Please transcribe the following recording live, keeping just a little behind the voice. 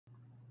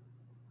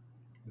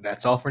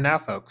That's all for now,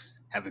 folks.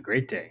 Have a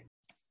great day.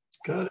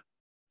 Good.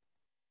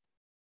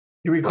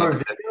 You record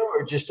video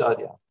or just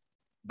audio?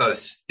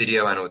 Both,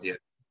 video and audio.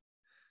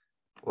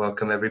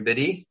 Welcome,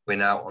 everybody. We're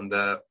now on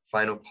the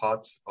final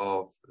part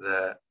of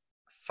the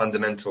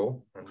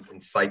fundamental and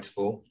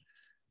insightful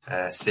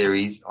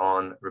series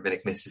on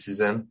Rabbinic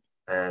mysticism.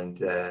 And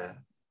the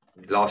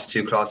last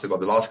two classes, the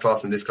last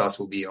class and this class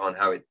will be on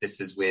how it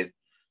differs with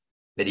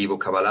medieval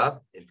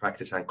Kabbalah in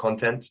practice and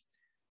content.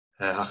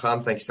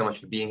 Hacham, thank you so much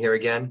for being here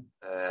again.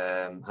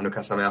 Hanukkah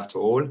Sameach to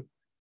all.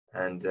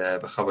 And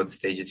B'chavod, the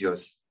stage is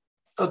yours.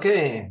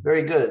 Okay,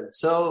 very good.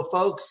 So,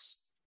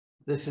 folks,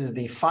 this is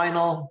the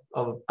final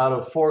out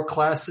of 4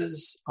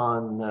 classes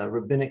on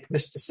Rabbinic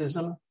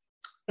mysticism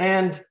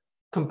and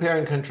compare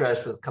and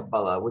contrast with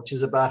Kabbalah, which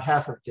is about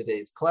half of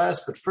today's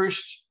class. But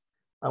first,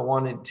 I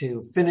wanted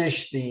to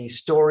finish the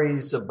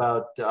stories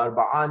about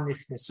Arba'an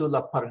Nichnesu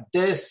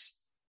LaPardes,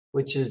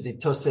 which is the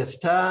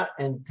Tosefta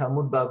and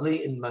Talmud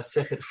Bavli in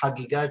Masechet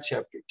Hagigah,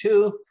 chapter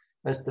 2.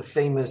 That's the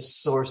famous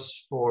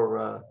source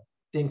for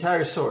the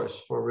entire source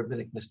for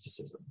Rabbinic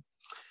mysticism.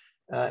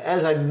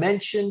 As I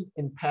mentioned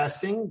in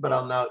passing, but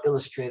I'll now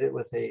illustrate it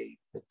with a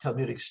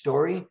Talmudic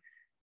story,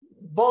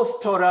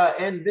 both Torah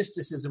and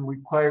mysticism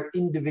require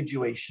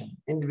individuation.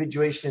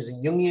 Individuation is a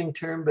Jungian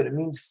term, but it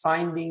means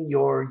finding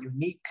your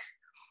unique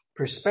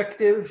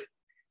perspective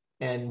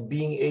and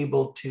being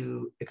able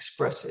to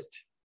express it.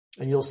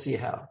 And you'll see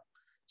how.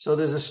 So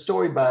there's a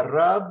story by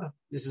Rab.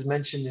 This is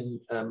mentioned in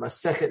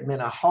Masechet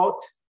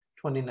Menachot,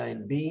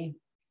 29b.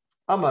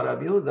 Amar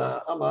Rabbi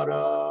Yehuda,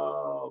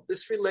 Amar.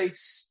 This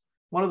relates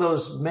one of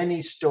those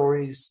many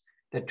stories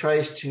that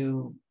tries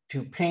to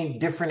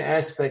paint different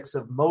aspects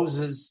of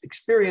Moses'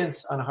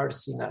 experience on Har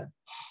Sinai.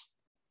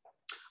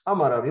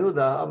 Amar Rabbi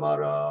Yehuda,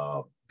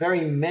 Amar.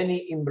 Very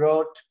many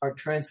imrot are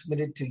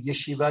transmitted to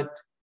Yeshivat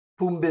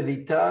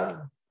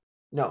Pumbedita.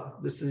 No,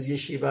 this is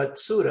Yeshivat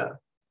Sura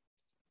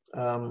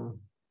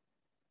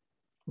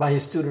by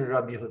his student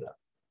Rabbi Yehuda.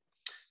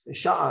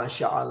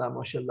 Sha'ala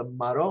Moshe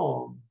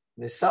Lamarom.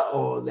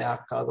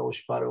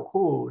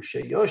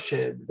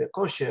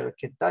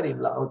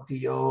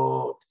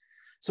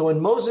 So when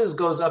Moses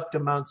goes up to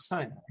Mount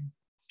Sinai,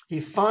 he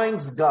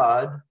finds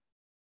God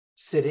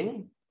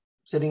sitting.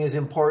 Sitting is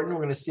important.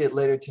 We're going to see it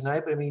later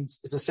tonight, but it means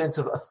it's a sense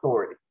of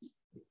authority.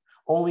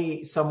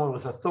 Only someone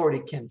with authority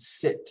can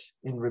sit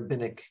in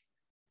rabbinic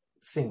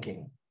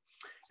thinking.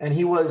 And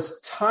he was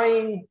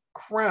tying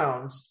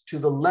crowns to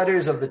the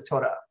letters of the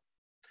Torah.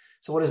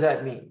 So what does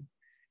that mean?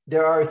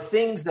 There are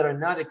things that are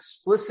not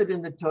explicit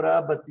in the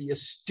Torah, but the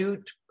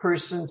astute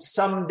person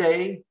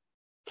someday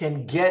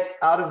can get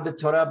out of the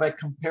Torah by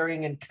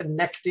comparing and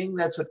connecting.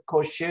 That's what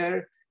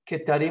kosher,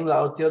 ketarim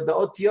la'otiot. The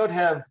otiot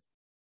have,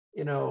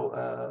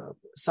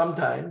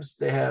 sometimes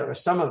they have, or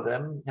some of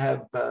them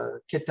have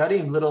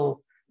ketarim,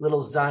 little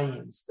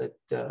zayins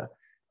that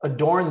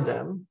adorn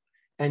them.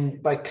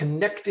 And by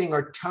connecting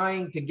or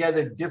tying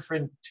together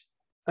different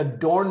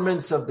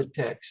adornments of the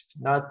text,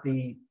 not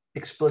the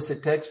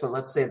explicit text, but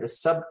let's say the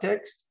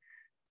subtext,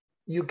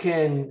 you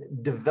can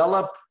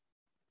develop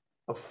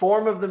a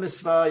form of the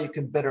mitzvah, you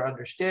can better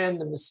understand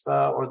the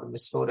mitzvah or the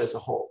mitzvot as a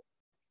whole.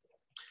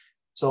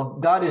 So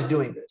God is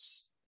doing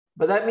this.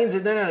 But that means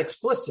that they're not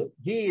explicit.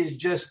 He is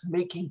just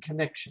making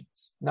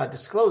connections, not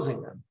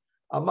disclosing them.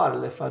 Amar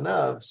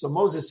lefanav. So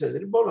Moses says,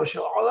 Ribono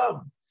shel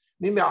olam,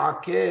 mi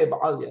me'akeb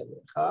al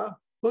yadecha.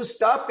 Who's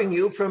stopping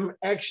you from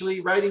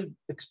actually writing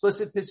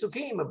explicit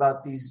pisukim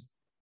about these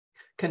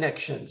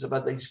connections,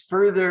 about these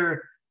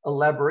further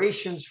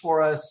elaborations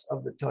for us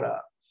of the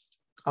Torah?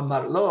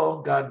 Amar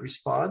lo, God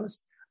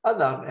responds,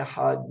 Adam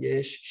echad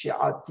yesh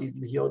she'atid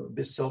lihyot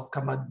besof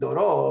kamad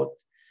dorot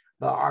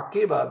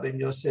va'akiva ben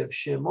Yosef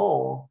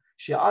shemo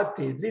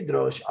she'atid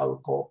lidrosh al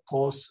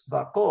kos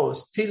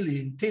v'kos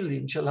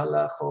tilin shel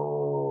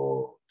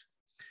halachot.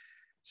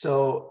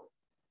 So,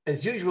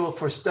 as usual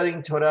for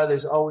studying Torah,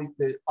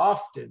 there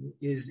often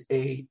is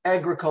a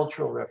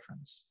agricultural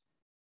reference.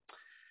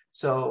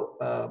 So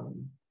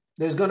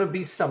there's going to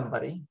be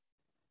somebody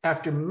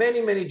after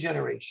many, many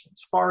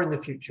generations, far in the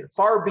future,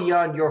 far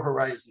beyond your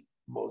horizon,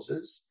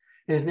 Moses.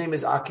 His name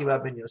is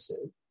Akiva ben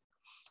Yosef.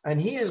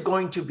 And he is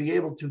going to be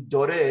able to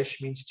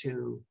doresh, means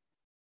to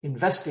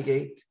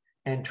investigate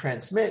and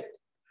transmit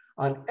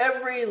on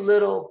every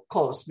little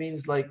kos,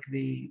 means like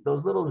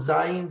those little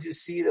zayins you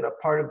see that are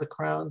part of the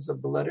crowns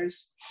of the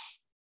letters.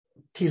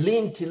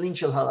 Tilin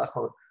shel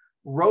halachot.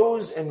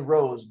 Rows and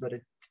rows, but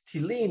a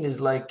tilin is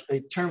like a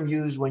term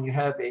used when you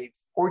have a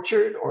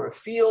orchard or a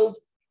field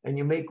and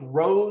you make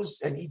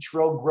rows and each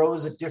row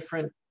grows a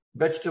different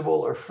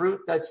vegetable or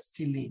fruit. That's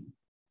tilin.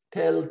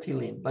 Tel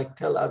tilin, like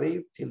Tel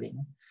Aviv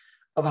tilin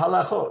of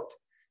halachot.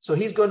 So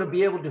he's going to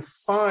be able to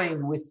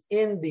find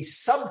within the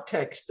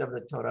subtext of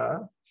the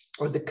Torah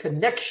or the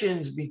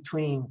connections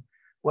between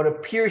what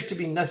appears to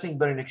be nothing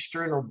but an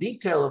external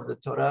detail of the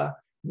Torah,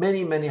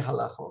 many, many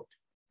halachot.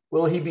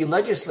 Will he be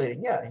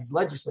legislating? Yeah, he's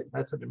legislating.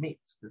 That's what it means.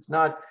 It's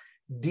not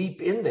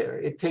deep in there.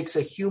 It takes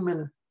a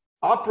human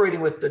operating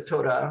with the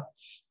Torah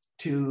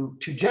to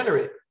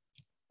generate.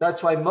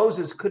 That's why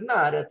Moses could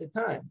not at the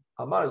time.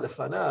 Amar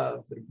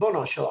lefanav,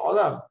 ribono shel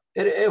olam,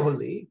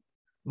 erehuli.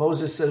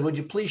 Moses said, would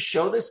you please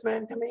show this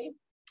man to me?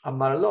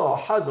 Amar lo,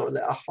 hazor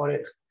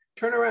le'achorech.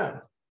 Turn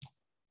around.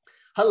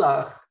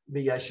 Halach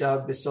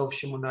v'yashav b'sof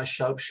shemuna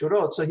shav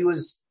shurot. So he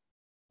was,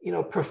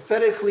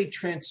 prophetically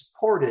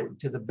transported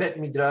to the Bet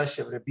Midrash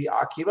of Rabbi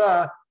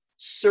Akiva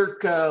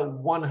circa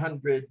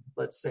 100,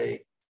 let's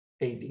say,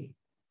 AD.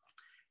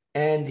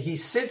 And he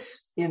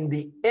sits in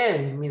the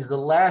end, means the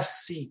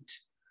last seat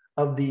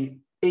of the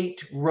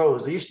 8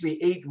 rows. There used to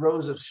be 8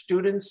 rows of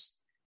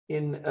students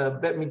in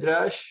Bet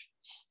Midrash.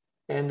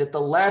 And at the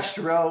last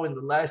row, in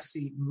the last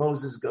seat,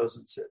 Moses goes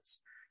and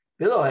sits.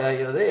 But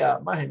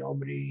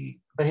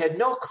he had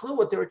no clue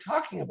what they were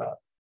talking about.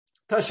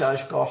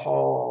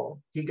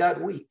 He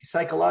got weak.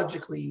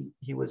 Psychologically,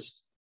 he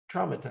was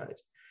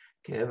traumatized.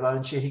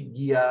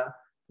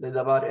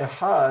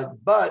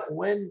 But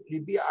when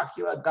Rabbi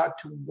Akiva got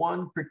to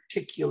one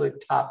particular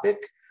topic,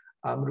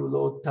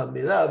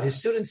 his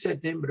students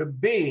said to him,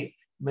 Rabbi,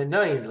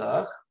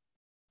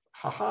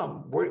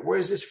 where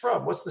is this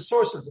from? What's the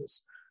source of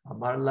this?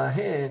 Amar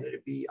lahen,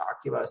 Rabbi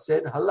Akiva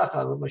said,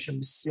 halacha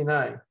l'Moshe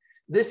Sinai.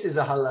 This is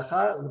a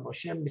halacha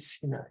l'Moshe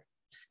Sinai.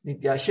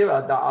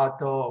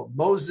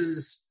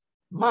 Moses'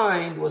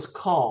 mind was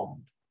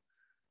calmed.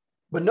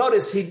 But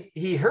notice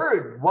he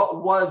heard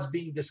what was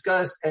being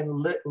discussed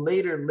and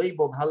later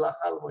labeled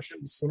halacha l'Moshe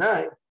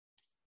Sinai,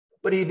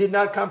 but he did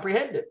not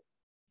comprehend it.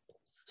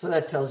 So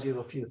that tells you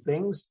a few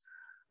things.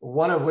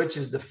 One of which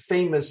is the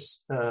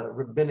famous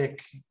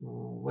rabbinic,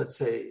 let's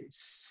say,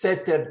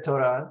 Seter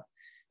Torah,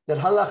 that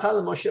halacha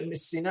l'Moshe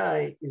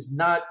Sinai is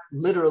not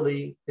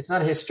literally, it's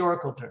not a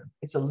historical term.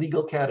 It's a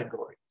legal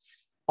category.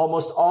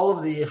 Almost all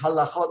of the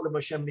halachot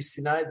l'Moshe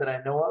Sinai that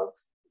I know of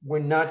were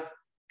not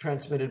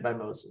transmitted by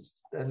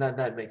Moses. And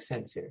that makes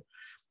sense here.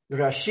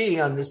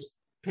 Rashi on this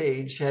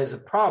page has a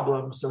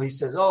problem. So he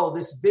says,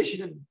 this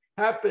vision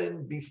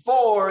happened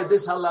before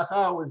this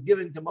halacha was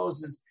given to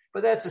Moses.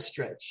 But that's a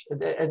stretch,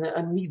 and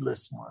a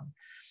needless one.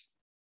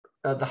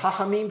 The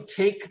Hachamim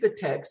take the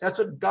text. That's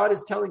what God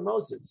is telling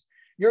Moses.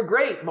 You're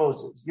great,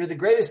 Moses. You're the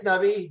greatest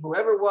Navi who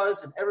ever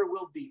was and ever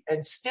will be.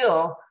 And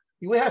still,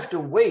 you have to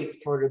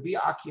wait for Rabbi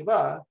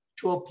Akiva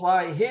to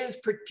apply his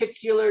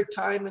particular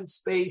time and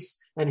space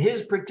and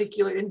his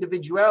particular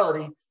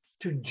individuality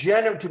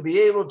to be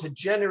able to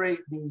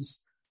generate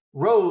these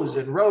rows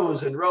and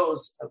rows and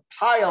rows of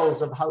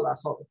piles of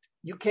halachot.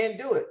 You can't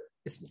do it.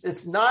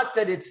 It's not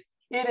that it's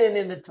hidden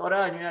in the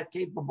Torah and you're not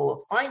capable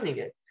of finding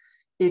it.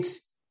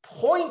 It's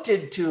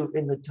pointed to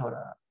in the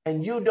Torah,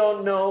 and you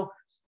don't know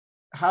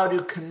how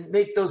to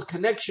make those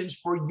connections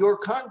for your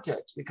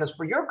context, because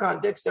for your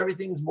context,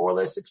 everything is more or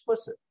less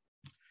explicit.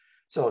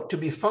 So to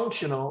be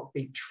functional,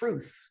 a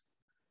truth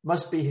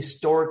must be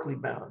historically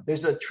bound.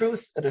 There's a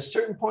truth at a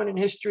certain point in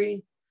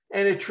history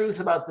and a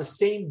truth about the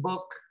same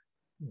book,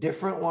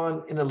 different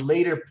one in a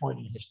later point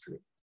in history.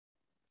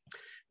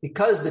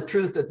 Because the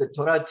truth that the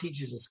Torah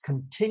teaches is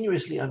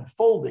continuously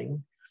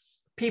unfolding,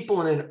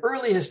 people in an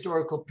early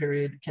historical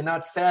period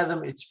cannot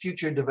fathom its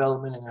future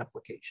development and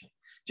application.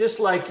 Just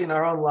like in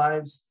our own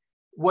lives,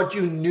 what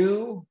you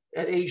knew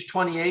at age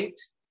 28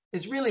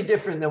 is really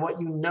different than what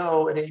you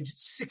know at age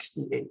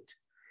 68.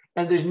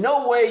 And there's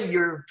no way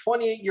your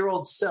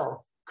 28-year-old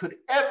self could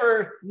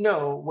ever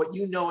know what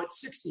you know at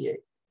 68.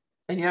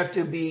 And you have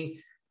to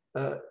be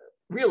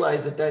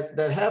realize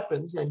that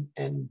happens,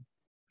 and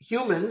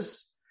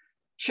humans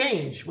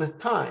change with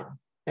time,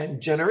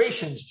 and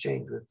generations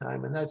change with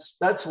time. And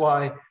that's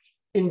why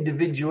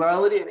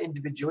individuality and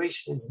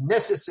individuation is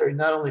necessary,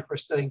 not only for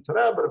studying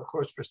Torah, but of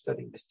course for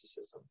studying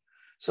mysticism.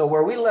 So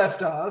where we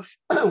left off,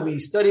 we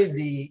studied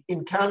the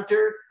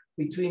encounter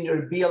between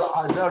Rabbi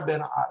Elazar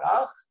ben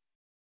Arach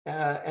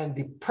and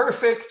the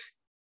perfect,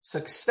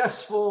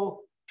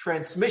 successful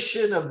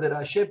transmission of the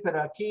Rashi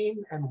Perakim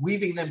and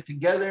weaving them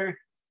together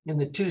in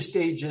the 2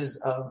 stages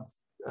of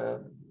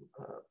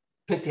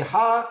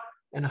Petihah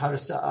and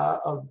Harsa'ah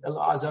of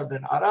Elazar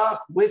ben Arach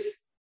with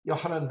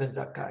Yohanan ben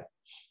Zakkai.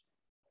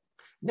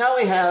 Now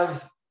we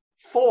have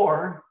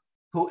 4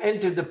 who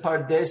entered the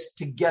Pardes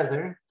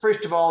together.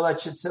 First of all, that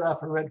should set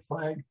off a red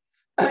flag.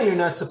 You're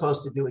not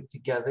supposed to do it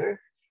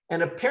together.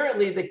 And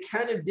apparently they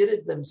kind of did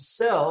it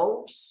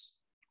themselves,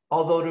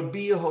 although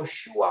Rabbi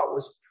Yehoshua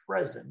was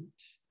present.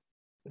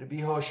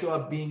 Rabbi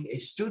Yehoshua being a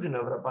student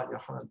of Rabban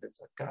Yohanan ben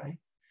Zakkai.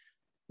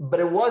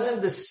 But it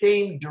wasn't the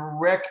same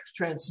direct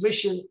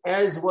transmission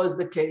as was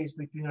the case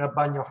between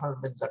Rabban Yohanan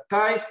ben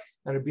Zakkai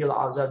and Rabbi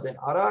Elazar ben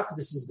Arach.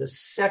 This is the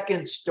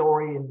second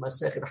story in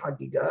Masechet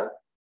Hagigah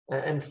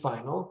and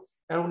final.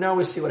 And now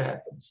we see what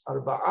happens. 4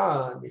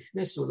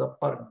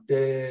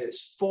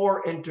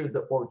 entered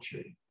the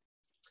orchard.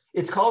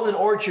 It's called an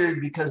orchard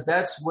because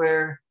that's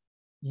where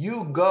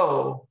you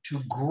go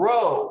to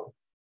grow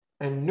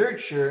and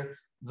nurture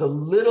the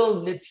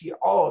little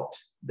nitiot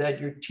that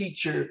your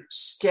teacher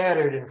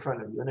scattered in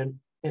front of you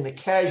in a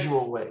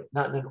casual way,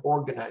 not in an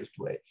organized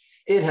way.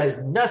 It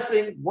has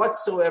nothing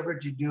whatsoever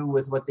to do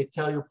with what they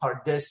tell you.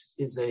 Pardes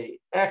is an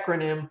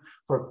acronym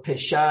for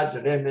Peshad,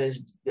 Remez,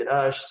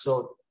 Dirash,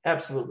 Sod,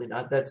 Absolutely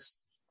not.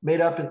 That's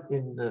made up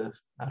in the,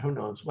 who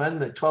knows when,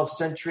 the 12th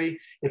century.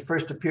 It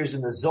first appears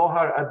in the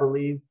Zohar, I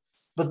believe.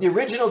 But the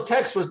original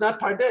text was not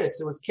Pardes,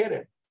 it was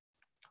Kerem.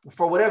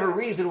 For whatever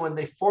reason, when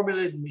they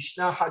formulated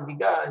Mishnah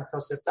Hagigah and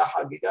Tosefta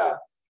Hagigah,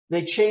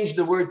 they changed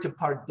the word to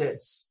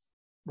Pardes.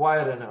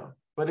 Why, I don't know.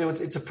 But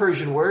it's a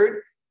Persian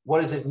word. What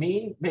does it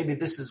mean? Maybe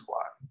this is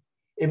why.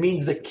 It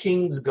means the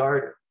king's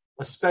garden,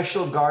 a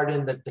special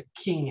garden that the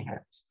king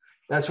has.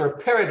 That's where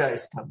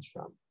paradise comes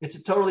from. It's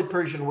a totally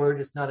Persian word.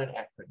 It's not an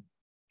acronym.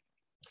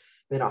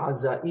 Ben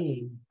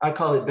Azai, I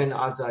call it Ben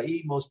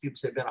Azai. Most people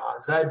say Ben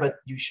Azai, but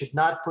you should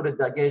not put a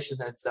dagesh in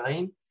that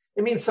zayin.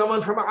 It means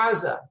someone from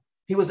Aza.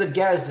 He was a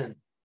gazan.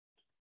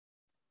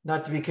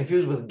 Not to be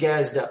confused with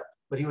gazzed up,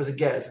 but he was a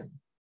gazan.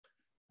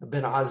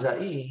 Ben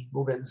Azai,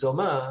 Ben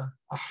Zoma,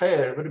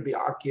 Aher, Rabbi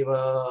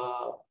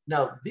Akiva.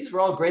 Now, these were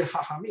all great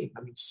hachamim.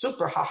 I mean,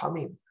 super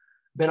hachamim.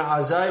 Ben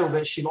Azai,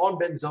 Ben Shimon,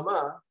 Ben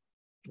Zoma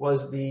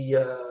was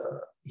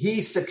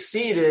he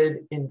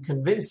succeeded in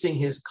convincing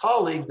his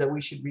colleagues that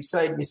we should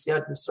recite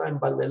Yisiat Mitzrayim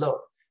Balelot,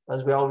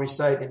 as we all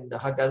recite in the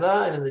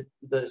Haggadah and in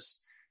the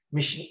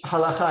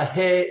Halacha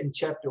He in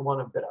chapter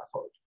 1 of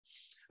Berachot.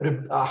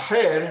 Rabbi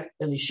Aher,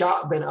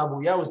 Elisha ben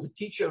Abuya, was the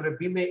teacher of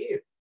Rabbi Meir.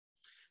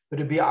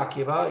 Rabbi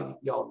Akiva,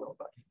 you all know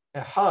about him.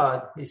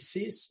 Ehad,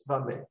 Hisis,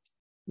 Vamet.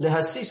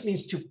 Lehasis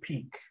means to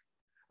peak.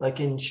 Like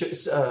in Shir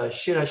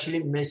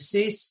HaShirim,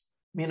 Mesis,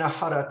 Mina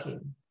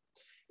Harakim.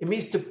 It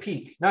means to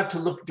peek, not to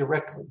look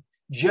directly.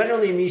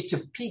 Generally, it means to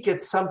peek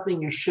at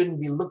something you shouldn't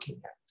be looking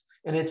at.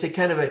 And it's a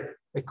kind of a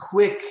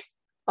quick,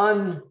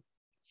 unorderly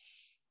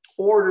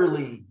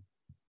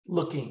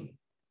looking.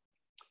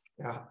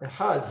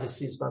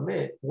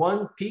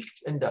 One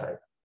peeked and died.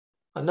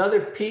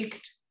 Another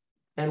peeked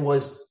and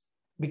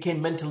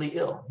became mentally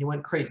ill. He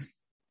went crazy.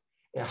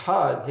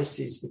 One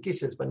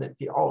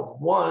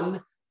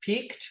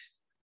peeked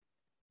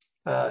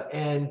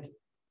and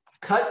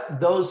cut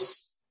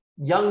those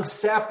young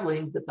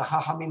saplings that the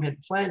Hachamim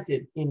had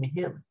planted in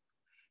him.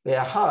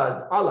 And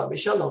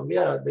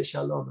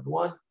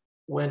one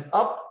went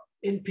up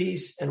in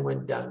peace and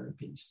went down in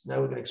peace. Now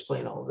we're going to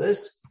explain all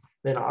this.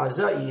 Ben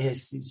Azai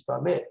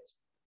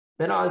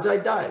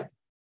died.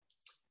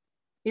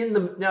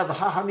 Now the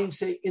Hachamim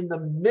say in the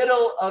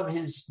middle of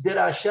his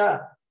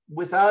dirasha,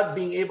 without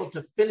being able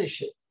to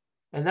finish it.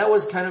 And that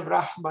was kind of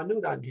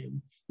rahmanut on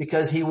him,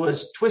 because he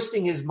was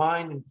twisting his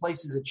mind in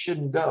places it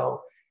shouldn't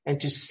go. And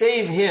to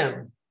save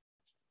him,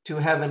 to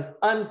have an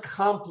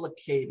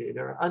uncomplicated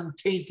or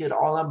untainted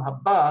olam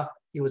haba,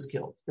 he was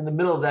killed in the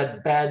middle of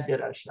that bad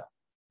dirasha.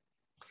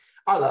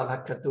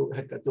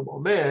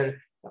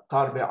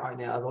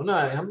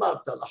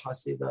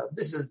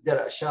 This is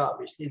dirasha,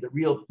 obviously. The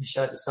real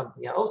pishat is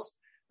something else.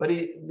 But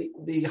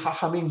the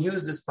Chachamim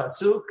used this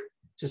pasuk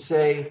to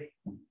say,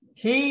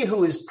 he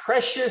who is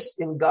precious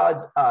in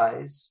God's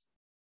eyes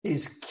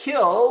is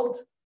killed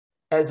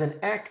as an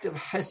act of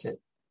hesed.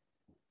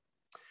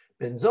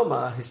 Ben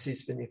Zoma,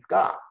 hisis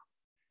v'nifka.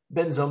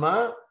 Ben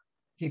Zoma,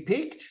 he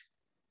peaked,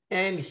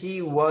 and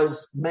he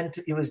was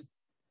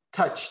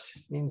touched,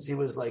 means he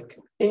was like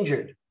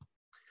injured.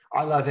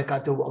 Allah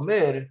v'katuv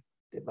omer,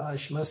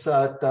 tebash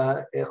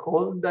masata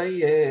echol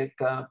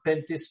dayeka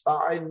pentis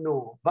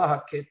ba'enu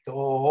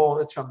ba'haketo.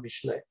 It's from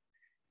Mishle.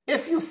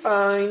 If you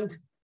find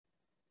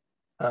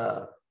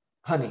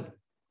honey,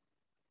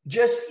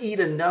 just eat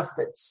enough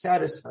that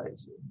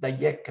satisfies you.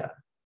 Dayeka.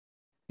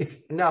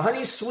 Now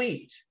honey's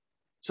sweet.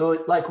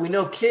 So like we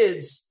know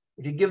kids,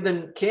 if you give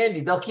them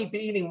candy, they'll keep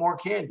eating more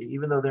candy,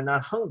 even though they're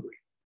not hungry.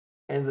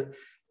 And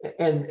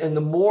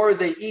the more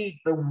they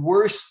eat, the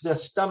worse the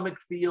stomach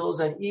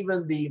feels. And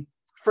even the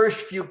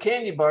first few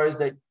candy bars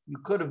that you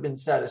could have been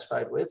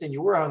satisfied with and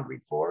you were hungry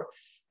for,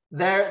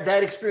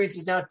 that experience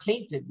is now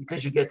tainted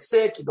because you get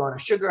sick, you go on a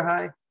sugar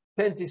high.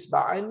 Pentis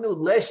ba'anu,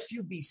 lest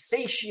you be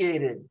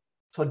satiated.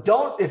 So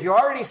if you're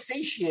already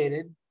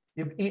satiated,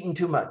 you've eaten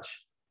too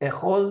much.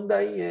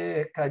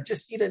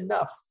 Just eat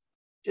enough.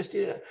 Just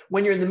eat enough.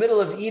 When you're in the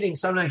middle of eating,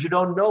 sometimes you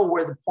don't know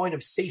where the point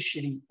of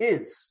satiety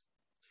is.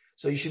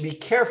 So you should be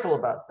careful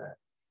about that.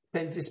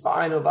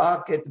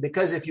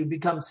 Because if you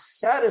become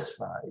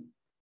satisfied,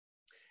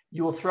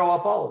 you will throw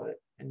up all of it.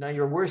 And now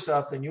you're worse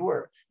off than you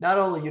were. Not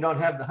only you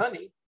don't have the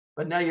honey,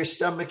 but now your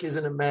stomach is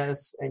in a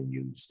mess and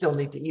you still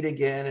need to eat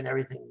again and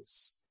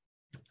everything's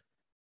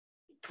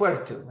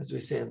tuerto, as we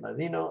say in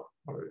Ladino,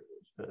 or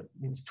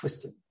means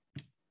twisted.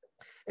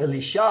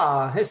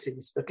 Elisha,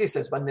 Hesis,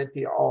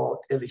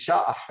 Elisha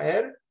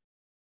Aher,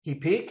 he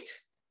peaked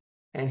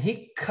and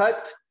he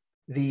cut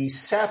the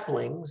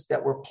saplings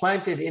that were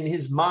planted in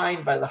his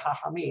mind by the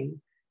Chachamim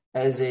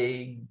as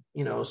a,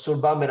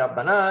 Surba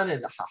Merabanan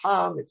and a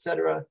Chacham,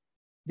 etc.,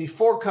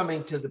 before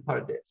coming to the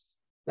Pardes.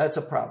 That's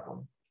a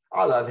problem.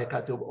 Allah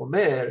v'katuv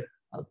omer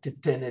al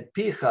titenet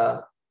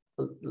picha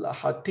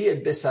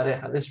lahatiet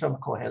besarecha. This is from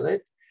Kohelet.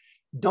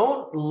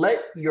 Don't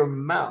let your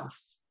mouth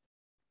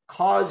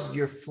cause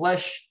your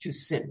flesh to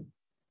sin.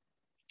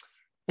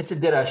 It's a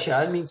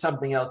dirasha. It means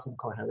something else in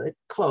Kohelet.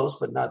 Close,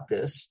 but not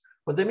this.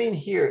 What they mean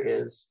here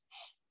is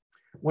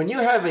when you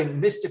have a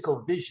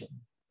mystical vision,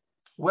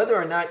 whether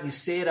or not you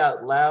say it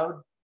out loud,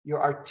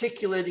 you're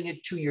articulating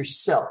it to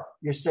yourself.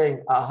 You're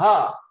saying,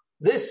 aha,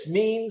 this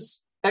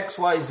means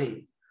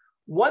XYZ.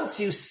 Once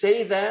you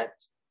say that,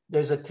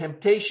 there's a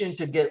temptation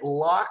to get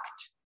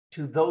locked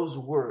to those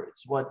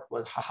words, what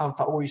Hacham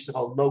Fa'ur used to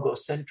call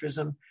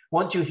logocentrism.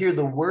 Once you hear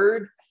the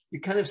word,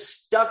 you're kind of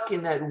stuck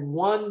in that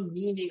one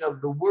meaning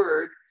of the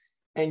word,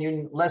 and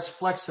you're less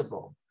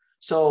flexible.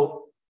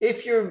 So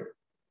if you're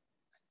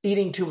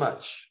eating too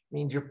much,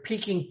 means you're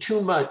peaking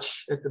too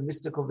much at the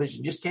mystical vision,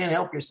 you just can't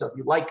help yourself,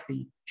 you like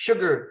the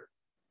sugar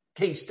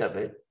taste of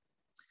it,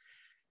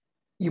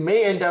 you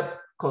may end up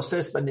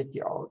koses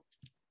banityaot.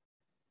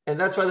 And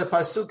that's why the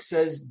pasuk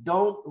says,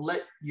 don't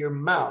let your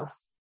mouth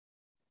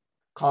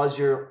cause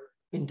your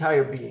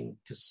entire being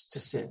to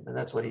sin. And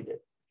that's what he did.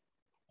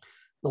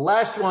 The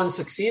last one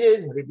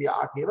succeeded. Rabbi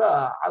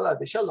Akiva, Allah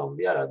b'shalom,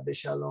 yarad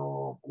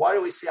b'shalom. Why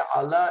do we say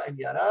Allah and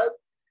yarad?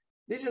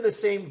 These are the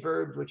same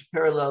verbs which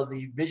parallel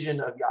the vision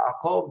of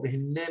Yaakov.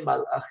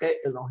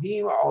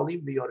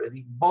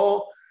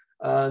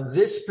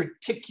 This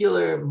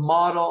particular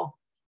model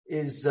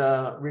is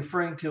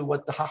referring to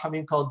what the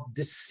Hachamim called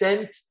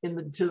descent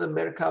into the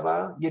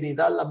Merkava,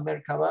 Yeridah la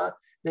Merkava.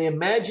 They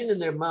imagine in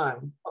their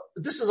mind,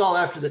 this is all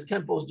after the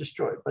temple was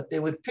destroyed, but they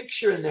would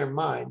picture in their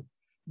mind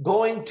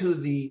going to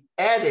the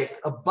attic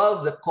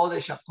above the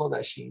Kodesh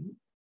HaKodashim,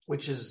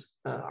 which is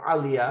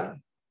Aliyah,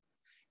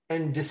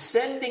 and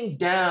descending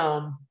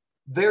down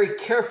very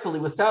carefully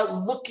without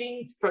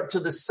looking to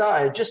the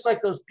side, just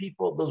like those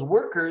people, those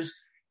workers,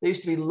 they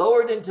used to be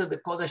lowered into the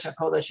Kodesh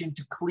HaKodashim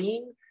to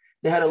clean.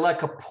 They had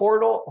like a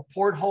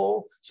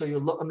porthole. So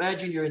you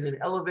imagine you're in an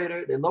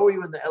elevator. They lower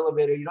you in the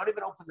elevator. You don't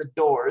even open the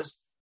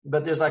doors,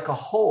 but there's like a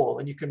hole,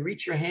 and you can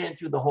reach your hand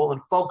through the hole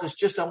and focus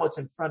just on what's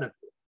in front of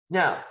you.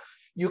 Now,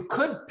 you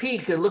could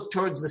peek and look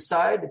towards the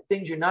side, but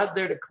things you're not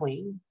there to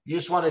clean. You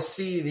just want to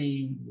see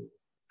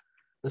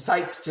the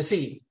sights to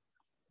see.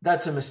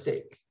 That's a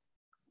mistake.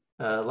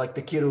 Like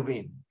the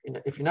kirubim.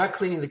 If you're not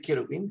cleaning the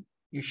kirubim,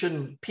 you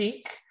shouldn't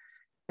peek.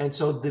 And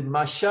so the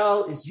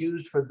mashal is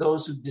used for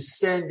those who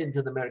descend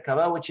into the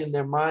Merkava, which in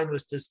their mind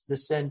was to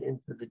descend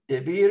into the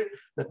Debir,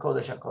 the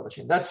Kodesh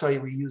HaKodashim. That's why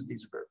we use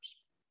these verbs.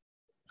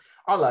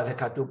 Allah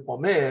v'katuv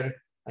omer,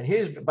 and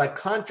here's by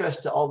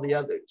contrast to all the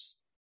others.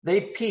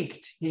 They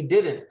peeked. He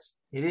didn't.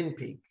 He didn't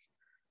peek.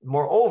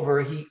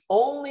 Moreover, he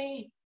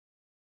only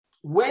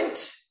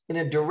went in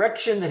a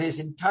direction that his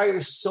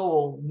entire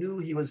soul knew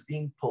he was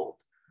being pulled.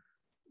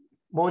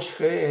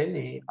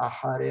 Moshcheni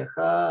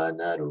aharecha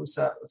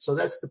narusa. So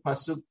that's the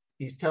pasuk.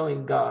 He's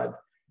telling God,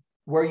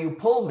 where you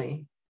pull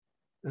me,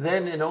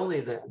 then and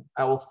only then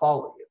I will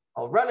follow you.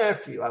 I'll run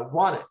after you. I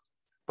want it,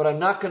 but I'm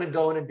not going to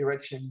go in a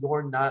direction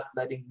you're not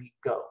letting me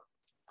go.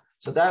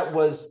 So that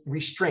was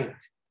restraint.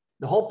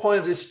 The whole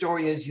point of this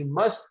story is you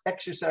must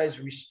exercise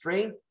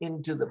restraint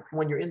when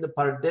you're in the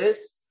Pardes,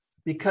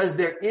 because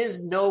there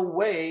is no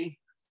way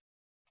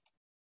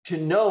to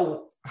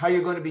know how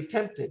you're going to be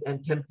tempted.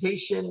 And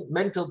temptation,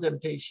 mental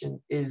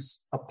temptation,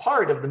 is a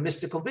part of the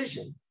mystical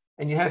vision.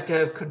 And you have to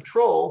have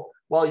control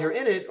while you're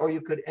in it, or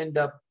you could end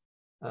up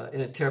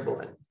in a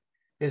terrible end.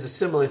 There's a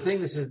similar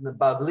thing. This is in the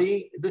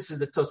Babli. This is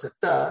the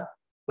Tosefta.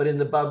 But in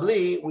the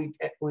Babli,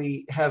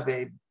 we have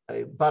a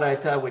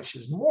baraita which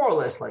is more or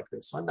less like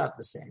this one, not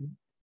the same.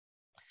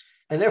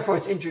 And therefore,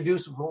 it's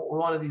introduced with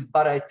one of these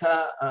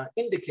baraita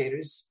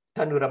indicators,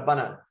 Tanu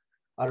Rabbanan.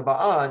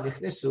 Arba'a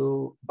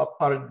nichnesu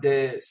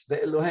bapardes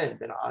ve'elohen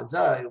ben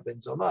Azai ben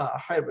Zoma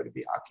acher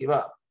Rabbi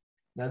Akiva.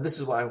 Now, this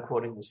is why I'm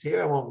quoting this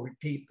here. I won't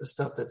repeat the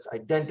stuff that's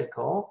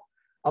identical.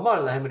 Amar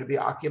lahem Rabbi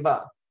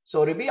Akiva.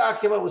 So Rabbi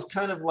Akiva was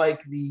kind of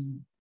like the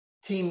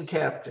team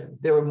captain.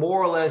 They were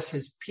more or less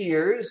his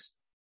peers.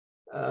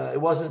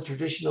 It wasn't a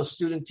traditional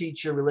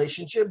student-teacher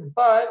relationship,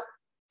 but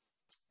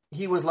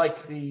he was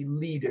like the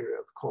leader,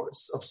 of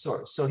course, of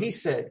sorts. So he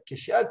said,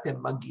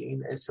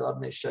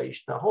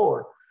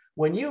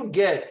 when you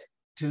get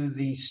to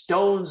the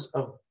stones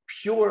of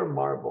pure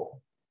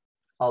marble,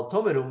 al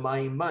tomeru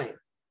mayim mayim,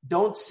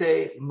 don't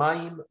say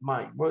mayim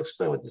mayim. We'll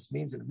explain what this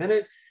means in a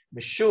minute.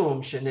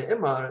 Mishum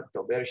shene'emar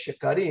dober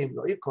shekarim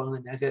lo yikol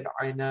leneged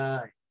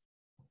aynai.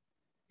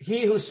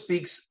 He who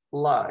speaks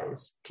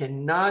lies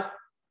cannot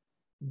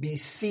be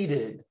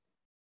seated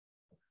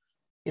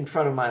in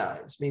front of my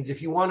eyes. Means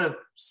if you want to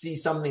see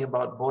something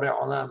about Borei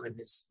Olam and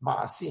his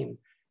ma'asim,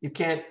 you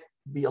can't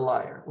be a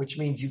liar, which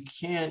means you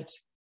can't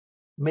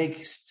make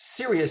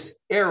serious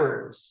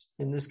errors,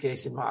 in this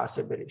case in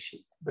Ma'aseh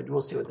Bereshit. But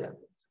we'll see what that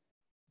means.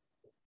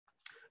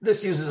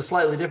 This uses a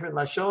slightly different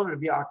lashon,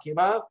 Rabbi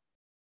Akiva,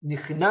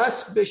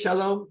 nichnas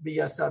b'shalom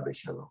v'yasa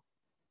b'shalom.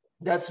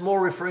 That's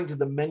more referring to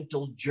the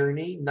mental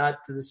journey,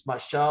 not to this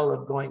mashal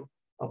of going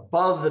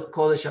above the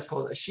Kodesh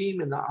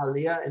HaKodashim in the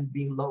Aliyah and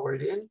being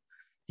lowered in.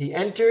 He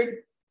entered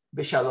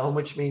b'shalom,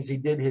 which means he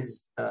did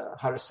his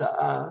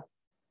harsa'ah,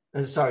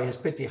 his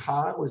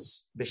pitihah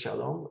was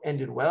b'shalom,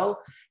 ended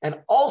well.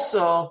 And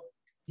also,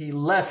 he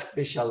left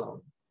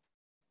b'shalom.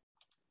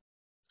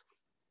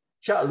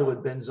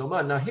 Sha'alu ben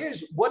Zoma. Now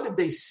here's, what did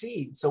they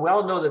see? So we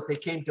all know that they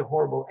came to a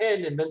horrible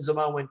end and Ben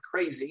Zoma went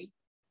crazy.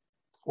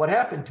 What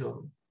happened to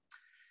him?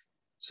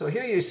 So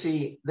here you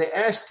see, they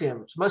asked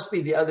him, must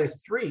be the other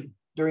three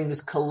during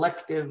this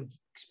collective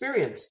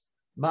experience.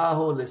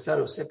 Mahu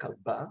lesarose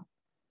kalba.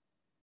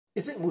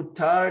 Is it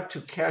mutar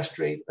to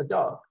castrate a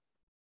dog?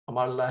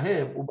 Amar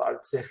lahem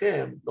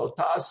ubartsechem lo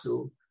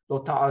ta'asu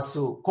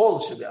kol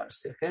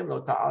shebe'arsechem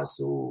lo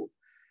ta'asu.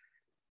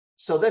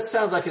 So that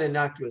sounds like an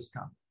innocuous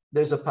comment.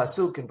 There's a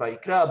pasuk in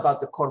Vayikra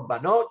about the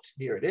korbanot.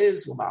 Here it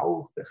is.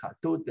 Uma'uf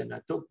bechatut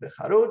denatut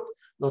becharut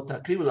lo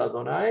takrivu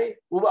l'Adonai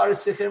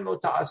ubartsechem lo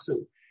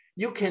ta'asu.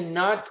 You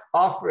cannot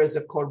offer as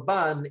a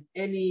korban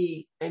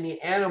any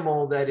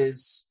animal that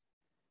is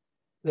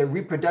their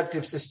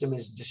reproductive system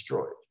is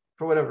destroyed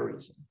for whatever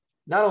reason.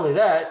 Not only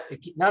that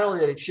it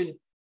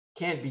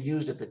can't be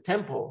used at the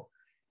temple.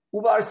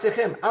 Ubar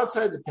sechem,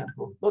 outside the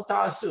temple, lo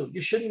ta'asu, you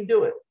shouldn't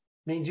do it.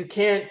 Means you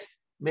can't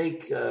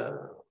make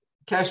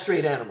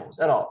castrate animals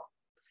at all.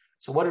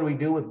 So what did we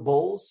do with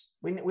bulls?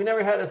 We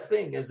never had a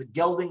thing as a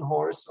gelding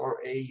horse or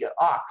a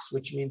ox,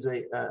 which means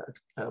a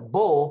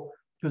bull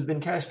who's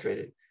been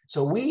castrated.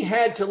 So we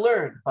had to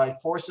learn by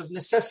force of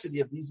necessity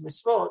of these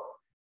mitzvot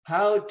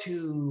how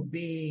to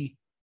be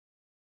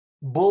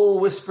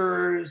bull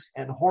whisperers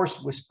and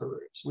horse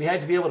whisperers. We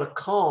had to be able to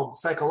calm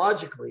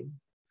psychologically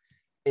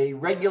a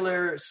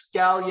regular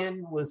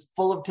stallion with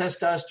full of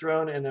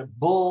testosterone and a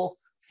bull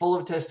full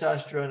of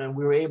testosterone, and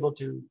we were able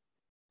to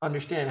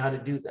understand how to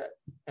do that.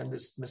 And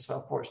this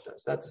mitzvah forced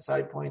us. That's a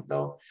side point,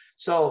 though.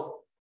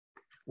 So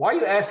why are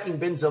you asking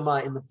Ben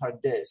Zoma in the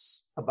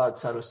Pardes about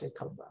Saruse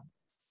Kalba?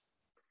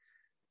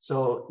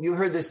 So you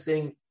heard this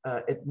thing,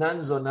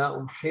 Etnan Zona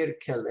Umhir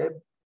Keleb,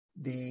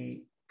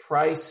 the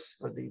price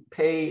or the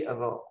pay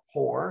of a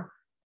whore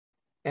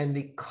and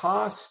the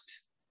cost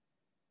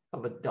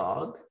of a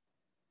dog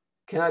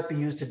cannot be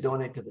used to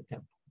donate to the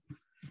temple.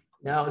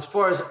 Now, as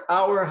far as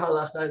our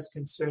halacha is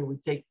concerned, we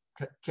take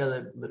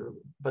keleb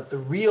literally, but the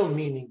real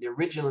meaning, the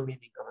original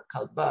meaning of a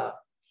kalba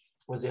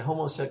was a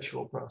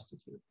homosexual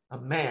prostitute, a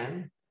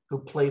man who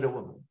played a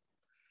woman,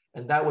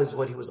 and that was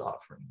what he was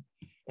offering.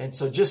 And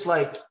so just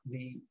like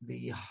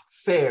the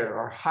fare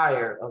or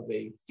hire of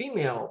a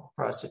female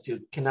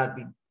prostitute cannot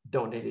be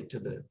donated to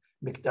the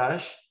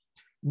mikdash,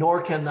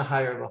 nor can the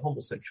hire of a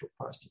homosexual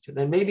prostitute.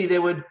 And maybe they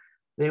would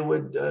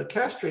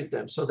castrate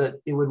them so that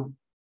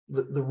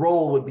the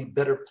role would be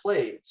better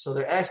played. So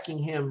they're asking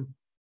him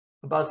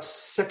about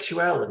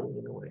sexuality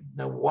in a way.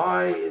 Now,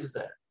 why is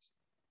that?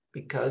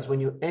 Because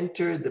when you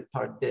enter the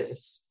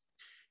pardes,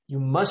 you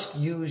must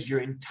use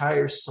your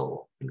entire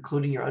soul,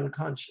 including your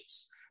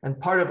unconscious. And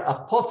part of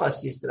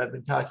apophasis that I've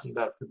been talking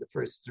about for the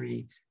first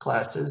 3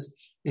 classes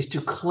is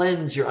to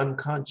cleanse your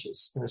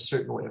unconscious in a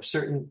certain way of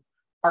certain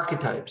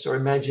archetypes or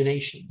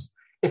imaginations.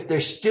 If they're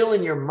still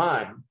in your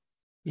mind,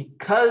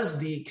 because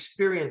the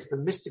experience, the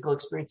mystical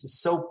experience is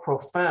so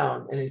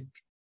profound and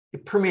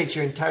it permeates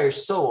your entire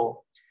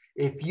soul,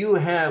 if you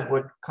have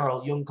what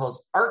Carl Jung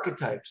calls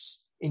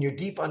archetypes in your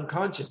deep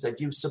unconscious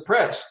that you've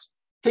suppressed,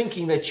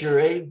 thinking that you're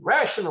a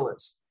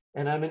rationalist,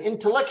 and I'm an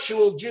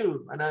intellectual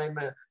Jew, and I'm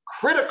a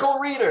critical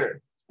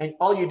reader, and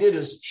all you did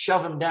is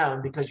shove them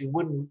down because you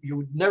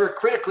never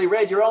critically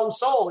read your own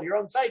soul, your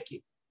own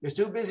psyche. You're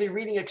too busy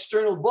reading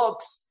external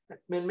books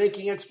and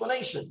making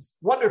explanations.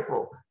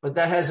 Wonderful, but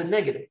that has a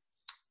negative.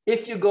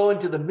 If you go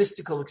into the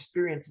mystical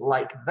experience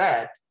like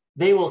that,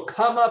 they will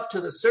come up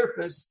to the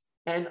surface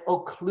and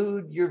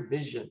occlude your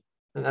vision.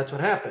 And that's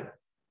what happened.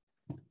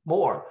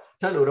 More.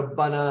 Tanu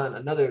Rabbanan,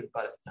 another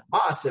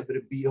Ma'aseh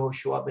Rabbi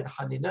Yehoshua ben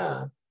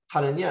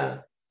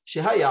Hananiah,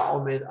 Shehaya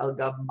Omed al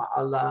Gab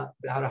Ma'ala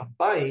Behar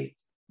Habayit,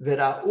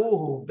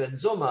 Vera'uhu ben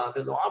Zoma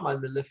Velo Amal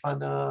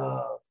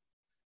Milefanav.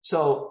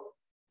 So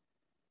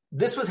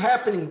this was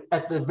happening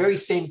at the very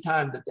same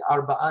time that the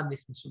Arba'an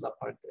Nichnasu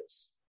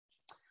LaPardes.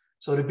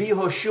 So Rabbi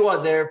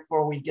Yehoshua,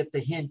 therefore, we get the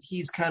hint,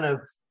 he's kind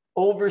of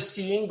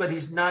overseeing, but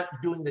he's not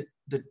doing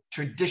the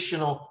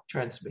traditional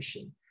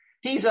transmission.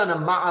 He's on a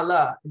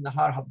ma'ala in the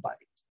Har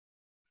Habayit.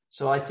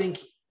 So I think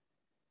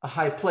a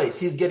high place.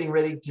 He's getting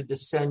ready to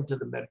descend to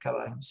the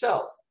Merkava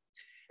himself.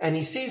 And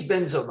he sees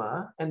Ben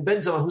Zoma, and Ben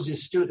Zoma, who's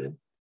his student,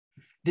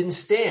 didn't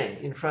stand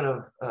in front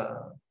of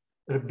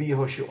Rabbi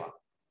Yehoshua.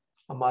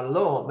 Amar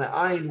lo,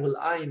 me'ayin will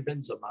ayin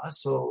Ben Zoma.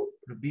 So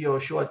Rabbi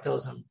Yehoshua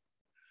tells him,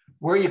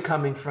 where are you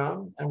coming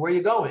from and where are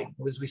you going?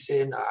 As we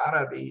say in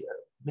Arabic,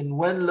 min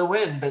wen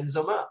lewen Ben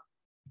Zoma.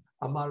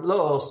 Amar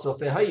lo,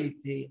 sofe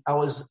hayiti. I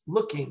was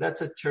looking,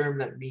 that's a term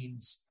that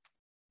means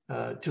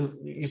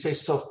you say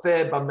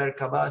sofe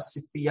b'merkava,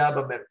 sipiya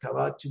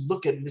b'merkava, to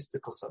look at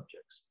mystical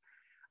subjects.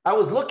 I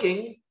was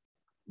looking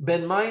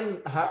ben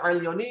mayim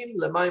ha'arlyonim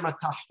lemayim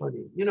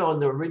ha'tachtonim. You know, in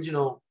the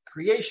original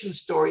creation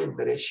story in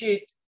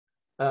Bereshit,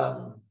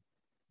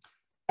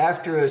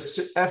 after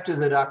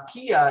the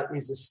rakia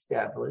is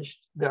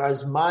established, there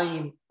is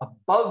mayim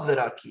above the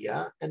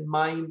rakia and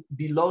mayim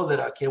below the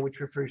rakia, which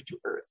refers to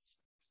earth,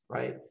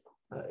 right?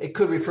 It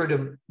could refer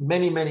to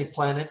many, many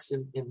planets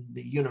in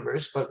the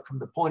universe, but from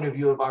the point of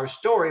view of our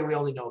story, we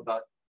only know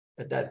about,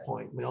 at that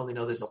point, we only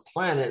know there's a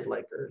planet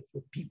like Earth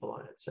with people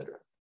on it, etc.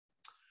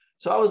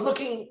 So I was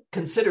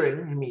considering,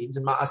 it means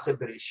in Ma'aseh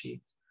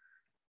Bereshit,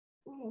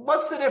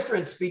 what's the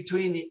difference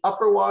between the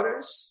upper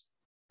waters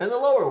and the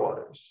lower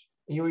waters?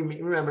 You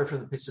remember from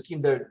the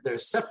Pesukim, they're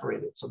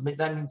separated. So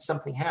that means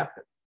something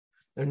happened.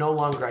 They're no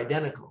longer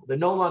identical. They're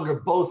no longer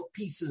both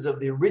pieces of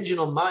the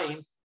original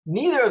Mayim.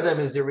 Neither of them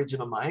is the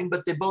original Mayim,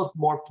 but they both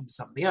morphed into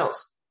something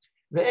else.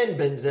 And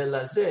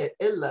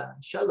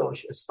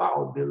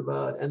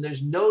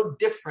there's no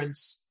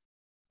difference,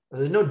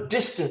 there's no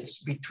distance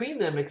between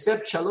them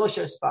except shalosh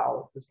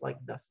esba'ot. It's like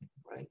nothing,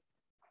 right?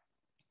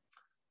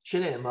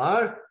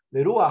 Shneimar,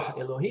 Veruach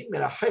Elohim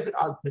merachefet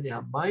al pnei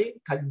hamayim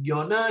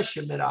kalyona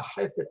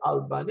shemerachefet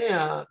al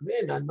banea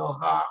ve'ena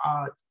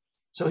nocha'at.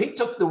 So he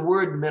took the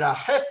word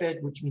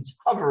merachefet, which means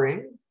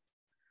hovering,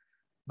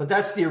 but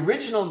that's the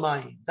original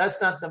mayim.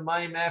 That's not the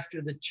mayim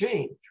after the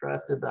change, or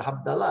after the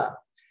Havdalah.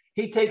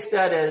 He takes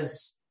that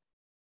as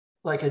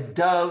like a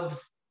dove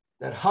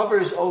that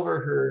hovers over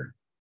her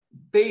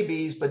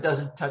babies but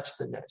doesn't touch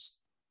the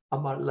nest.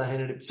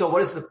 So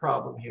what is the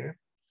problem here?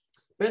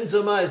 Ben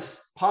Zoma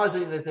is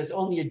positing that there's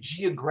only a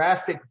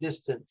geographic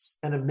distance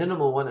and a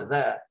minimal one of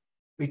that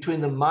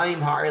between the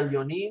Mayim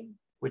Ha'elyonim,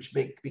 which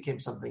became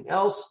something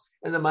else,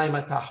 and the Mayim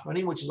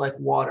HaTachmanim, which is like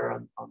water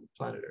on the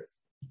planet Earth.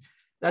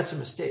 That's a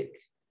mistake.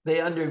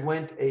 They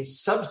underwent a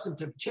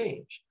substantive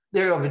change.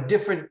 They're of a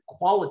different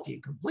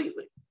quality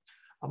completely.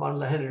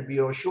 Rabbi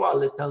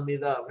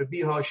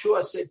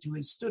Yehoshua said to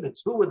his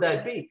students, who would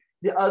that be?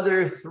 The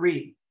other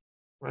three,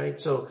 right?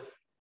 So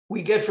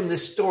we get from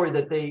this story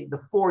that the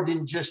four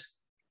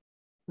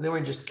they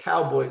weren't just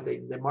cowboys.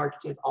 They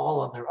marched in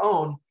all on their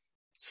own.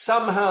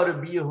 Somehow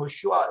Rabbi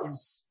Yehoshua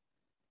is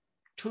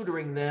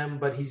tutoring them,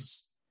 but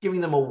he's giving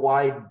them a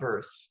wide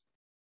berth.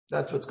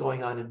 That's what's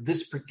going on in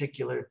this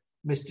particular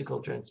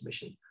mystical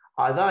transmission.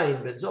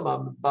 Adayin Ben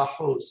Zoma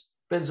Bahos.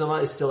 Ben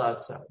Zoma is still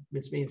outside,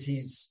 which means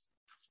he's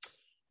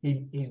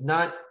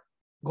not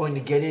going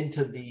to get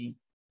into the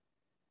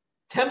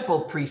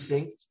temple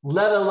precinct,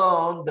 let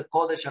alone the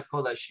Kodesh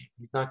HaKodashim.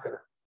 He's not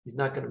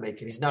gonna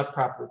make it. He's not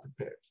properly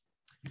prepared.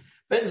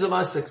 Ben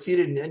Zoma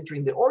succeeded in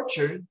entering the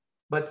orchard,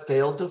 but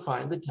failed to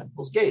find the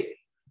temple's gate.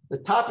 The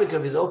topic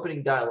of his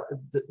opening dialogue,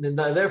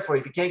 therefore,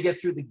 if you can't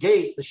get through the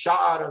gate, the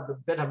sha'ar of the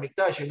Bet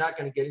HaMikdash, you're not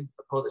going to get into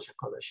the Kodesh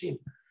HaKodashim.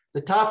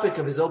 The topic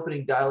of his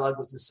opening dialogue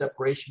was the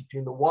separation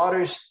between the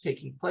waters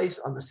taking place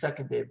on the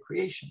second day of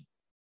creation.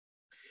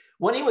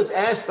 When he was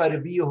asked by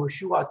Rabbi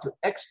Yehoshua to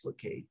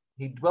explicate,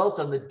 he dwelt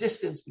on the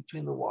distance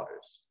between the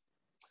waters.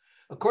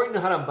 According to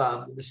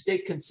Harambam, the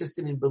mistake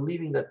consisted in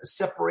believing that the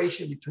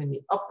separation between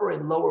the upper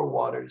and lower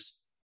waters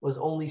was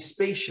only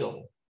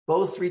spatial,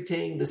 both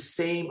retaining the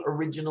same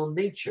original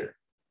nature.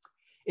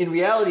 In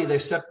reality, their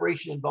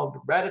separation involved a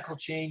radical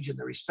change in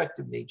their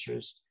respective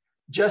natures,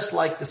 just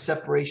like the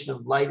separation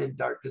of light and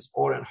darkness,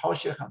 or and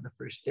Hoshech on the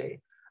first day.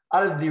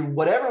 Out of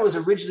whatever was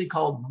originally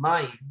called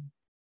Mayim,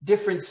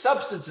 different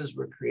substances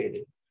were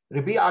created.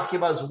 Rabbi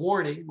Akiva's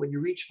warning, when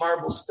you reach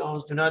marble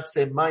stones, do not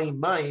say Mayim,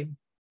 Mayim,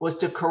 was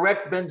to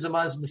correct Ben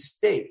Zoma's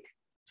mistake.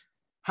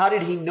 How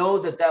did he know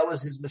that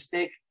was his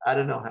mistake? I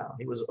don't know how.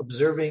 He was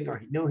observing, or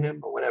he knew him,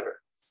 or whatever.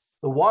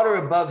 The water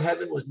above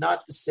heaven was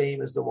not the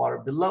same as the water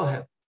below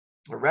heaven.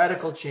 A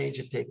radical change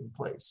had taken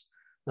place.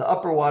 The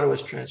upper water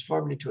was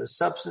transformed into a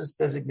substance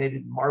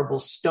designated marble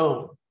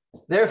stone.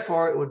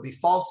 Therefore, it would be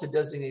false to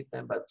designate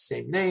them by the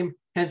same name.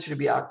 Hence,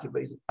 Rabbi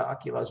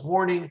Akiva's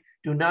warning,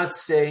 do not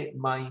say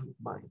Mayim,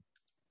 Mayim.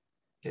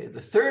 Okay,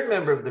 the third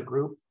member of the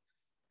group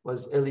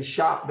was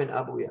Elisha ben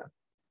Abuya.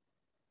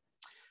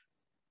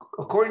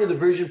 According to the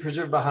version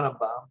preserved by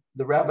Harambam,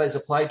 the rabbis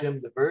applied to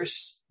him the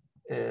verse,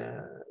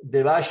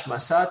 Devash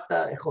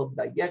masata echod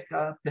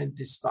dayeka pen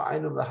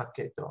tisba'enu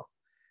v'haketo.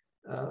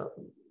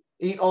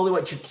 Eat only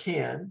what you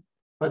can,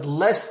 but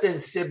less than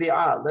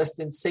sebi'ah, less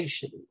than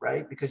satiety,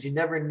 right? Because you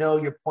never know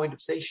your point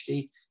of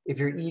satiety if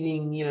you're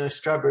eating,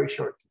 strawberry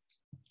shortcake.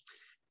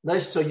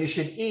 So you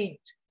should eat,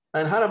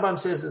 and Harambam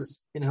says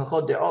this in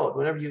Hilchot De'ot,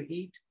 whenever you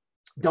eat,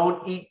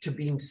 don't eat to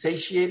being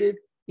satiated,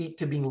 eat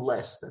to being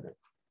less than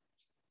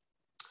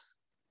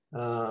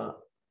it.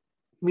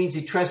 Means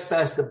he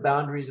trespassed the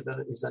boundaries of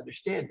his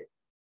understanding.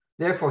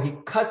 Therefore, he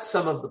cut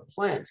some of the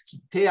plants, to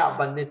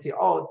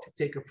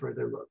take a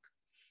further look.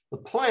 The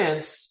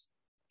plants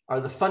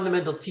are the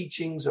fundamental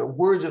teachings or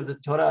words of the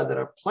Torah that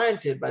are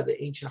planted by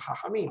the ancient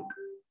Chachamim.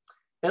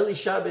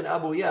 Elisha ben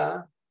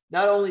Abuya,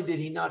 not only did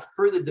he not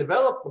further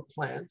develop the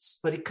plants,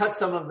 but he cut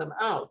some of them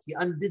out. He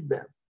undid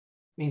them.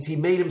 Means he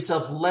made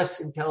himself less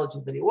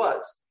intelligent than he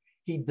was.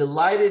 He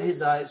delighted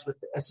his eyes with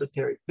the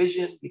esoteric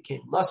vision,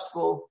 became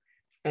lustful,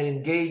 and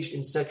engaged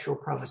in sexual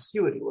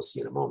promiscuity. We'll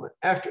see in a moment.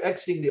 After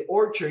exiting the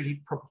orchard,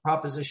 he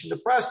propositioned a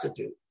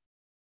prostitute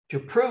to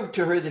prove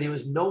to her that he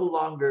was no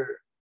longer,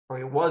 or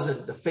he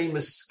wasn't, the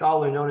famous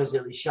scholar known as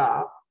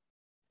Elisha,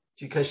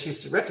 because she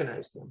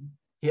recognized him.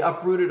 He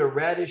uprooted a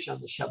radish on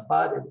the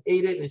Shabbat and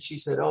ate it, and she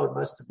said, oh, it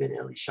must have been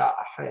Elisha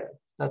Aher.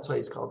 That's why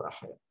he's called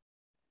Aher.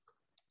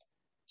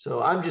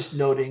 So I'm just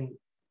noting,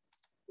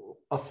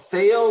 a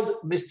failed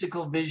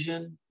mystical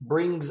vision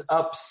brings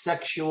up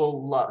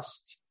sexual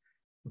lust,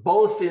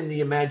 both in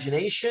the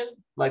imagination,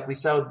 like we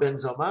saw with Ben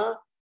Zoma,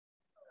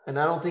 And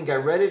I don't think I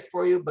read it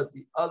for you, but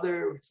the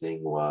other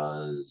thing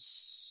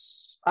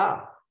was,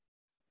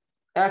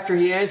 after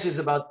he answers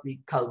about the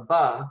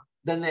kalba,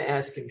 then they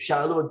ask him,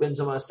 Sha'alu ben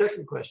Zoma,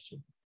 second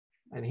question.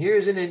 And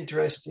here's an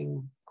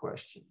interesting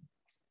question.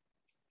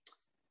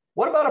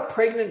 What about a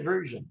pregnant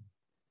virgin?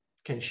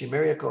 Can she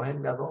marry a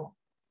Kohen Gadol?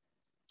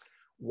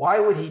 Why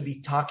would he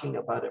be talking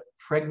about a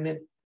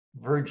pregnant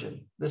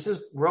virgin? This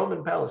is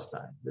Roman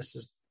Palestine.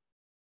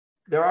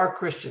 There are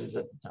Christians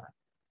at the time.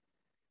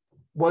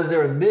 Was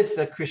there a myth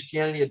that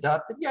Christianity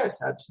adopted?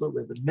 Yes,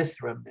 absolutely. The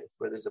Mithra myth,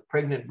 where there's a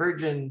pregnant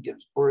virgin,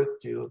 gives birth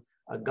to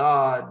a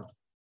god,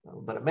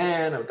 but a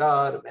man, a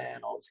god, a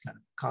man, all this kind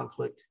of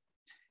conflict.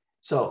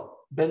 So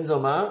Ben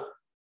Zoma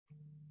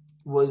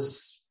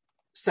was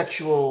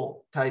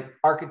sexual type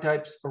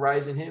archetypes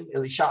arise in him.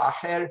 Elisha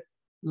Aher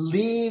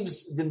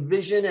leaves the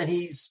vision and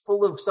he's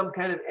full of some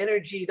kind of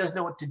energy. He doesn't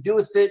know what to do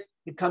with it.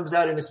 It comes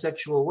out in a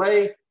sexual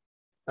way.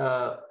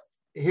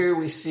 Here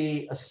we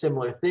see a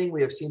similar thing.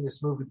 We have seen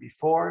this movie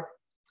before.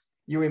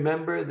 You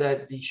remember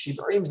that the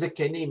Shib'im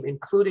Zekenim,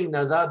 including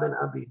Nadab and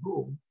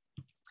Abihu,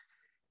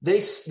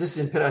 this is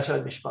in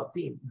Parashat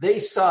Mishpatim, they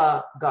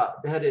saw God.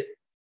 They had a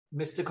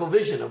mystical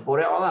vision of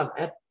Borei Olam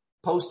at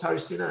post Har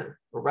Sinai,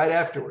 or right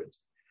afterwards.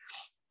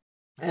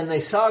 And they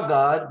saw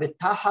God, and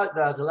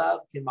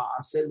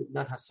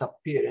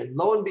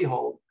lo and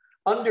behold,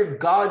 under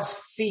God's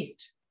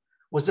feet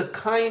was a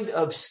kind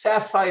of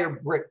sapphire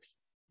brick.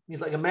 He's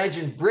like,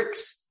 imagine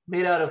bricks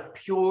made out of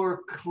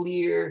pure,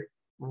 clear,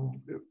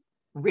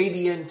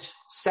 radiant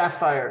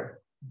sapphire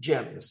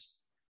gems.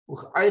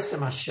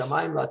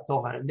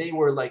 And they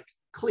were like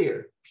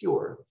clear,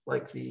 pure,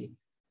 like the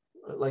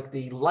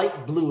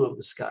light blue of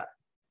the sky.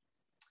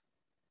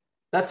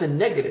 That's a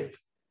negative,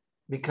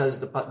 because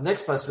the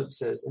next pasuk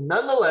says, and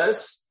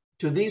nonetheless,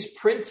 to these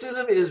princes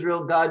of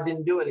Israel, God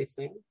didn't do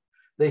anything.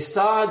 They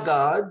saw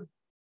God,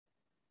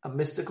 a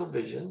mystical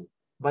vision,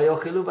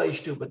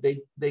 but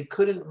they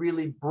couldn't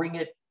really bring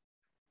it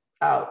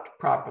out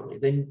properly.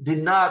 They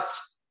did not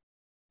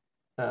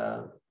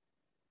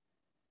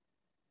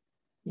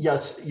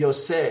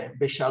yoseh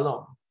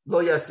b'shalom,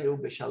 lo yaseu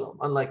b'shalom,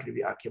 unlike Rabbi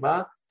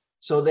Akiva.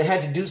 So they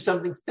had to do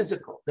something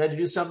physical. They had to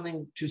do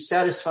something to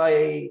satisfy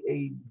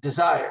a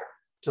desire.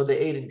 So they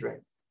ate and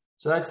drank.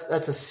 So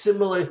that's a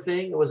similar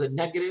thing. It was a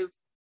negative.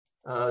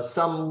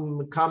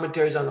 Some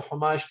commentaries on the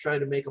Chumash try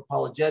to make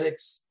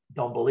apologetics.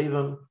 Don't believe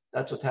them.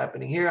 That's what's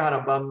happening here.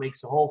 Harambam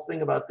makes a whole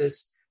thing about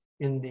this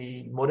in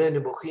the Moreh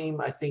Nebuchim,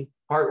 I think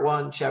part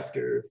 1,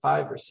 chapter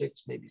 5 or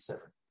 6, maybe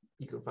 7.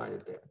 You can find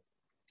it there.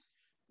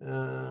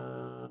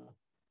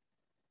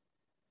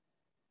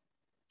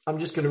 I'm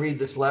just going to read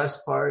this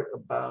last part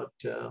about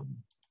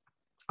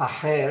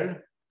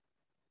Aher.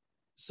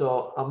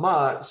 So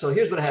Amar, so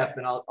here's what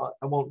happened. I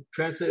won't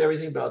translate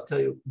everything, but I'll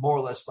tell you more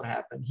or less what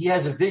happened. He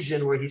has a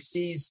vision where he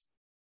sees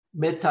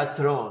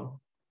Metatron,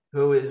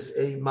 who is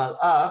a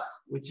malach,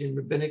 which in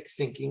rabbinic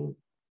thinking,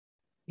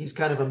 he's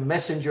kind of a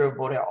messenger of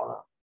Borei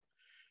Olam.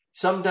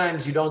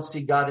 Sometimes you don't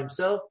see God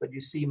himself, but you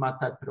see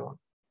Metatron.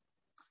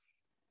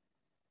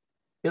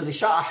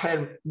 Elisha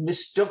Aher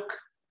mistook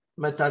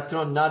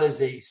Metatron not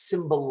as a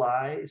symbol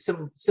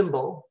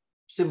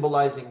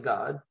symbolizing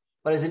God,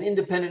 but as an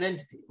independent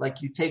entity.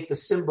 Like you take the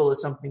symbol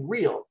as something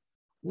real,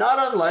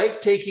 not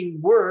unlike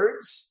taking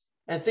words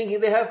and thinking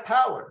they have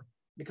power,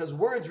 because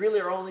words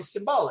really are only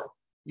symbolic.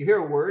 You hear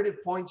a word,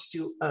 it points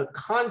to a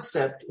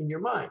concept in your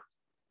mind.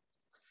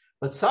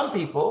 But some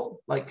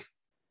people, like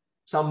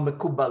some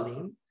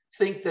Mekubalim,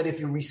 think that if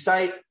you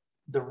recite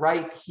the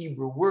right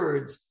Hebrew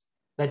words,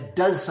 that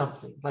does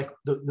something, like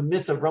the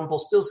myth of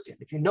Rumpelstiltskin.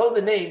 If you know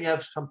the name, you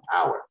have some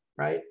power,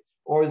 right?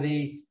 Or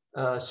the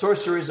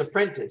Sorcerer's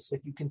Apprentice.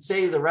 If you can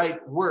say the right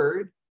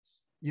word,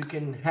 you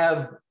can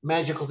have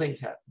magical things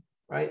happen,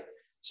 right?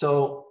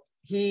 So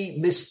he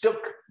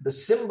mistook the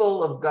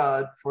symbol of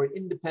God for an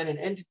independent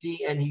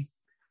entity, and he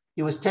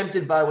was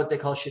tempted by what they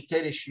call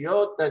Shetei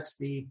Reshiyot. That's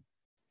a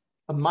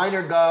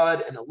minor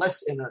god and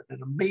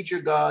a major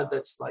god.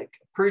 That's like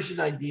a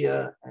Persian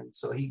idea, and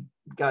so he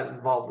got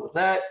involved with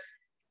that.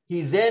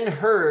 He then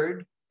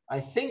heard, I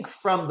think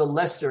from the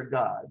lesser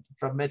god,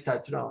 from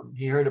Metatron,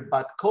 he heard a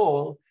bat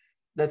kol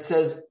that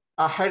says,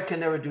 Aher can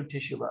never do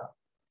teshuvah.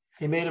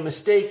 He made a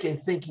mistake in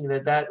thinking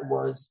that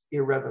was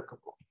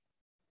irrevocable.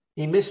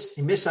 He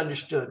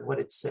misunderstood what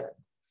it said.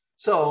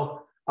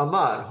 So,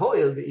 Amar,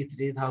 ho'il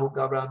v'itrid hahu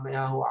gabra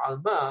me'ahu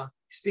alma,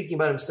 speaking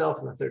about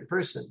himself in the third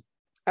person.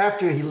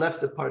 After he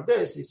left the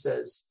Pardes, he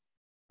says,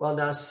 well,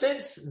 now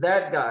since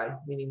that guy,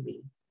 meaning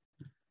me,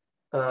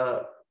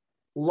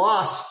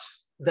 lost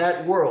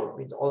that world,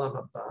 means Olam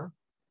Haba,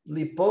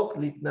 lipok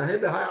litnahe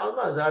b'hai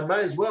alma, I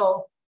might as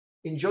well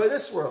enjoy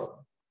this world.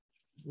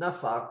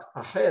 Nafak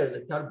aher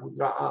letarbud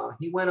ra'ah.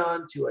 He went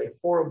on to a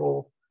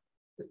horrible,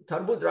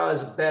 tarbud ra'ah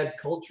is a bad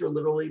culture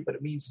literally, but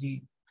it means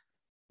he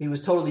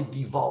was totally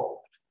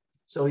devolved.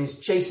 So he's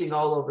chasing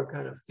all over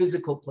kind of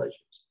physical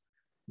pleasures.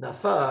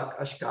 Nafak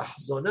ashkah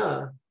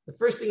zona. The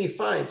first thing he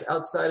finds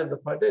outside of the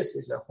Pardes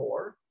is a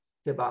whore.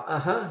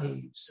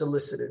 He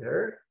solicited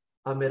her.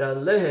 Amira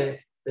lehe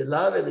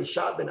Velav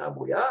Elisha ben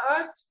Abuya,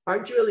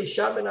 aren't you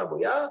Elisha ben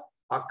Abuya?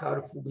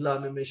 Akar Fugla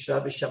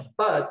Mimeshra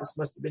Shabbat. This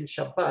must have been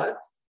Shabbat,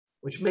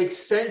 which makes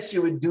sense.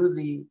 You would do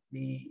the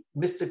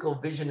mystical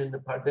vision in the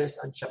Pardes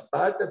on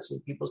Shabbat. That's when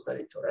people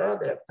study Torah,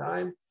 they have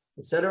time,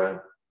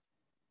 etc.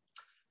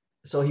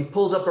 So he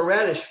pulls up a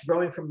radish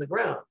growing from the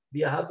ground,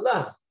 via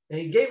Habla, and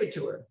he gave it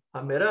to her.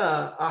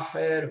 Amira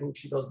Aher, who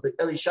she goes, the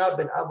Elisha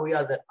ben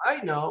Abuya that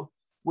I know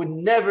would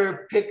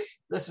never pick.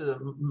 This is a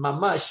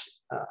mamash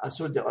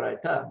asur de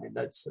oraita. I mean,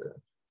 that's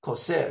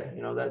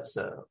koser. That's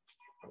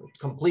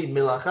complete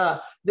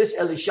milacha. This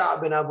Elisha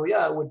ben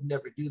Abuya would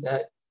never do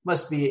that.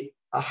 Must be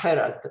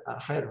Aher.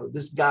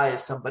 This guy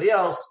is somebody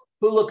else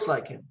who looks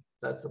like him.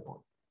 That's the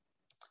point.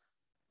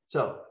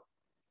 So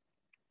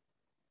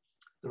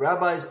the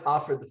rabbis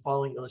offered the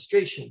following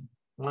illustration: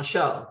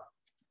 Mashal,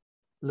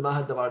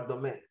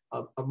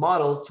 a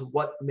model to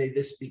what may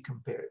this be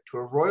compared to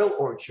a royal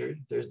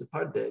orchard. There's the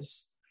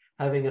Pardes,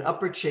 having an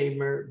upper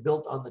chamber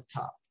built on the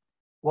top.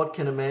 What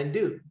can a man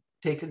do?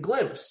 Take a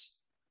glimpse,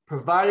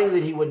 providing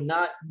that he would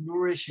not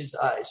nourish his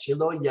eyes.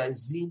 Shelo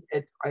yazin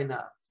et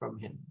aina, from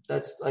him.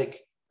 That's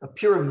like a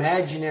pure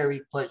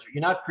imaginary pleasure.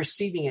 You're not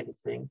perceiving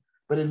anything,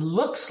 but it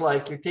looks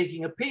like you're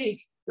taking a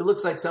peek. It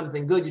looks like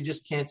something good. You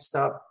just can't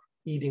stop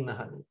eating the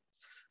honey.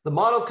 The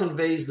model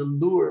conveys the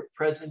lure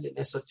present in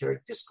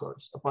esoteric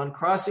discourse. Upon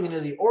crossing into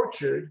the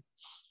orchard,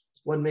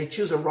 one may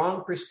choose a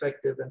wrong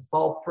perspective and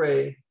fall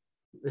prey,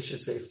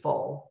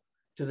 fall,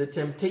 to the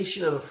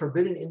temptation of a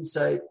forbidden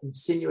insight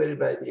insinuated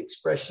by the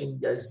expression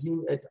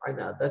yazin et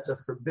aina. That's a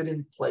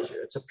forbidden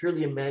pleasure. It's a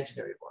purely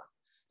imaginary one.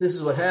 This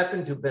is what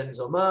happened to Ben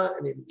Zoma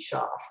and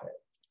Elisha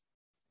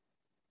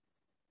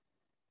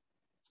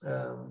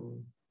Aher.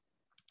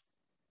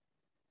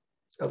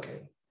 Okay.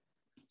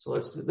 So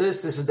let's do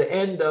this. This is the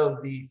end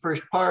of the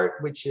first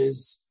part, which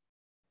is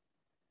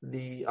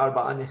the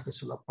Arba'an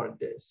Nechesula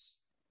Pardes.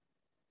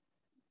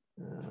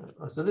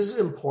 So this is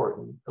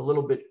important, a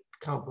little bit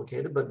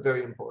complicated, but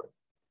very important.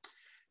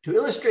 To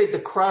illustrate the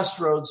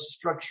crossroads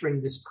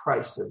structuring this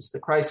crisis, the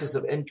crisis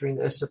of entering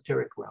the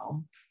esoteric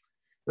realm,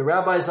 the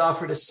rabbis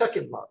offered a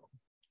second model.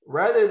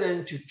 Rather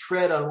than to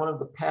tread on one of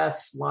the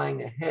paths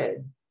lying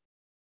ahead,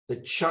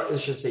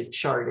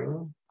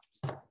 charting,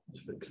 let's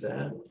fix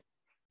that,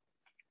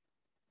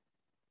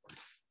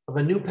 of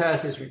a new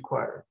path is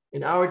required.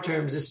 In our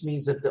terms, this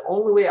means that the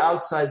only way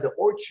outside the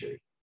orchard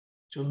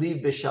to leave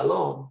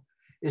Bishalom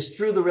is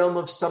through the realm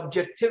of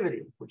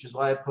subjectivity, which is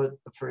why I put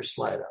the first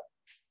slide up.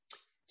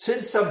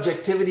 Since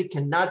subjectivity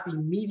cannot be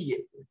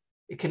mediated,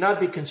 it cannot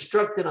be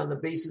constructed on the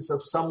basis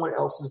of someone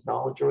else's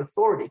knowledge or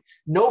authority.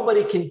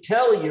 Nobody can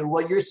tell you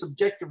what your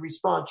subjective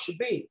response should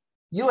be.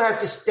 You have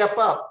to step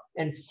up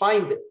and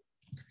find it.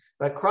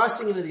 By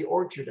crossing into the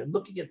orchard and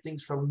looking at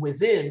things from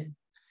within,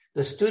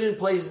 the student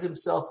places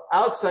himself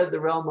outside the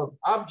realm of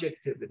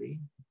objectivity.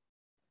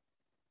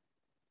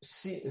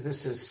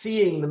 This is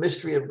seeing the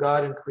mystery of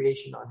God and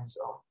creation on his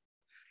own.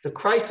 The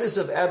crisis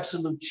of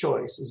absolute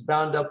choice is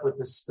bound up with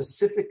the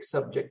specific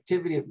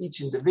subjectivity of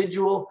each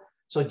individual.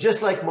 So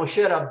just like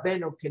Moshe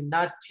Rabbeinu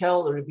cannot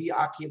tell Rabbi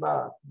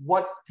Akiva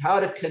how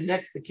to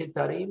connect the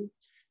Ketarim,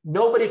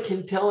 nobody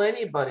can tell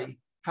anybody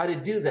how to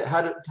do that,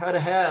 how to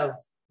have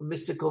a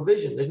mystical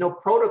vision. There's no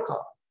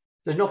protocol.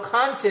 There's no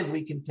content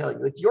we can tell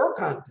you. It's your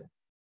content.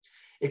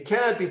 It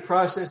cannot be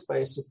processed by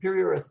a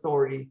superior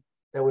authority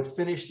that would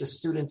finish the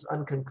student's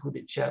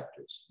unconcluded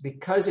chapters.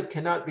 Because it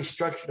cannot be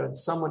structured on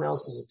someone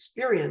else's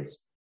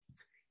experience,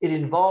 it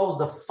involves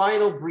the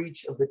final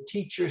breach of the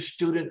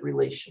teacher-student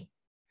relation.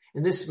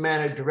 In this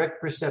manner,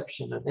 direct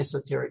perception and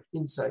esoteric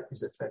insight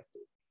is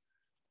effective.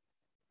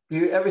 Do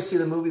you ever see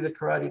the movie The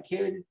Karate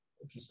Kid?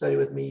 If you study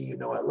with me, you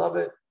know I love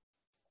it.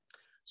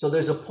 So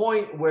there's a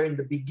point where in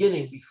the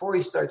beginning, before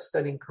he starts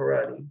studying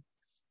karate,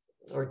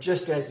 or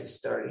just as he's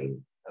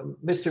starting,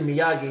 Mr.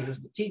 Miyagi, who's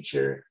the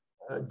teacher,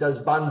 does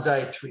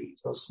bonsai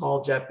trees, those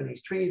small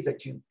Japanese trees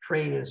that you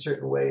train in a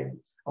certain way. And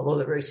although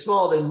they're very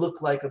small, they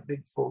look like a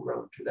big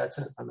full-grown tree. That's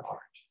an art.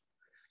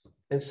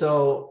 And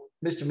so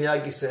Mr.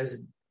 Miyagi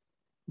says,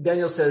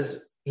 Daniel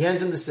says, he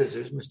hands him the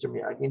scissors, Mr.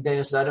 Miyagi, and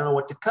Daniel says, I don't know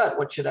what to cut.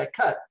 What should I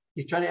cut?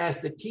 He's trying to ask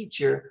the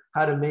teacher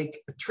how to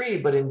make a tree,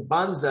 but in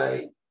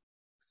bonsai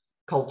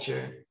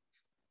culture,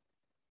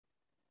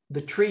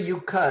 the tree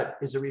you cut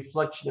is a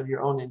reflection of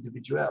your own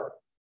individuality.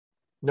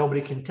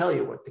 Nobody can tell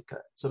you what to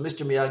cut. So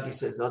Mr. Miyagi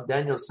says, oh,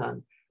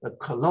 Daniel-san,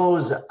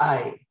 close the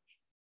eye.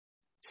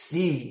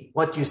 See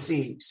what you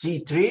see.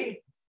 See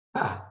tree?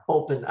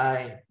 Open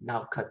eye,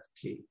 now cut the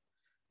tree.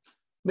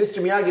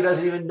 Mr. Miyagi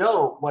doesn't even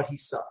know what he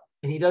saw.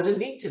 And he doesn't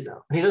need to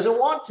know. And he doesn't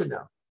want to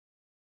know.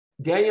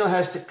 Daniel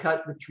has to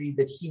cut the tree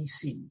that he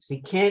sees.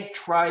 He can't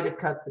try to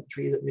cut the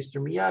tree that Mr.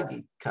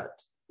 Miyagi cut,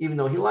 even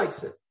though he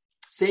likes it.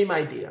 Same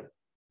idea.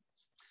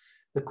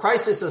 The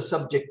crisis of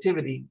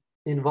subjectivity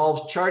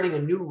involves charting a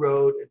new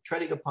road and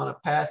treading upon a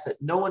path that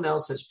no one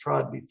else has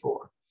trod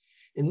before.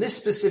 In this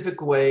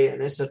specific way,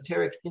 an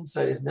esoteric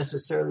insight is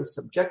necessarily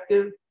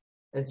subjective,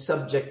 and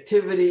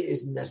subjectivity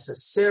is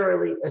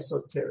necessarily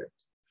esoteric.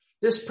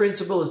 This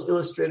principle is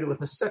illustrated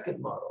with a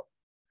second model.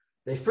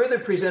 They further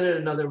presented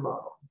another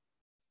model.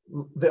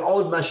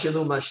 Ve'od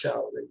mashelu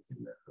mashal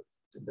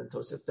in the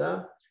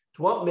Tosefta.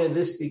 To what may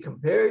this be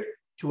compared?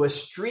 To a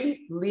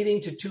street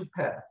leading to two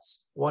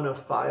paths, one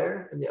of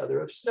fire and the other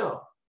of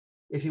snow.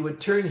 If he would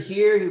turn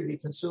here, he would be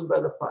consumed by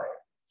the fire.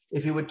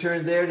 If he would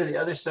turn there to the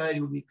other side,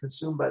 he would be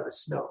consumed by the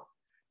snow.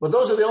 But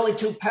those are the only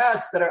two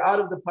paths that are out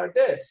of the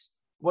Pardes.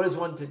 What is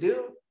one to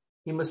do?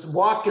 He must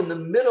walk in the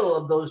middle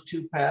of those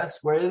two paths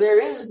where there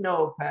is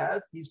no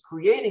path. He's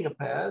creating a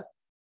path,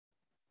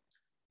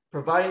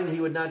 providing that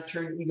he would not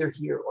turn either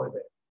here or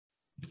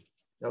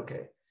there.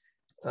 Okay.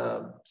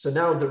 So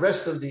now the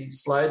rest of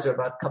these slides are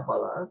about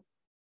Kabbalah.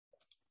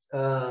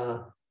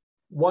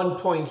 One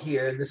point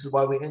here, and this is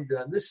why we ended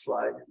on this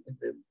slide, in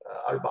the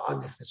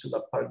Arba'an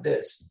Nesula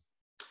Pardes.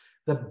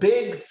 The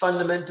big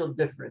fundamental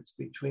difference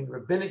between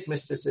rabbinic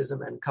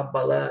mysticism and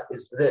Kabbalah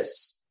is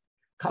this.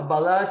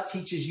 Kabbalah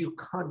teaches you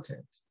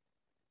content.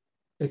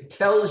 It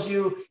tells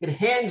you, it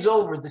hands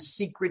over the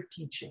secret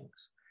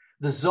teachings.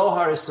 The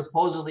Zohar is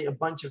supposedly a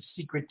bunch of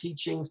secret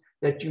teachings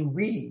that you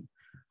read.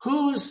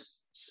 Whose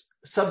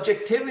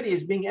subjectivity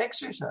is being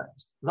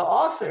exercised? The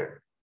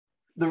author.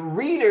 The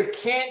reader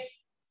can't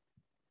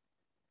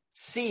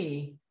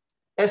see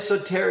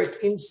esoteric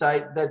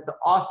insight that the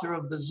author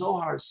of the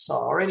Zohar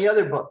saw, or any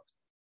other book,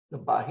 the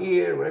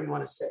Bahir, whatever you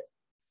want to say.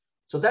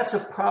 So that's a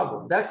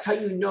problem. That's how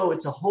you know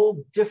it's a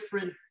whole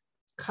different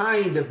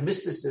kind of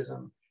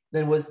mysticism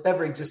than was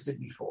ever existed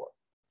before.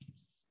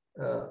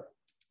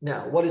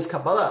 Now, what is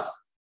Kabbalah?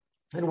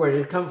 And where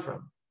did it come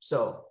from?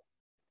 So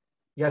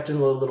you have to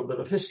know a little bit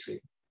of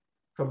history.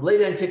 From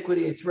late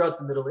antiquity throughout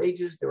the Middle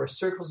Ages, there were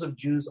circles of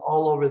Jews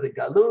all over the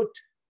Galut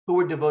who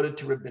were devoted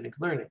to rabbinic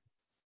learning.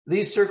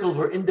 These circles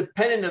were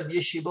independent of the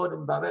yeshivot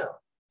in Babel.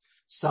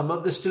 Some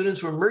of the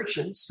students were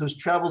merchants whose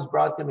travels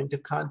brought them into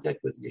contact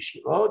with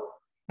yeshivot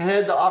and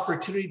had the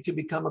opportunity to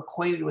become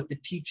acquainted with the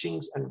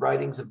teachings and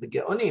writings of the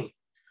Geonim.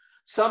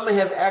 Some may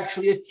have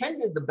actually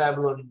attended the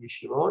Babylonian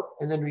yeshivot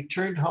and then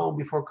returned home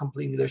before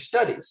completing their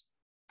studies.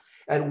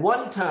 At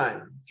one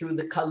time, through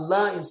the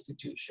Kala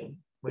institution,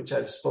 which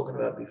I've spoken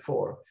about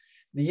before,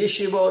 the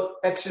yeshivot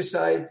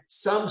exercised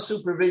some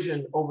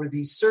supervision over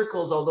these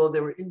circles, although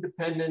they were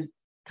independent,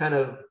 kind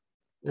of,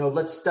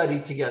 let's study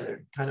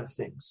together kind of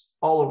things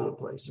all over the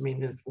place. I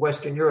mean, in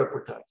Western Europe,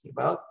 we're talking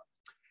about.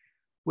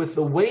 With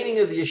the waning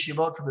of the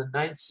yeshivot from the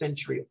 9th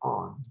century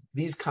on,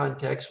 these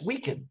contacts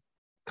weakened.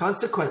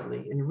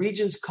 Consequently, in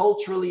regions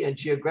culturally and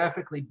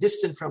geographically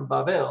distant from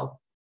Babel,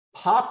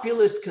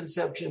 populist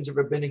conceptions of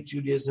rabbinic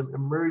Judaism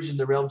emerged in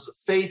the realms of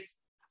faith,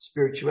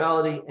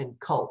 spirituality, and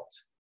cult.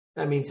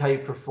 That means how you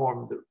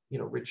perform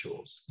the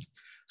rituals.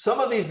 Some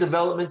of these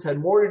developments had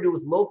more to do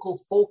with local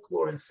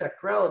folklore and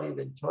sacrality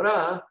than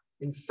Torah.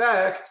 In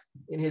fact,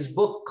 in his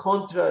book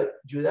Contra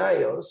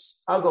Judaios,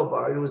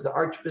 Agobard, who was the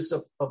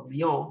Archbishop of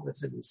Lyon,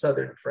 that's in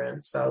southern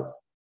France,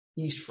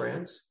 southeast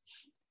France,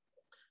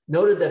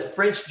 noted that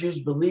French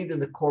Jews believed in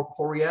the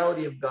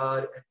corporeality of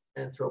God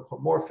and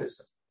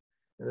anthropomorphism.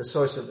 And the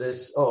source of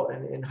this,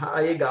 and in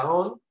Ha'aye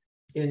Gaon,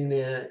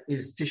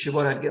 is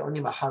Tishavot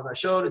HaGeonim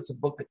HaHadashot. It's a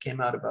book that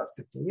came out about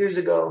 15 years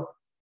ago.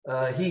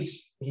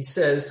 He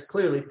says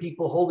clearly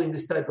people holding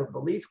this type of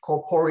belief,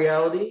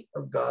 corporeality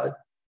of God,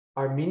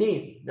 are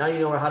minim. Now you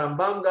know where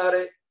Harambam got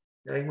it.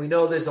 Now we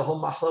know there's a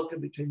whole mahloka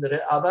between the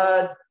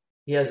Re'avad.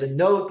 He has a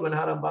note when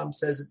Harambam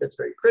says it that's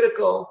very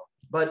critical,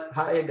 but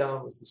Ha'aye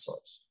Gaon was the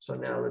source. So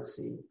now let's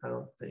see. I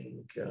don't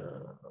think,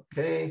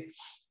 okay.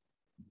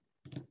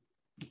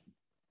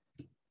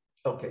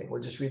 Okay,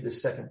 we'll just read the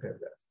second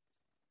paragraph.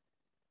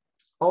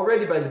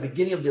 Already by the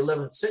beginning of the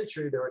 11th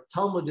century, there were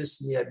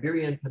Talmudists in the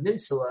Iberian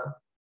Peninsula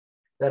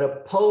that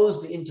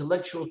opposed the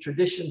intellectual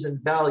traditions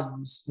and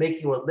values,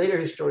 making what later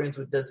historians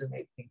would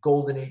designate the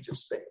Golden Age of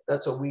Spain.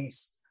 That's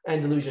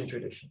Andalusian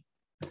tradition.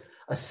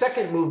 A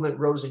second movement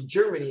rose in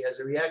Germany as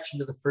a reaction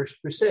to the First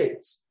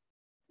Crusades.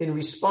 In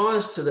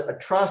response to the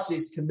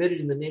atrocities committed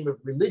in the name of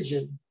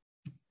religion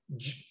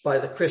by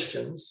the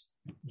Christians,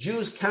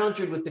 Jews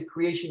countered with the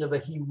creation of a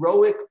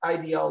heroic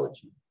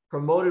ideology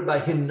promoted by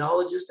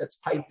hymnologists,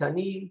 that's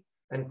Paitanim,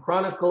 and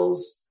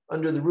chronicles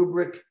under the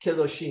rubric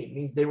Kedoshim.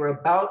 Means they were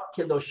about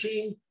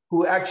Kedoshim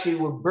who actually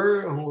were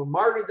burned, who were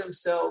martyred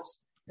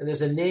themselves. And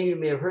there's a name you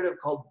may have heard of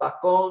called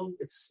Bakon.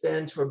 It's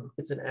an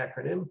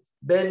acronym,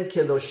 Ben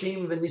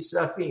Kedoshim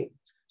V'Nisrafim.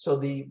 So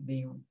the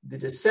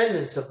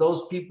descendants of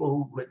those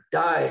people who had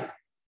died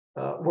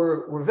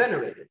were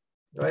venerated,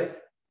 right?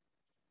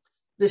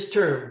 This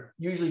term,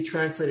 usually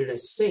translated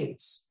as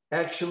saints,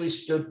 actually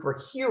stood for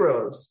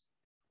heroes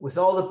with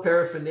all the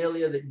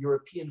paraphernalia that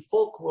European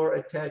folklore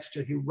attached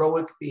to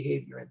heroic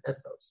behavior and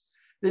ethos.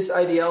 This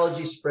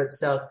ideology spread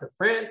south to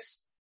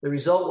France. The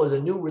result was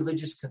a new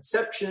religious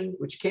conception,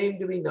 which came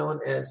to be known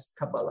as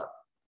Kabbalah.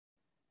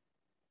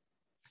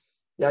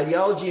 The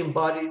ideology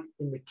embodied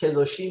in the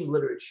Kedoshim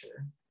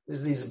literature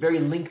is these very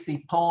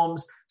lengthy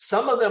poems.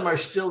 Some of them are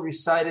still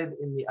recited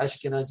in the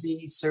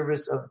Ashkenazi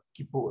service of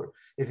Kippur.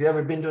 If you've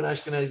ever been to an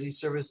Ashkenazi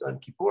service on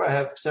Kippur, I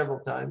have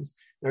several times.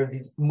 There are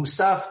these,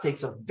 Musaf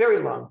takes a very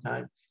long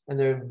time, and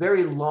there are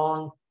very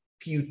long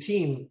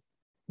piyutim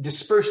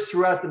dispersed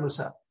throughout the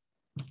Musaf.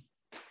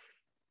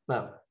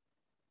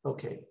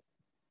 Okay.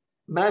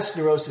 Mass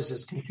neurosis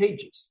is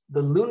contagious.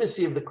 The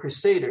lunacy of the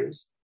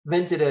Crusaders,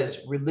 vented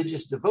as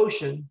religious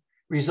devotion,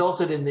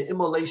 resulted in the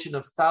immolation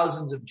of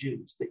thousands of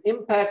Jews. The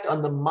impact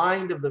on the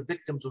mind of the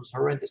victims was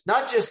horrendous.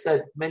 Not just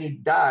that many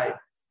died,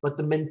 but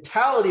the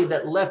mentality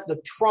that left,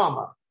 the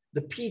trauma,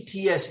 the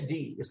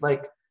PTSD, is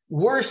like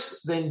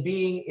worse than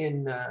being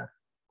in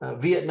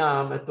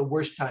Vietnam at the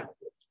worst time of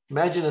it.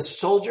 Imagine a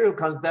soldier who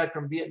comes back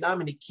from Vietnam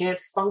and he can't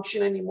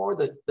function anymore.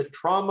 The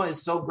trauma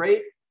is so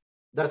great.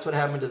 That's what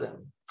happened to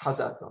them.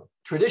 Hazaton.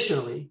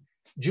 Traditionally,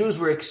 Jews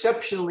were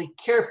exceptionally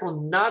careful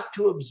not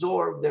to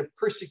absorb their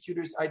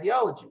persecutors'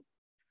 ideology.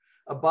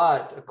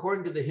 But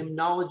according to the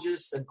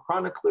hymnologists and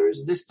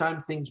chroniclers, this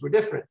time things were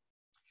different.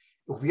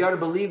 If we are to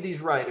believe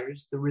these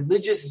writers, the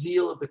religious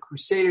zeal of the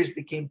Crusaders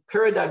became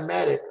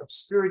paradigmatic of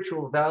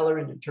spiritual valor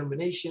and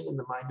determination in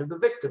the mind of the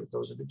victims.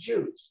 Those are the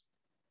Jews.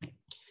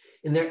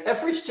 In their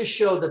efforts to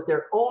show that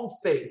their own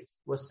faith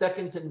was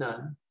second to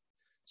none,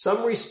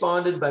 some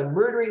responded by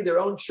murdering their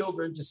own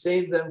children to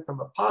save them from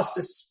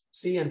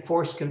apostasy and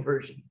forced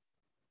conversion.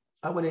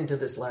 I went into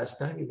this last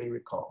time, you may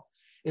recall.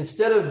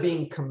 Instead of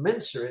being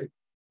commensurate,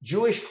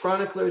 Jewish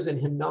chroniclers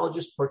and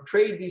hymnologists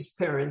portrayed these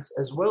parents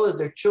as well as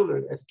their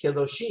children as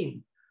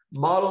kedoshim,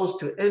 models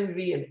to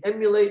envy and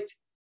emulate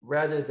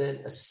rather than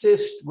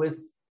assist with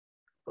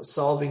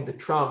solving the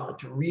trauma,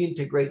 to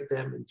reintegrate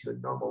them into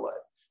a normal life.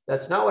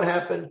 That's not what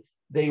happened.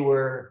 They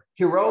were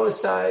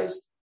heroicized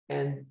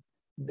and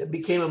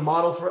became a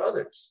model for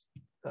others.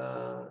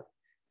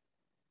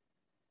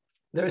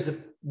 There's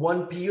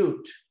one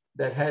piyut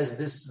that has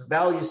this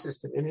value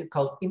system in it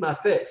called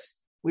imafes.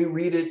 We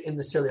read it in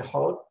the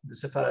Selechot, the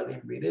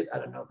Sephardim read it. I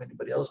don't know if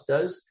anybody else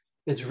does.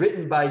 It's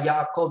written by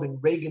Yaakov in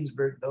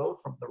Regensburg, though,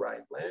 from the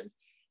Rhineland.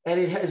 And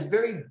it has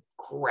very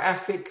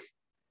graphic,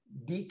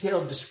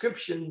 detailed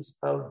descriptions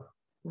of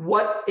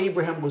what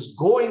Abraham was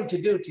going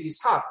to do to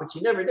Yitzhak, which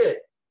he never did,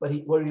 but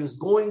what he was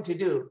going to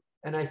do.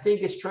 And I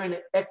think it's trying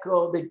to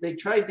echo, they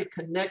tried to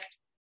connect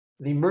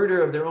the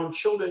murder of their own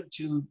children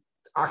to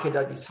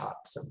Akedat Yitzhak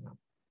somehow.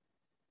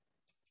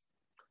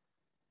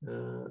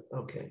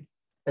 Okay.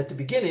 At the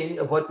beginning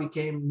of what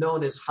became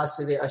known as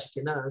Hasidei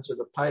Ashkenaz, or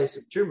the pious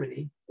of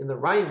Germany, in the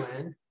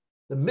Rhineland,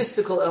 the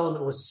mystical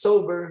element was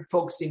sober,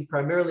 focusing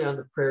primarily on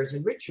the prayers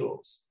and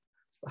rituals.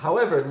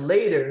 However,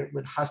 later,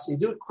 when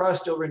Hasidut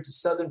crossed over into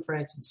southern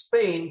France and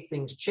Spain,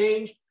 things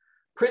changed.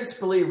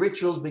 Principally,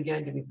 rituals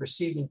began to be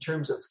perceived in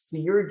terms of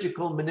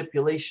theurgical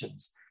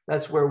manipulations.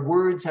 That's where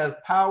words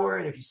have power,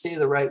 and if you say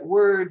the right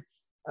word,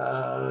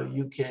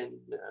 you can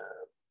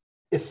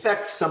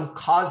effect some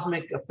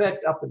cosmic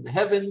effect up in the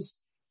heavens.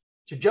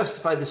 To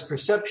justify this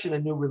perception, a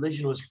new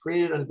religion was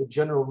created under the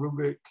general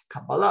rubric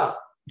Kabbalah.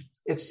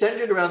 It's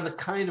centered around the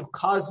kind of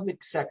cosmic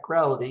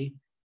sacrality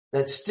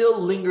that still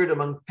lingered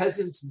among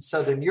peasants in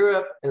Southern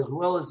Europe, as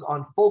well as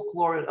on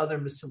folklore and other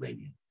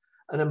miscellaneous.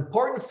 An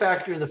important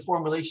factor in the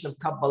formulation of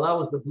Kabbalah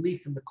was the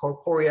belief in the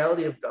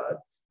corporeality of God.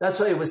 That's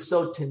why it was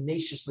so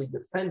tenaciously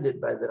defended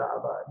by the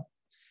Ravad.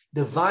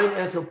 Divine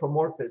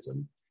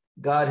anthropomorphism.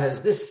 God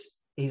has this,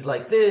 he's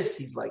like this,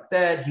 he's like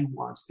that, he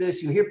wants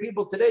this. You hear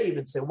people today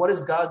even say, what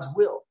is God's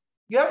will?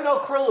 You have no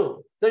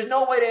clue. There's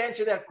no way to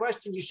answer that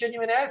question. You shouldn't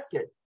even ask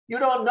it. You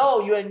don't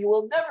know, and you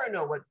will never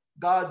know what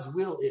God's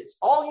will is.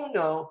 All you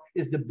know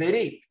is the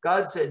berit.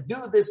 God said, do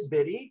this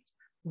berit.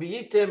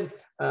 V'yitem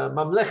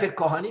mamlechet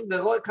kohanim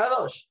v'roy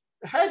kadosh.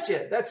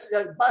 That's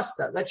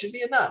basta. That should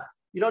be enough.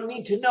 You don't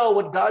need to know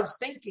what God's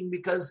thinking,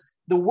 because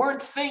the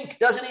word think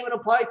doesn't even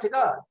apply to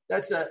God.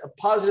 That's a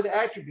positive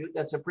attribute.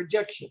 That's a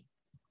projection,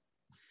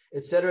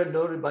 etc.,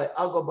 noted by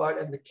Agobard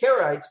and the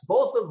Karaites,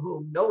 both of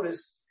whom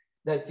noticed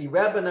that the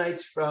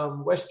Rabbinites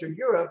from Western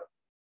Europe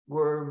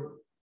were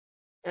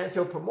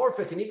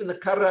anthropomorphic, and even the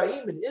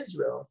Karaim in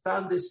Israel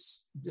found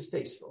this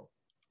distasteful.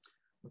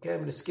 Okay, I'm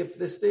going to skip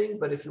this thing,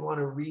 but if you want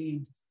to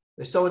read,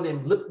 there's someone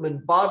named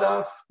Lipman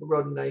Badov who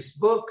wrote a nice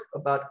book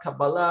about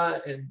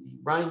Kabbalah and the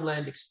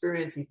Rhineland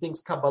experience. He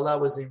thinks Kabbalah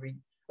was a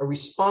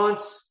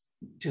response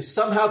to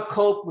somehow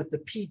cope with the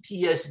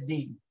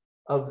PTSD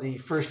of the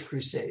First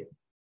Crusade.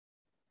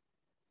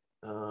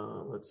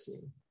 Let's see.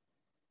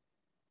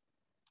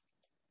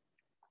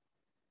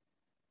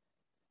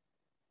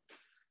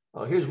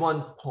 Oh, here's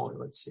one point.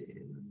 Let's see.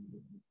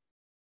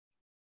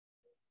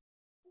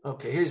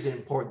 Okay, here's an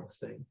important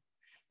thing.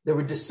 There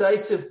were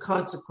decisive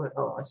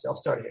consequences. I'll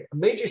start here. A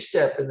major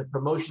step in the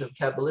promotion of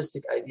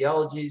Kabbalistic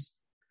ideologies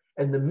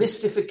and the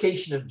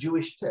mystification of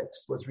Jewish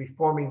texts was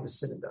reforming the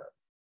synagogue.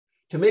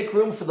 To make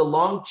room for the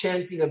long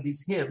chanting of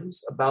these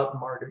hymns about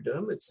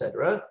martyrdom,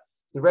 etc.,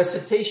 the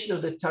recitation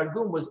of the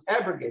Targum was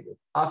abrogated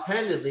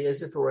offhandedly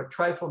as if it were a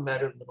trifle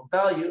matter of little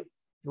value.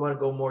 If you want to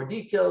go more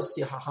details,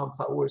 see Hacham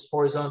Faur's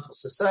Horizontal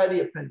Society,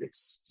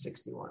 Appendix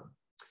 61.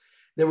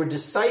 There were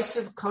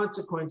decisive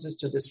consequences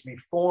to this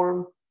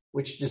reform,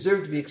 which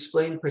deserve to be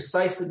explained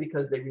precisely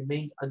because they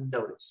remained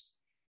unnoticed.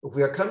 If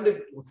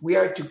we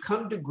are to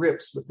come to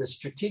grips with the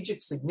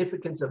strategic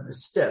significance of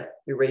this step,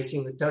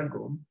 erasing the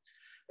Targum,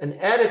 an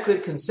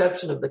adequate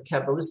conception of the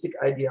Kabbalistic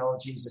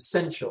ideology is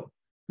essential,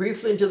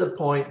 Briefly and to the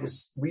point,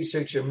 this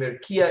researcher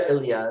Mirkia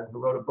Eliad, who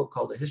wrote a book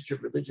called A History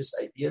of Religious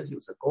Ideas, he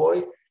was a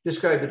goy,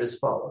 described it as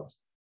follows.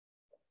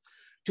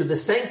 To the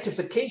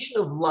sanctification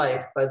of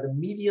life by the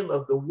medium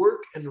of the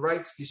work and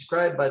rites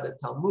prescribed by the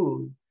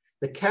Talmud,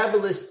 the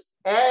Kabbalists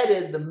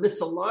added the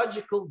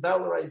mythological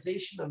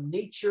valorization of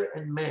nature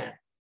and man.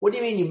 What do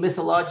you mean you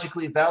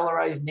mythologically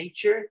valorize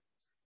nature?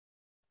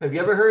 Have you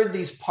ever heard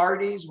these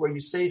parties where you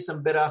say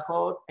some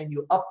berachot and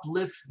you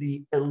uplift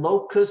the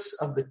locus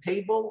of the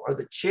table or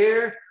the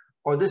chair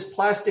or this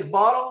plastic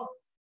bottle?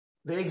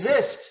 They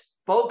exist.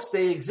 Folks,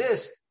 they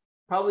exist.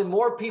 Probably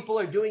more people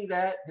are doing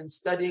that than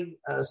studying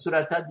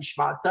Surata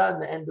Dishmata in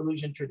the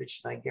Andalusian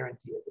tradition. I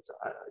guarantee it.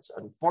 It's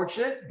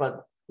unfortunate,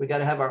 but we got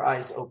to have our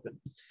eyes open.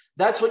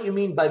 That's what you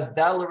mean by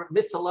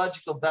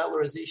mythological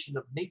valorization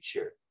of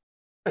nature.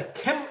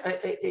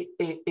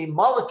 A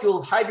molecule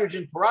of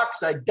hydrogen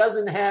peroxide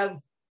doesn't have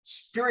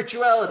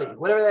spirituality,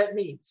 whatever that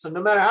means. So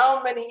no matter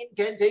how many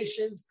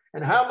incantations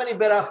and how many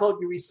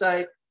berachot you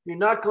recite, you're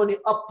not going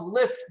to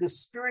uplift the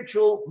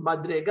spiritual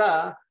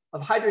madrega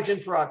of hydrogen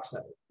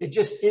peroxide. It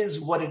just is,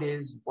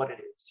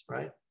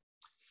 right?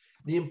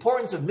 The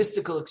importance of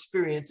mystical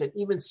experience and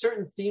even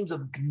certain themes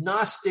of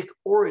Gnostic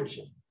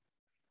origin.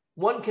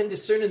 One can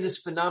discern in this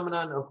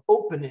phenomenon of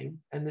opening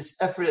and this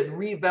effort at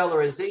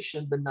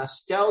revalorization the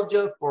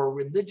nostalgia for a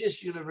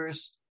religious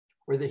universe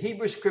where the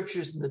Hebrew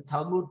scriptures and the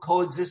Talmud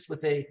coexist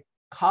with a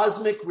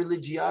cosmic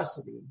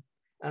religiosity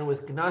and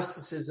with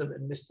Gnosticism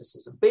and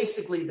mysticism.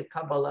 Basically, the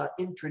Kabbalah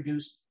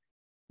introduced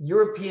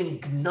European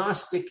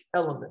Gnostic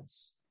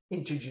elements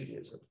into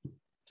Judaism,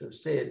 to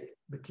say it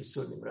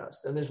b'kisur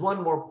nimras. And there's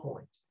one more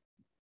point,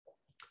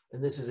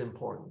 and this is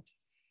important.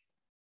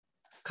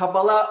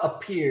 Kabbalah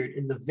appeared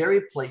in the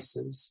very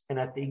places and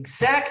at the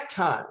exact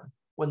time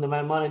when the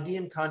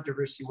Maimonidean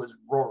controversy was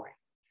roaring,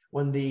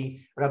 when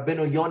the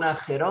Rabbeinu Yonah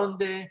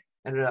Geronde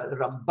and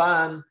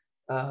Ramban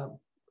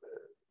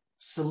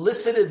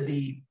solicited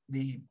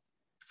the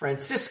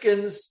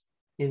Franciscans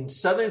in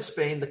southern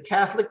Spain, the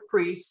Catholic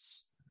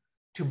priests,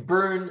 to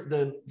burn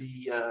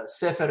the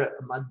Sefer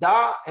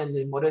Mada and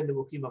the Moreh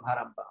Nevuchim of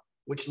Harambam,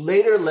 which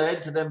later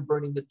led to them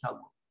burning the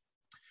Talmud.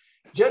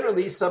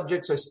 Generally,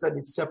 subjects are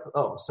studied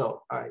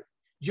separately.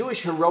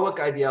 Jewish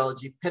heroic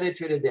ideology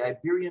penetrated the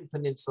Iberian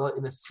Peninsula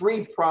in a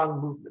three-pronged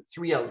movement,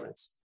 three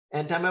elements: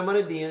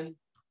 anti-Maimonidean,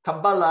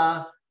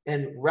 Kabbalah,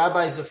 and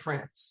rabbis of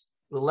France.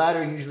 The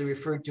latter usually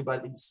referred to by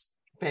these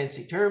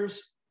fancy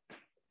terms.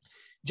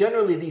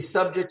 Generally, these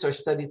subjects are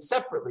studied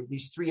separately,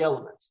 these three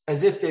elements,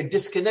 as if they're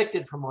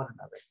disconnected from one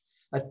another.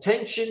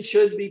 Attention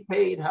should be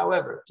paid,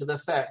 however, to the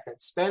fact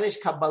that Spanish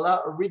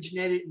Kabbalah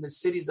originated in the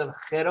cities of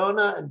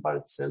Gerona and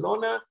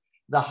Barcelona,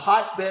 the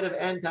hotbed of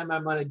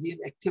anti-Maimonidean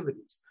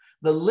activities.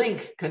 The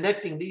link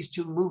connecting these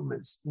two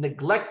movements,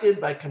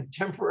 neglected by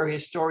contemporary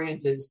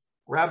historians, is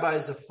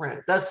rabbis of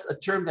France. That's a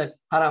term that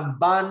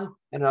Harambam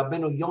and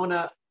Rabbeinu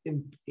Yonah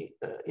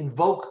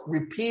invoke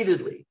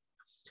repeatedly.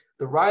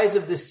 The rise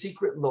of this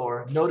secret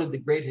lore, noted the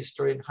great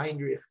historian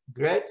Heinrich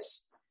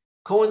Gretz,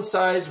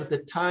 coincides with the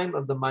time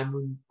of the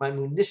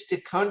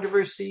Maimonistic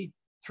controversy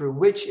through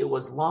which it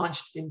was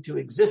launched into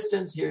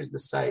existence. Here's the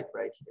site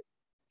right here.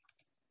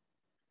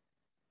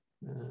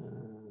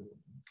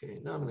 Okay,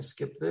 now I'm going to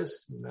skip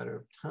this in a matter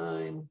of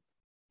time.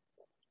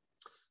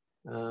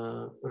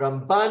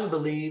 Ramban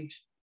believed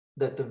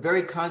that the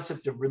very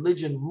concept of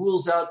religion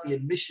rules out the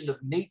admission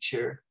of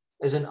nature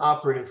as an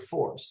operative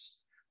force.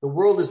 The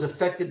world is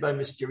affected by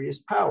mysterious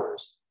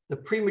powers. The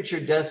premature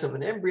death of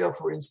an embryo,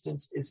 for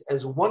instance, is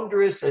as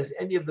wondrous as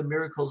any of the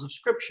miracles of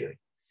Scripture.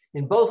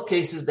 In both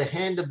cases, the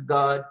hand of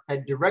God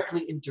had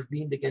directly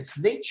intervened against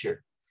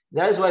nature.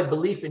 That is why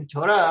belief in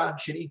Torah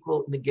should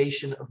equal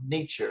negation of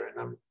nature.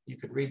 And you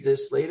could read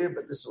this later,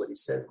 but this is what he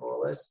says more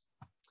or less.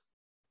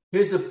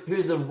 Here's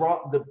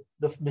the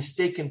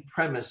mistaken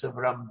premise of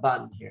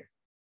Ramban here.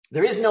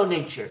 There is no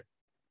nature.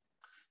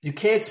 You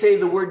can't say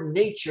the word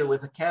nature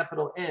with a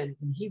capital N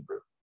in Hebrew.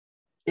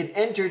 It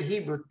entered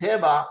Hebrew,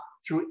 teba,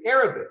 through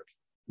Arabic.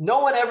 No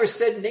one ever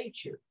said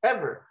nature,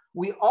 ever.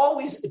 We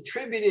always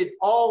attributed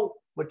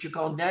all what you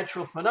call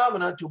natural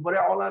phenomena to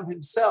Borei Olam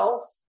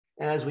himself.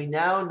 And as we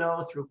now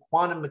know through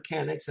quantum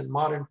mechanics and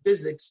modern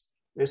physics,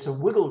 there's some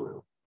wiggle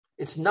room.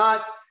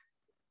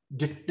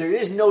 There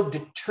is no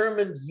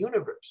determined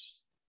universe.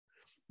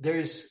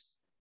 There's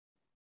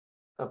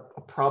a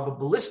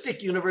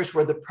probabilistic universe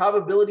where the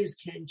probabilities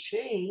can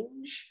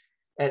change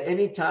at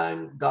any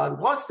time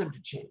God wants them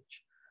to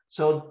change.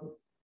 So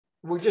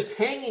we're just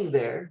hanging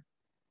there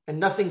and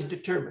nothing's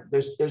determined.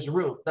 There's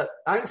room. That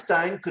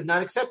Einstein could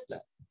not accept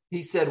that.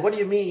 He said, "What do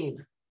you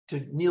mean?" to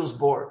Niels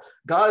Bohr.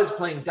 God is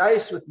playing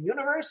dice with the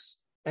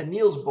universe. And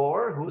Niels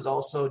Bohr, who was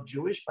also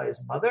Jewish by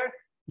his mother,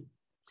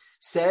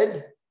 said,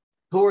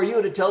 "Who are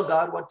you to tell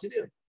God what to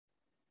do?"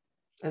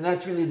 And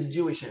that's really the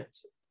Jewish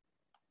answer.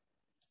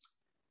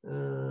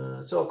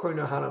 So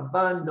according to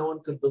Harambam, no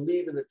one could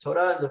believe in the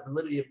Torah and the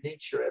validity of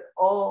nature at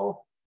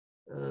all.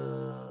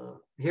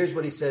 Here's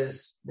what he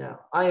says now.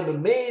 I am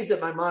amazed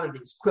at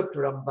Maimonides, quipped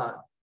Ramban,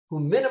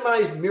 who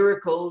minimized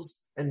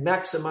miracles and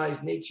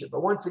maximized nature.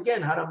 But once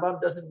again,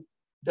 Harambam doesn't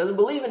Doesn't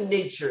believe in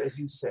nature, as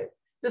you say.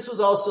 This was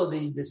also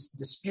this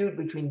dispute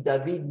between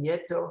David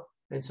Nieto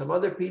and some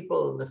other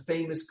people in the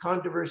famous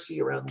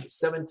controversy around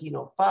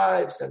 1705,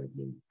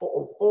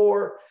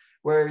 1704,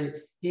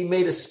 where he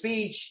made a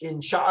speech in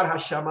Sha'ar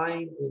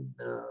HaShamayim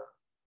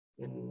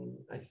in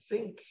I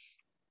think,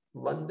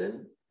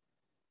 London.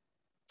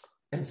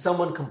 And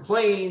someone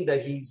complained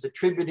that he's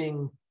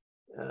attributing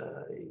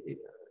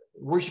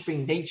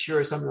worshiping nature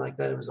or something like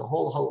that. It was a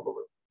whole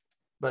hullabaloo.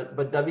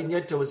 But David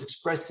Nieto was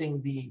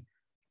expressing the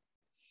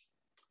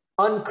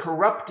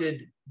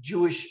uncorrupted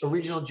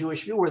original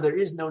Jewish view where there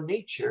is no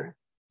nature.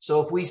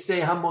 So if we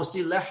say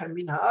Hamosi lechem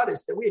min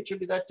haaretz, then we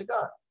attribute that to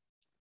God.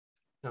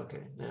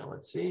 Okay, now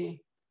let's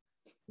see.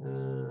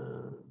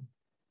 Now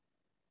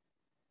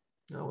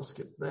we'll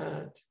skip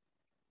that.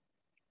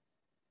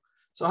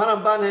 So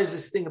Haramban has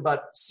this thing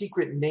about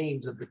secret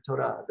names of the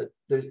Torah.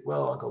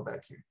 I'll go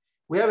back here.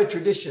 We have a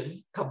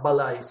tradition,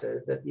 Kabbalah, he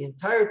says, that the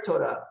entire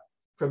Torah,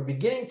 from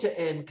beginning to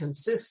end,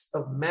 consists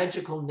of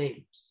magical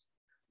names.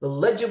 The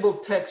legible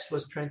text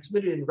was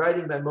transmitted in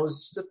writing by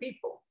Moses to the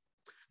people.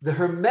 The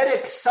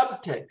Hermetic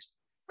subtext,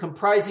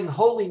 comprising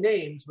holy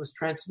names, was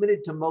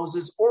transmitted to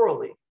Moses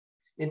orally.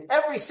 In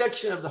every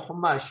section of the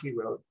Chumash, he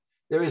wrote,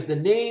 there is the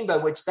name by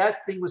which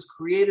that thing was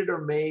created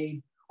or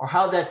made, or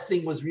how that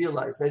thing was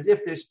realized, as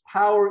if there's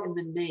power in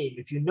the name.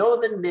 If you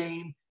know the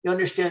name, you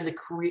understand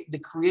the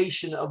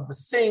creation of the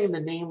thing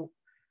the name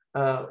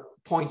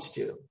points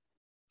to.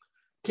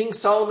 King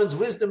Solomon's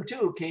wisdom,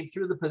 too, came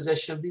through the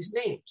possession of these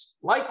names.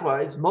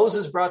 Likewise,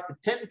 Moses brought the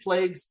 10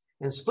 plagues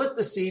and split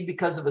the sea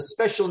because of a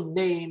special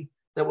name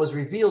that was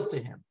revealed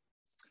to him.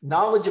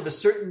 Knowledge of a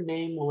certain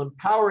name will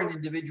empower an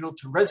individual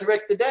to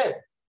resurrect the dead.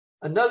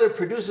 Another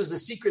produces the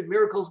secret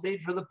miracles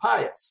made for the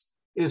pious.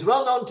 It is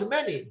well known to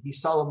many, he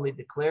solemnly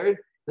declared,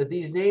 that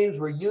these names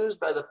were used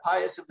by the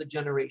pious of the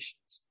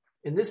generations.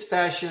 In this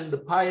fashion, the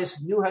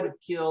pious knew how to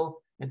kill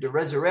and to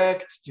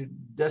resurrect, to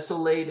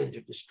desolate and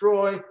to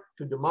destroy,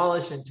 to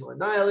demolish and to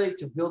annihilate,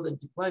 to build and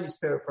to plant. He's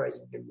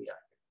paraphrasing him.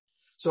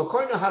 So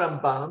according to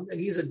Harambam, and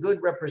he's a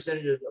good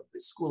representative of the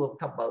school of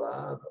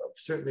Kabbalah,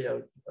 certainly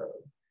of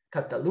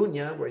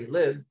Catalonia, where he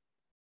lived,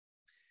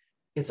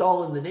 it's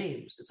all in the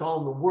names. It's all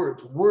in the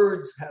words.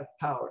 Words have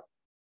power.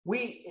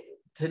 We,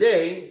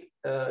 today,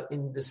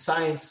 in the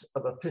science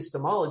of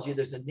epistemology,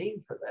 there's a name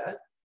for that,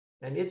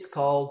 and it's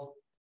called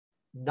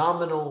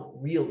nominal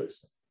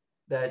realism.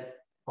 That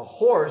a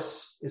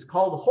horse is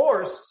called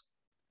horse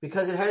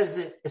because it has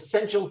the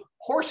essential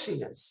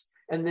horsiness,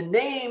 and the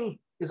name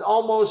is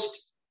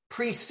almost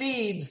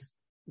precedes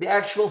the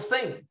actual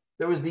thing.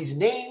 There was these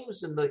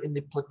names in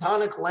the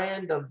Platonic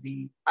land of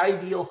the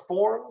ideal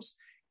forms,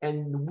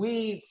 and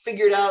we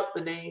figured out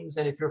the names.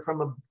 And if you're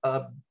from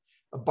a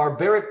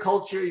barbaric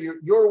culture,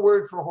 your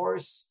word for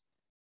horse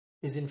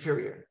is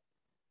inferior.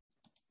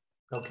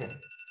 Okay.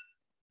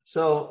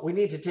 So we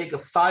need to take a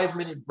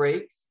 5-minute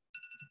break,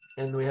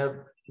 and we have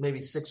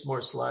maybe 6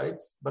 more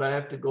slides, but I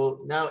have to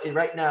go now.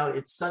 Right now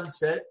it's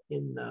sunset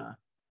in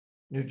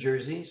New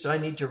Jersey. So I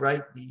need to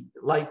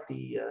light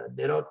the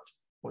Nerot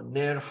or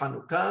Ner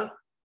Hanukkah.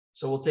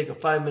 So we'll take a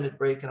 5-minute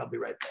break and I'll be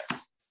right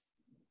back.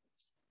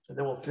 And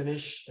then we'll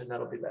finish and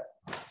that'll be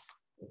that.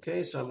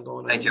 Okay, so I'm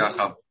going Thank you,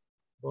 Acham.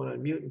 Going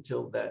on mute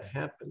until that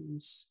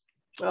happens.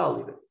 Well, I'll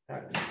leave it. All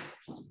right.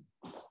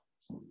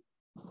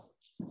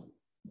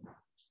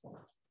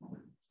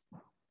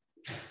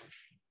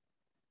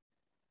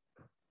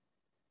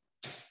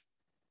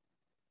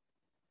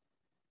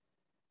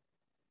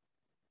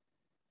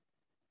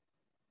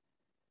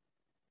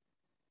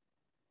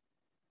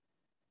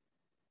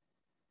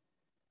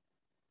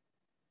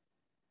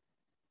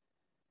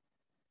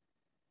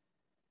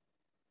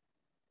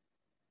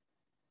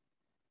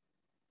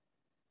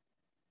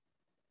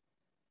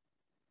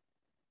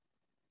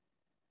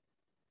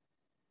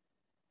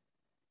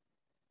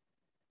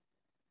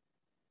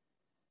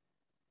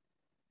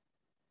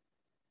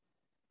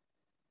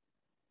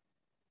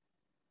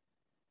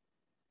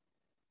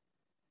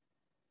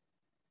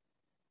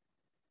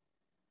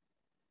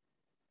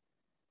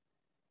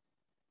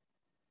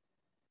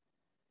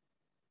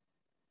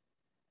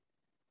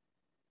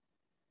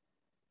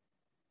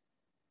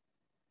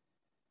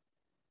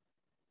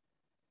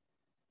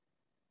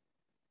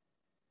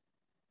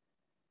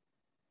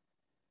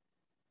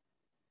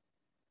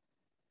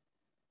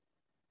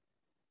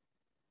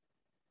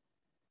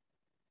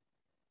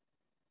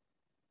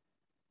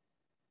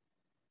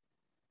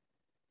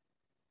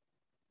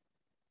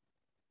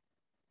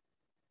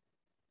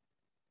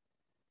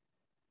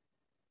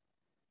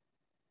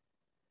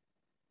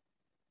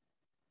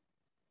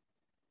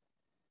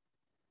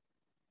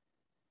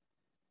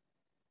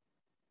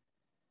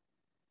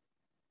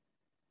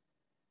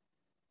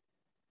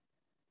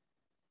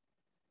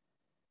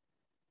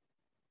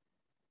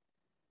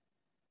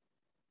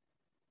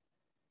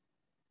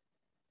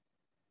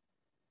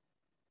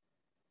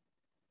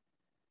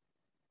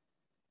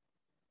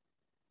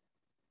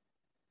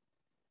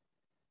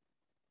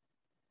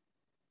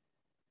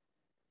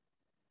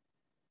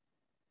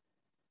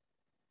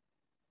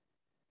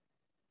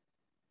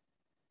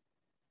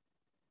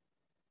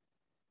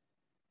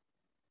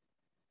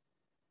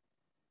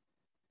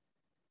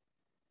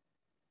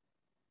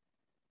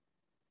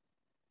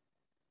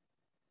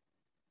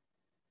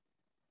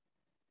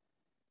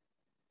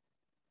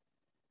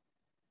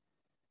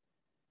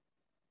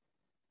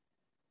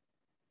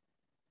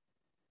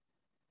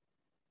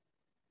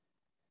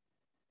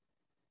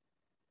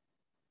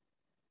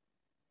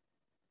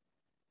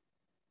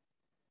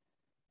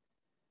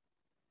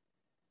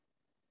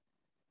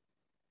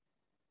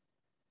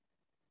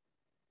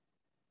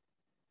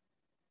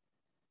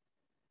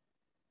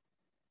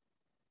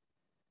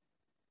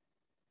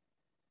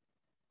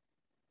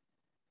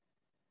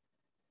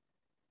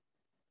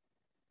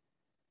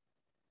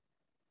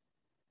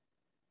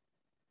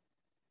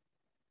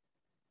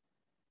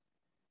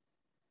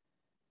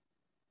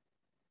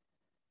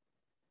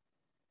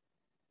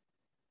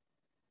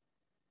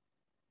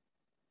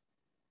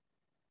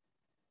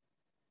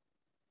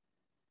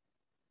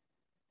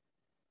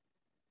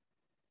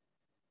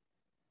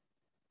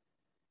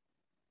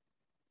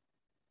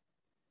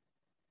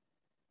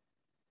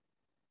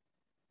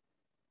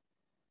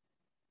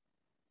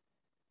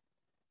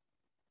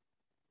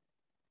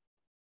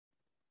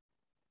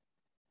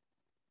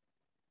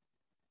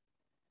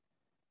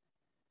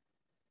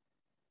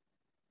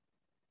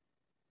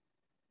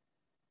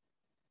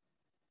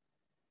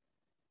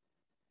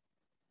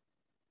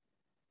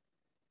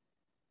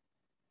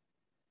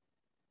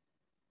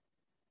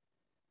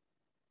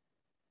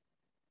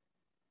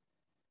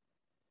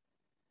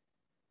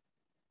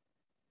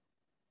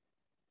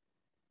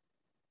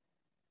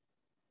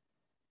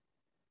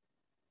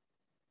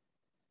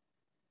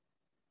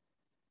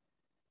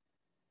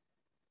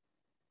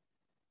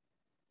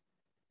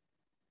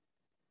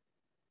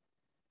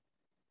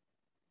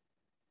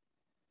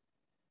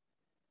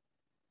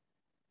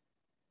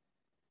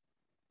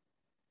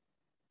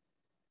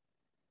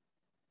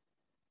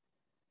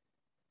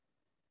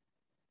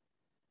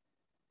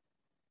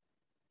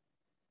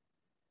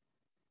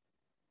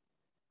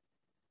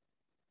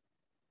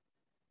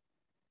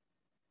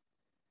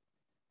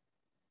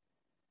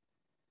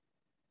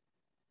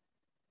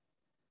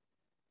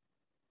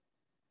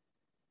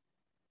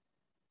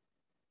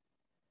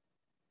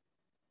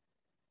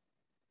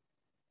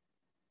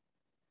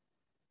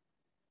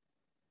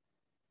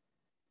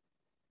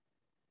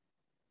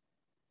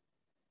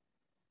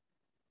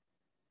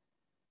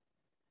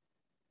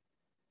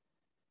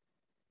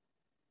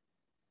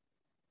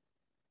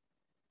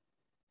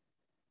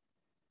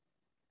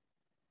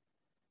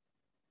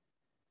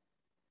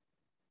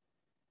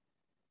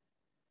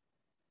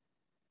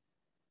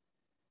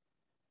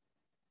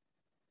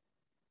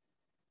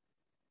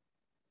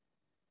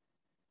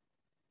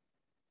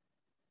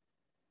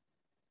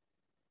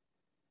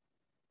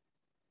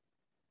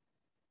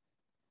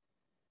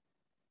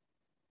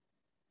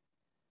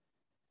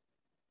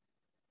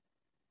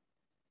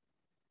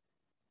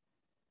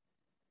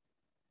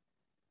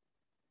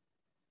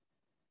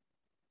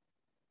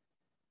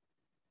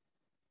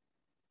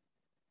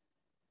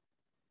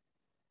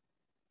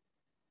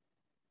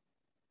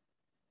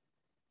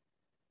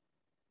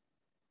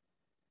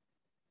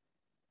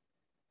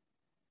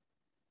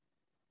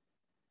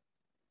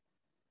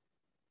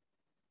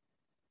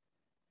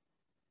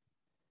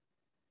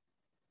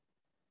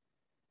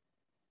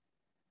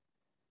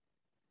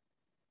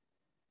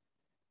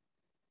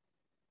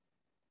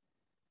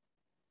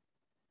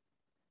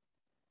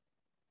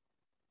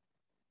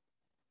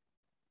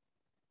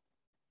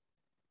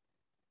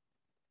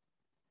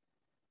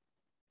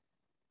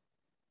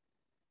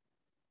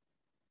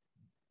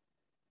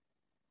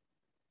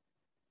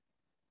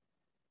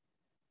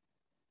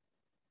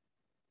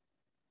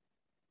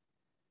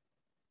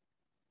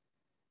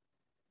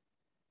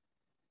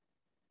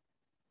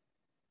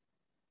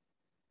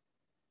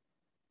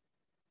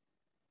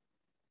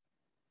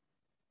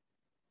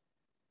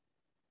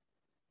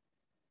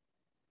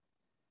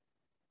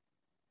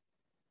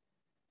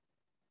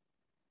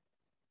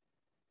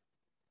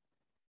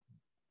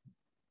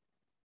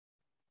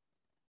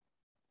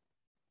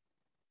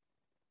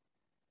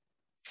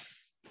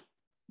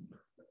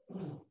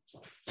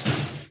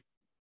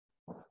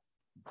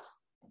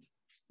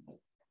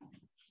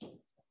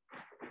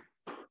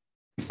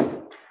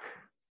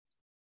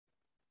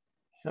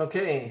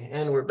 Okay,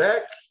 and we're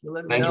back. You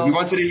let me Thank know. you. We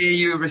wanted to hear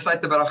you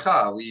recite the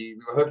baracha. We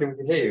were hoping we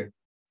could hear you.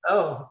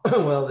 Oh,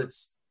 well,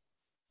 this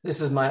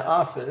is my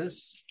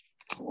office,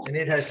 and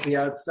it has to be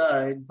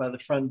outside by the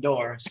front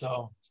door,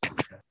 so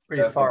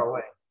pretty far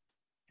away.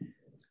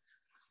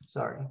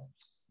 Sorry.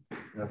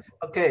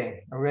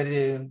 Okay, are we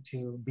ready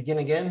to begin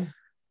again?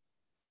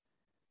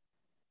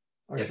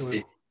 Or yes, should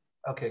we?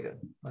 Okay, good.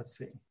 Let's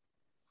see.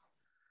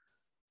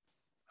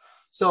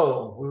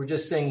 So we were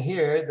just saying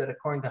here that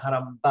according to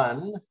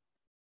Haramban,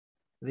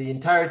 the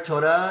entire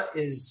Torah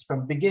is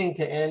from beginning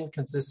to end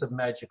consists of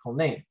magical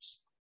names.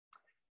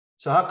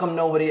 So how come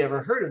nobody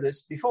ever heard of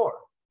this before?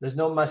 There's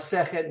no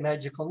Masechet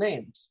magical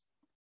names,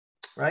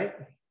 right?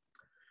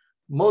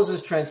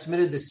 Moses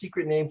transmitted the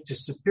secret names to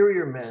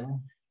superior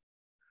men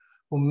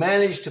who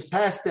managed to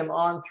pass them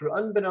on through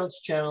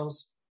unbeknownst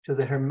channels to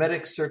the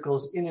Hermetic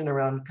circles in and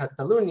around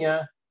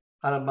Catalonia.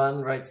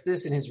 Haramban writes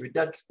this in his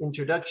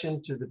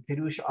introduction to the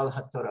Pirush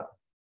al-HaTorah.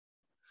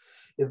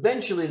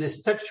 Eventually,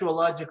 this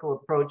textuological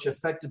approach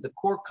affected the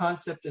core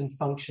concept and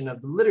function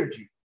of the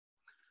liturgy.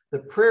 The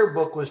prayer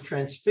book was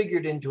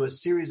transfigured into a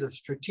series of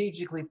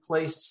strategically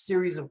placed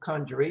series of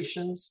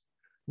conjurations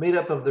made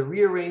up of the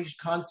rearranged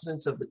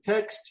consonants of the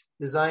text,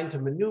 designed to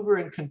maneuver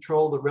and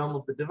control the realm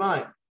of the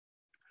divine.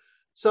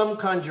 Some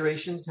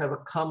conjurations have a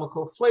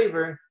comical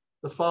flavor.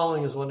 The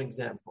following is one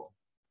example.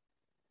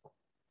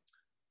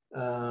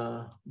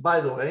 By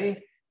the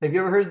way, have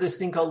you ever heard of this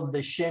thing called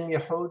the Shem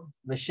Yehud?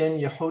 The Shem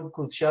Yehud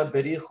Kudsha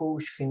Berichu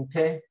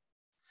Shchinte.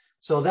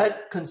 So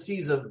that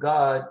conceives of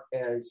God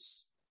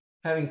as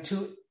having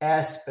two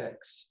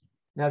aspects.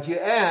 Now, if you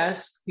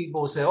ask,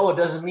 people will say, oh, it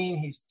doesn't mean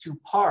he's two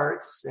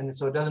parts, and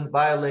so it doesn't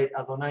violate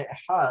Adonai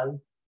Echad,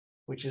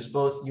 which is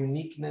both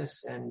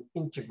uniqueness and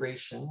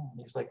integration.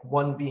 He's like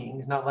one being.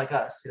 He's not like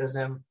us. He doesn't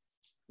have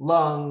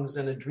lungs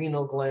and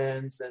adrenal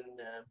glands and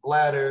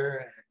bladder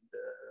and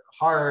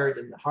heart,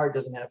 and the heart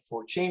doesn't have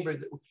four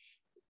chambers.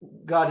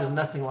 God is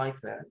nothing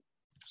like that.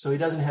 So he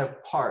doesn't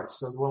have parts.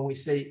 So when we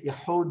say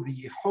Yehod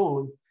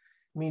v'Yehod,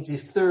 it means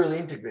he's thoroughly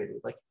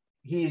integrated. Like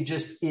he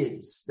just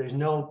is. There's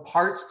no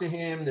parts to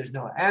him. There's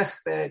no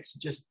aspects. He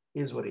just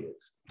is what he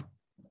is.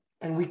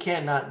 And we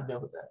cannot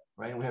know that,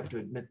 right? We have to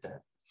admit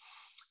that.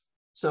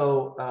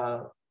 So,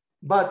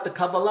 but the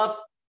Kabbalah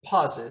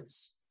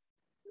posits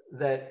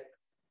that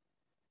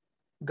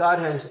God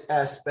has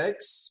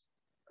aspects.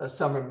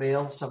 Some are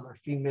male, some are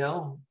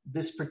female.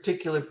 This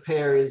particular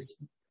pair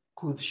is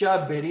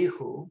Kudsha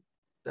Berichu,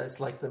 that's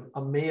like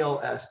a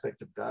male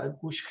aspect of God,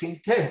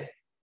 Ushchinte,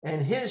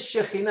 and his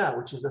Shekhinah,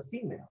 which is a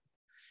female.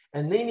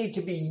 And they need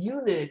to be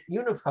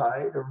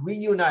unified or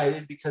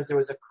reunited because there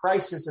was a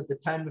crisis at the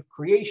time of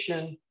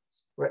creation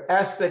where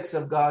aspects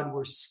of God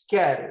were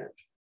scattered.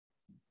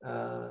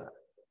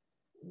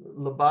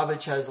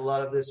 Lubavitch has a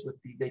lot of this with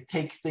they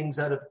take things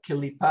out of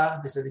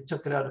Kilipa. They say they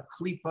took it out of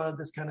Klipa,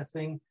 this kind of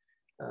thing.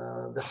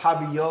 The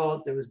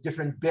Habiyot, there was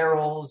different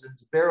barrels, and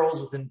barrels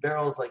within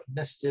barrels like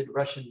nested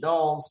Russian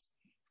dolls.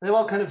 They have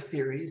all kind of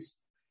theories.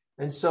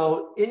 And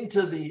so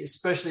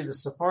especially the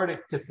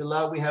Sephardic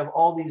tefillah, we have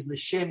all these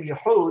L'Shem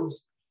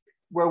Yehods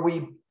where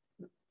we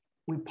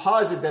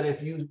posit that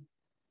if you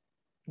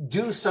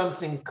do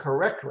something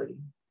correctly,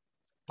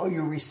 or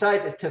you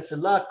recite a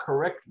tefillah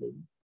correctly,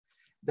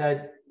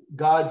 that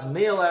God's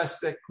male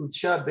aspect,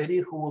 Kudsha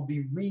Berichu, will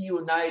be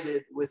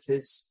reunited with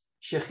his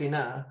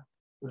Shekhinah,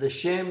 the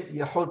Shem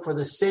Yehod, for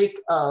the sake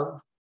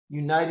of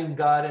uniting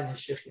God and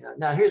his Shekhinah.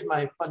 Now, here's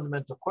my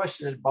fundamental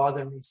question that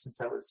bothered me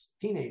since I was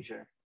a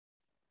teenager.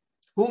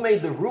 Who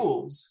made the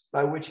rules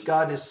by which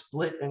God is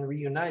split and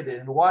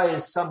reunited? And why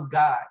is some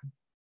guy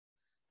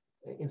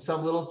in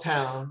some little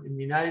town in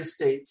the United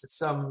States, at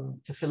some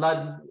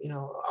tefillah,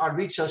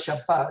 Arich al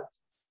Shabbat,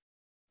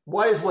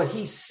 why is what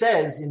he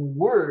says in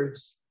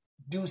words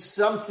do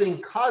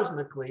something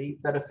cosmically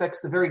that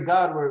affects the very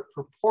God we're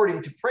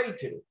purporting to pray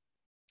to?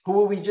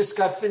 Who we just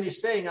got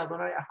finished saying,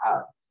 Adonai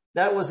Ahad.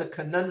 That was a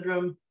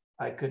conundrum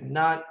I could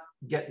not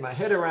get my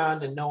head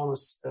around, and no one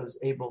was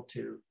able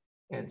to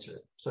answer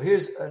it. So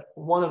here's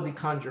one of the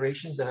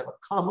conjurations that have a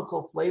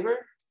comical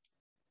flavor.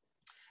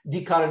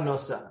 Dikar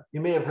Nosa.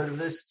 You may have heard of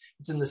this.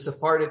 It's in the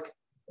Sephardic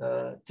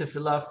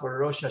tefillah for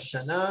Rosh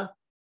Hashanah,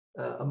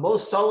 a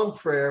most solemn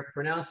prayer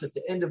pronounced at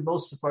the end of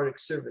most Sephardic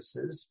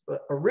services.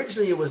 But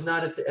originally it was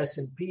not at the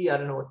S&P. I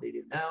don't know what they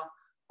do now.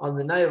 On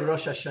the night of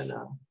Rosh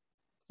Hashanah,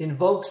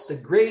 invokes the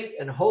great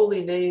and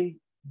holy name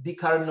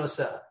Dikar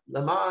Nosa,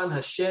 Laman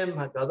Hashem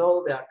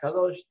HaGadol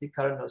VeHaKadosh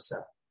Dikar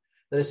Nosa,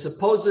 that is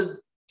supposedly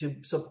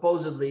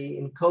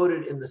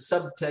encoded in the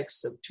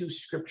subtext of two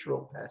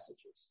scriptural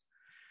passages.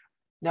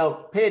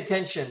 Now, pay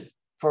attention.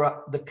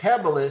 For the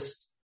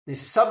Kabbalist, the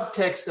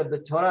subtext of the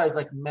Torah is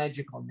like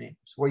magical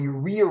names, where you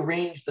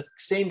rearrange the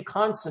same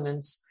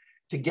consonants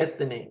to get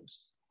the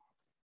names.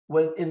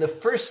 When in the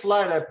first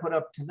slide I put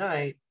up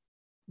tonight,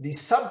 the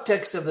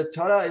subtext of the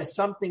Torah is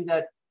something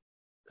that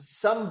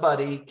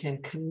somebody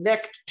can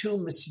connect to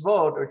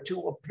mitzvot or to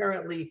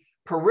apparently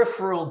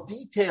peripheral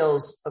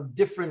details of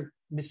different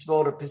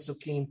mitzvot or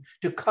pisukim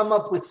to come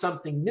up with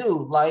something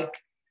new, like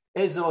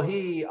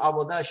Ezohi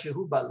avodah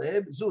shehu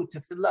baleb zu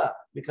tefillah,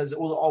 because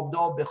ul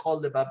obdo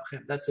bechol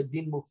lebabchem. That's a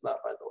din mufla,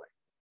 by the way.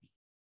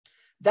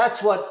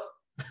 That's what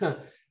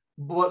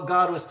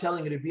God was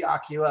telling Rabbi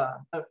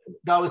Akiva.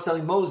 God was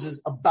telling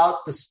Moses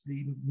about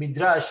the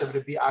midrash of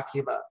Rabbi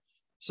Akiva.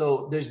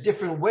 So there's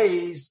different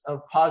ways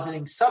of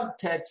positing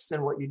subtexts,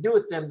 and what you do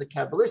with them. The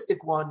Kabbalistic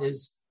one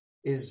is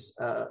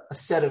a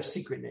set of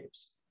secret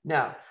names.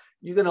 Now,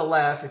 you're going to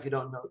laugh if you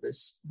don't know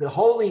this. The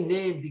holy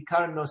name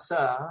Bikar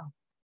Nosa,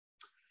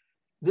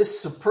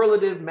 this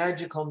superlative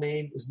magical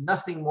name, is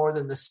nothing more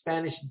than the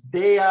Spanish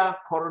Dea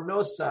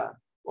Coronosa,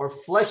 or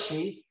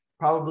fleshy,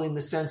 probably in the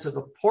sense of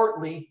a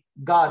portly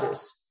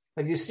goddess.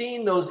 Have you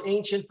seen those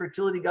ancient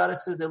fertility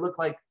goddesses? They look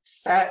like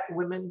fat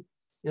women.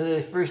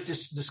 They first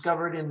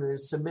discovered in the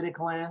Semitic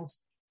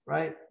lands,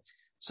 right?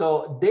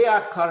 So Dea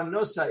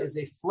Coronosa is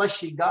a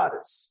fleshy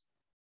goddess.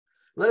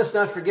 Let us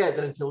not forget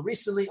that until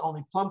recently,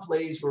 only plump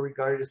ladies were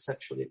regarded as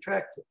sexually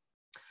attractive.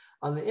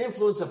 On the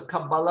influence of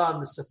Kabbalah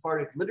and the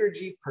Sephardic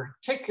liturgy,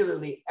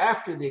 particularly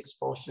after the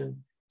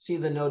expulsion, see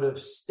the note of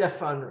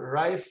Stefan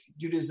Reif,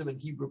 Judaism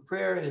and Hebrew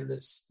Prayer, and in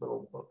this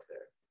little book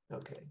there.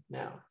 Okay,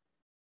 now,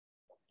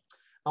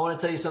 I want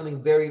to tell you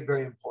something very,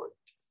 very important.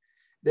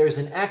 There's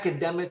an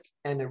academic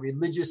and a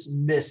religious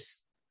myth.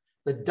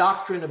 The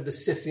doctrine of the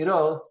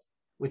Sefirot,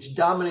 which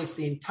dominates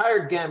the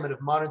entire gamut of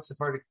modern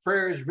Sephardic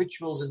prayers,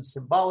 rituals, and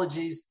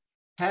symbologies,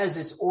 has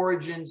its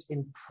origins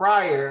in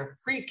prior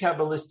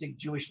pre-Kabbalistic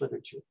Jewish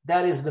literature.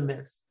 That is the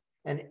myth.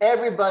 And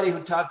everybody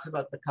who talks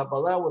about the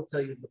Kabbalah will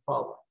tell you the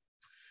following.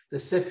 The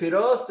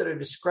Sefirot that are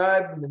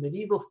described in the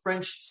medieval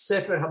French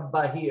Sefer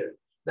HaBahir,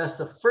 that's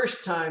the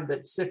first time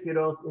that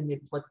Sefirot in the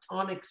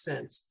Platonic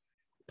sense,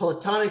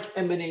 Platonic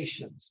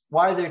emanations.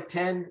 Why there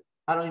 10?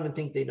 I don't even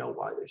think they know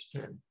why there's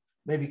 10.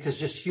 Maybe because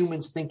just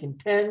humans think in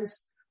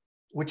tens,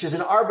 which is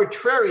an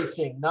arbitrary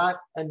thing, not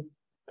a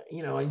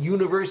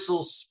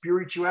universal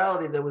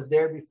spirituality that was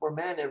there before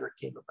man ever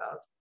came about,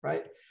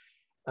 right?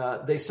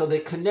 They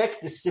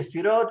connect the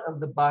Sefirot of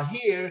the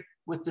Bahir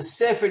with the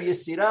Sefer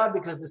Yetzirah,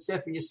 because the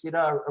Sefer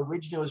Yetzirah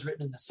originally was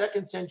written in the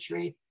 2nd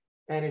century,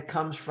 and it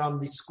comes from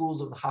the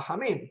schools of the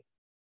Chachamim.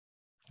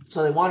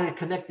 So they wanted to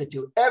connect the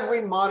two.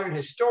 Every modern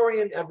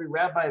historian, every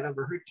rabbi I've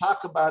ever heard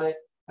talk about it,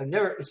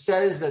 it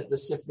says that the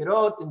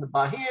Sefirot in the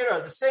Bahir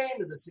are the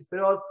same as the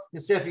Sefirot in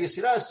Sefer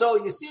Yetzirah.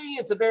 So you see,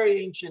 it's a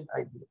very ancient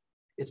idea.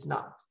 It's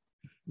not.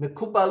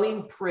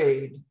 Mekubalim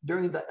prayed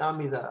during the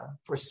Amidah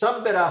for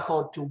some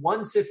berachot to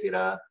one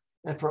Sefirah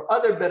and for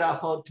other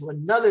berachot to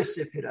another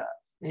Sefirah.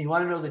 And you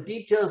want to know the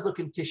details, look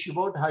in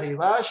Teshuvot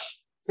Harivash,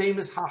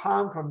 famous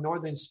Hacham from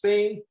northern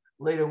Spain,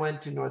 later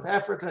went to North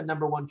Africa,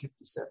 number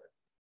 157.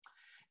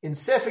 In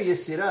Sefer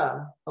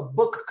Yetzirah, a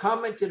book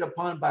commented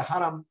upon by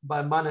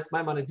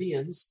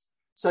Maimonideans,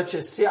 such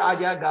as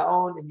Se'adya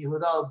Gaon and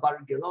Yehuda Bar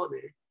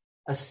Gelone,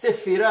 a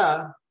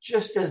Sefirah,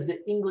 just as the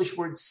English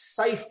word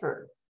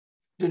cipher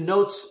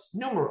denotes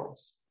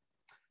numerals.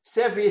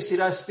 Sefer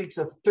Yetzirah speaks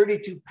of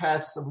 32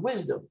 paths of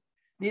wisdom.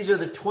 These are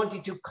the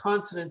 22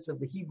 consonants of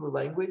the Hebrew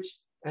language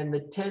and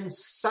the 10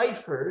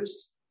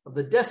 ciphers of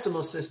the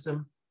decimal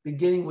system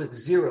beginning with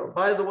 0.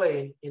 By the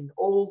way, in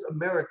old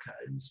America,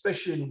 and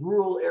especially in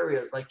rural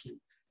areas like in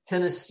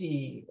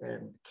Tennessee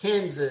and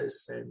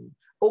Kansas and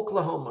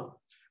Oklahoma,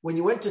 when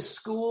you went to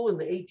school in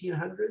the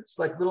 1800s,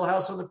 like Little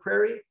House on the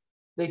Prairie,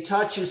 they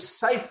taught you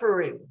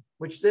ciphering,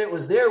 which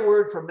was their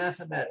word for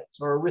mathematics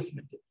or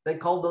arithmetic. They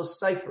called those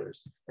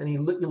ciphers, and you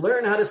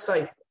learn how to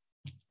cipher.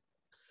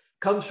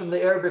 Comes from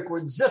the Arabic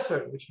word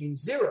zifr, which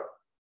means 0.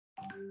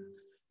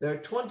 There are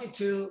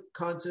 22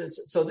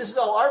 consonants. So this is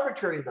all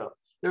arbitrary, though.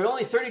 There are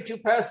only 32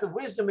 paths of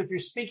wisdom if you're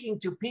speaking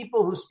to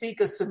people who speak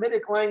a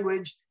Semitic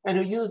language and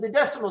who use the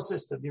decimal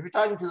system. If you're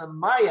talking to the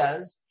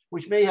Mayas,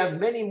 which may have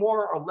many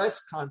more or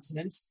less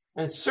consonants,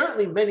 and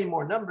certainly many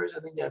more numbers.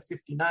 I think they have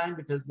 59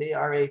 because they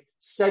are a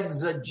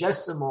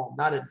sexagesimal,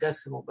 not a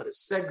decimal, but a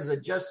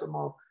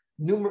sexagesimal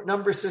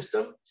number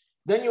system.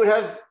 Then you would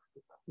have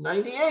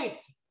 98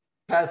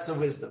 paths of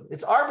wisdom.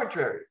 It's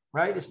arbitrary,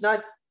 right? It's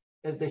not,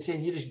 as they say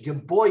in Yiddish,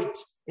 geboit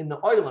in the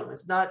oilem.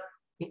 It's not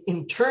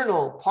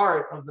internal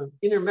part of the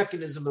inner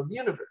mechanism of the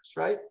universe,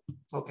 right?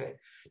 Okay.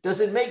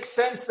 Does it make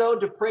sense, though,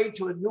 to pray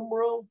to a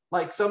numeral,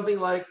 like something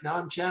like, now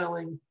I'm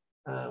channeling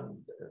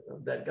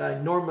that guy,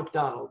 Norm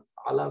MacDonald,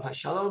 Alav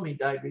HaShalom, he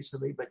died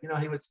recently, but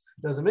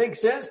does it make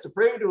sense to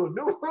pray to a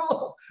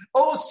numeral?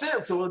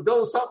 06, so we'll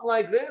go something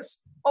like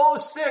this.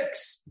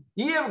 06,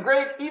 ye of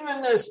great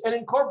evenness and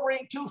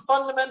incorporating 2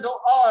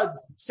 fundamental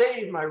odds,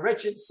 save my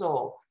wretched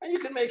soul. And you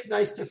can make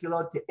nice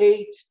tefillot to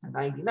 8, to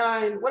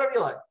 99, whatever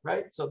you like,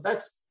 right? So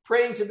that's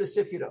praying to the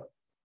Sefirot.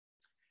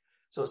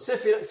 So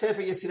Sefer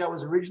Yetzirah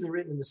was originally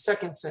written in the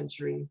 2nd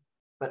century,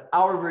 but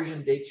our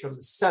version dates from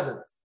the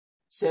 7th.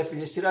 Sefer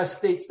Yetzirah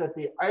states that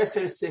the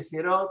Aser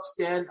Sefirot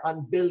stand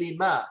on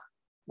Belima,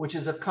 which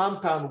is a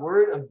compound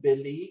word of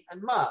Beli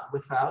and Ma,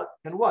 without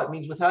and what? It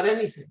means without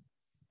anything.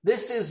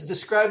 This is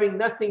describing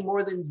nothing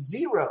more than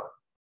 0,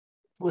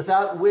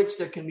 without which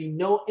there can be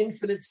no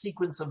infinite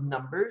sequence of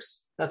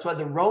numbers. That's why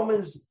the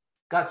Romans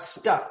got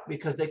stuck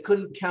because they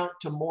couldn't count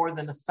to more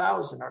than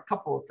 1,000 or a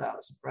couple of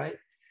thousand, right?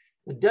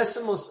 The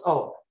decimals,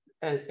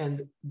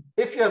 and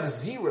if you have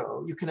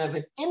 0, you can have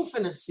an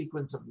infinite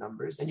sequence of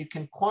numbers, and you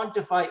can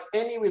quantify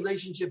any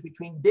relationship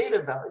between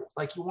data values.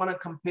 Like you want to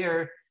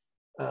compare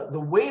the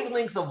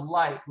wavelength of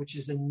light, which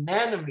is in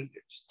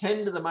nanometers,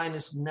 10 to the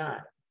minus 9,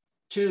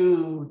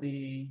 to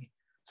the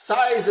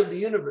size of the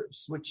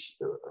universe, which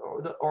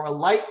or a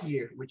light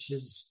year, which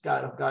is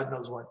God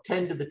knows what,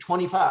 10 to the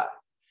 25.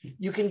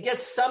 You can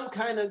get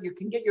you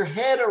can get your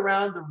head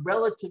around the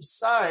relative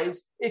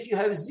size if you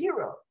have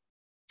 0.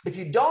 If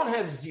you don't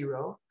have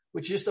 0,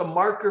 which is just a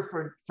marker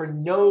for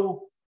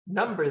no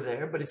number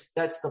there, but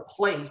that's the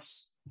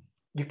place,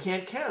 you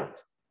can't count.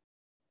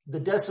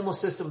 The decimal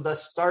system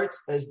thus starts,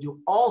 as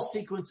do all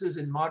sequences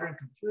in modern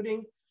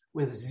computing,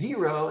 with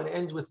 0 and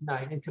ends with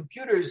 9. In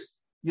computers,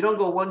 you don't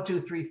go 1,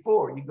 2, 3,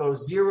 4. You go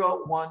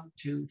 0, 1,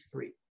 2,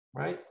 3,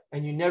 right?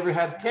 And you never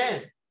have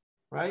 10,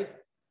 right?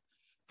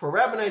 For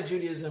Rabbinic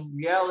Judaism,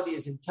 reality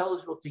is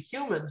intelligible to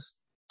humans,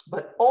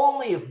 but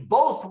only if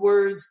both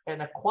words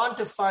and a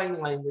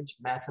quantifying language,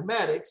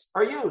 mathematics,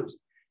 are used.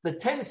 The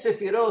 10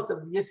 sefirot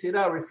of the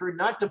Yetzirah refer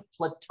not to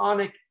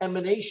Platonic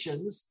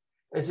emanations,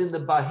 as in the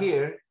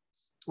Bahir,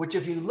 which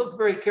if you look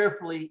very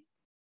carefully,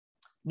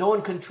 no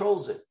one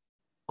controls it.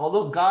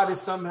 Although God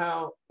is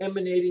somehow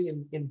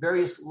emanating in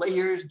various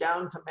layers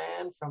down to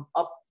man from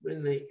up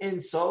in the Ein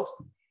Sof,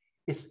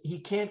 he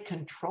can't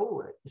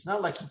control it. It's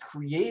not like he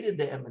created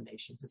the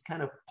emanations. It's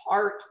kind of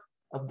part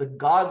of the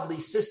godly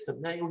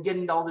system. Now you're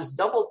getting all this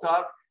double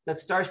talk that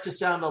starts to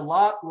sound a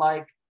lot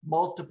like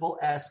multiple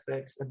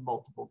aspects and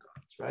multiple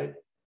gods, right?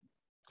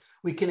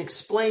 We can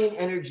explain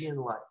energy and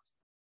light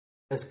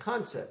as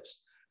concepts,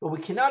 but we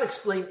cannot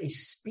explain a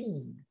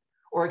speed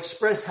or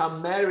express how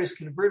matter is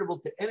convertible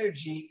to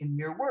energy in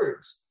mere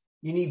words.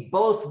 You need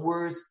both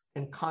words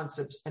and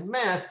concepts and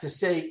math to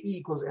say E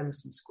equals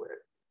mc squared.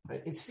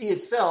 Right? And C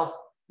itself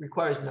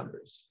requires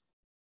numbers.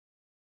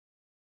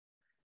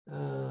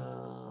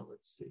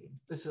 Let's see.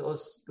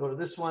 Let's go to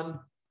this one.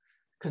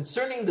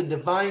 Concerning the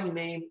divine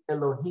name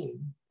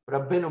Elohim,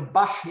 Rabbeinu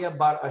Bahya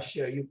bar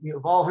Asher.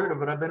 You've all heard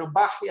of it. Rabbeinu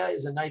Bahya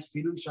is a nice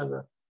pirush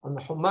on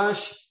the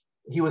Humash.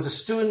 He was a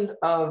student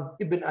of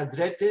Ibn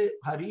Adrete,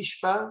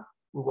 Harishba.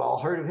 We've all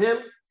heard of him.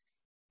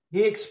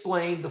 He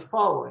explained the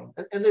following.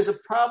 And there's a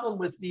problem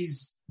with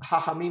these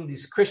Hachamim,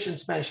 these Christian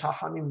Spanish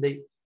Hachamim.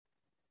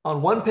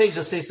 On one page,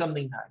 they'll say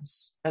something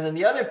nice. And on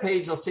the other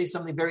page, they'll say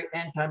something very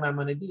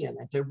anti-Maimonidean.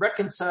 And to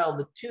reconcile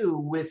the two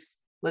with,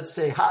 let's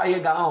say, Ha'aya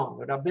Gaon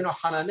or Rabbeinu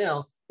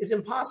Hananel is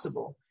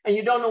impossible. And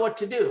you don't know what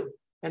to do.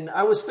 And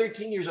I was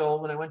 13 years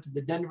old when I went to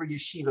the Denver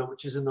Yeshiva,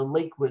 which is in the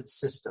Lakewood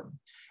system.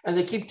 And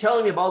they keep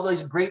telling me about all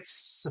these great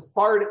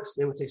Sephardics.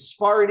 They would say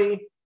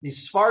Sephardi,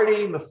 these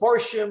Sephardi,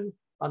 Meforshim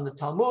on the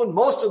Talmud.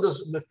 Most of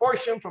those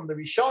Meforshim from the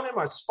Rishonim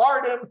are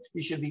Sephardim.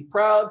 You should be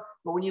proud.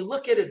 But when you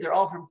look at it, they're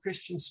all from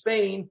Christian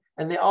Spain,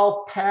 and they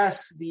all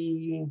pass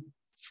the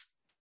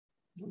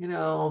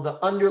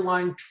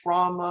underlying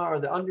trauma or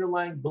the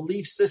underlying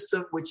belief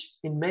system, which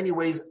in many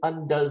ways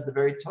undoes the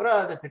very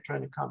Torah that they're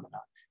trying to comment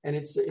on. And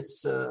it's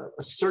a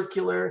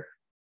circular,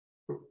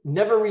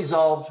 never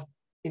resolved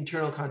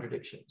internal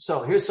contradiction.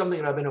 So here's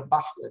something Rabbeinu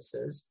Bahya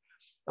says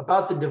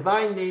about the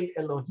divine name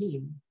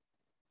Elohim.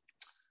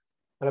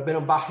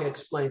 Rabbeinu Bahya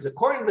explains,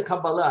 according to the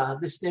Kabbalah,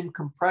 this name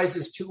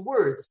comprises 2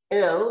 words,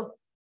 El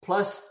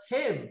plus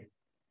Him.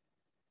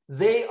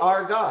 They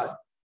are God.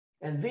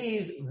 And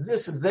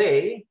this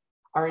they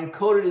are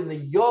encoded in the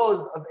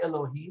Yod of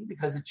Elohim,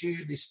 because it's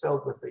usually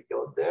spelled with a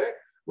Yod there,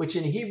 which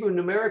in Hebrew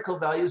numerical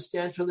value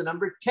stands for the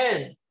number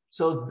 10.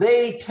 So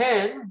they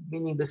 10,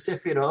 meaning the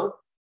Sefirot,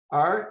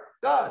 are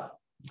God.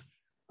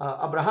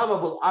 Abraham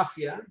Abul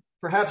Afia,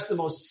 perhaps the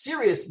most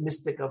serious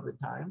mystic of the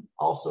time,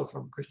 also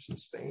from Christian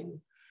Spain,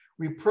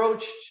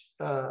 reproached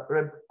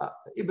Ibn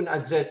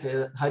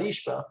Adrete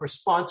Harishba for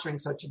sponsoring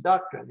such a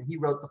doctrine. And he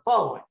wrote the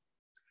following.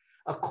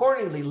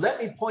 Accordingly, let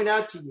me point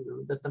out to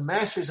you that the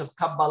masters of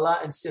Kabbalah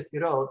and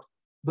Sefirot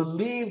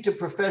believed to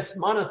profess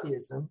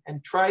monotheism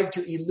and tried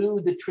to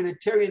elude the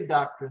Trinitarian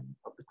doctrine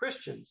of the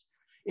Christians.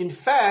 In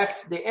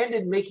fact, they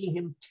ended making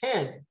him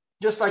 10,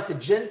 just like the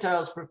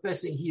Gentiles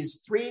professing he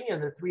is 3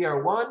 and the 3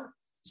 are 1.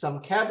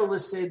 Some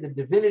Kabbalists say the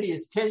divinity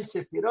is 10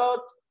 Sefirot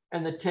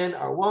and the 10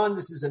 are 1.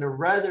 This is in a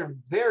rather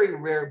very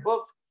rare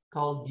book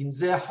called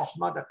Ginzeh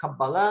Chochmat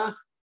Kabbalah.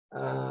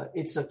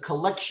 It's a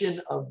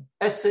collection of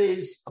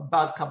essays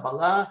about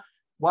Kabbalah.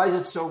 Why is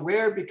it so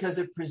rare? Because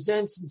it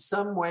presents in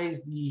some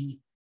ways the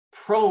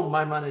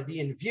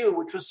pro-Maimonidean view,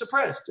 which was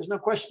suppressed. There's no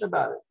question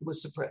about it. It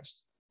was suppressed.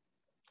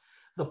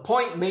 The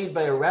point made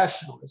by a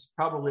rationalist,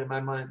 probably a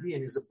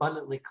Maimonidean, is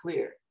abundantly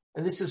clear.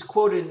 And this is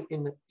quoted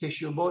in the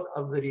Teshuvot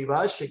of the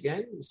Rivash,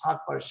 again, Yitzhak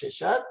Bar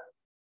Sheshet,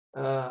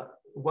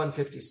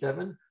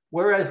 157.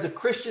 Whereas the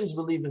Christians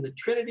believe in the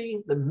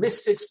Trinity, the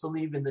mystics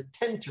believe in the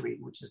Tentary,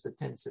 which is the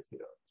 10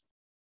 Sefirot.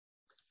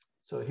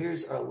 So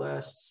here's our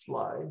last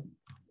slide.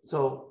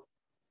 So,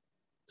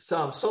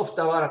 Sof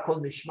Davar Kol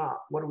Nishma,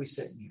 what are we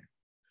saying here?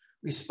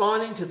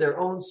 Responding to their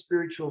own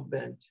spiritual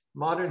bent,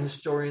 modern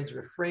historians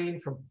refrain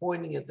from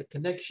pointing at the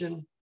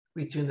connection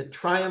between the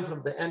triumph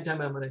of the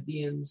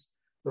anti-Maimonideans,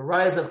 the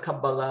rise of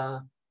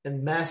Kabbalah,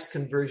 and mass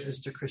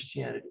conversions to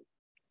Christianity.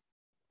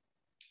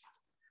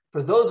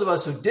 For those of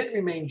us who did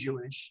remain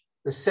Jewish,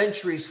 the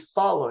centuries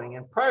following,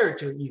 and prior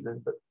to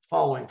even, but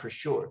following for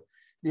sure,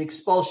 the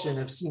expulsion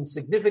have seen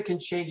significant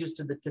changes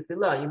to the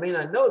tefillah. You may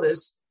not know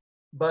this,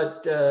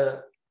 but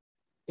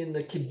in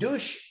the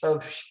Kiddush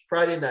of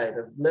Friday night,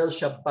 of Leil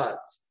Shabbat,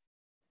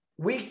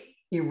 we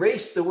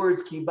erased the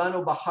words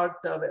Kibano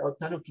Baharta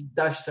ve'otanu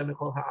Kiddashta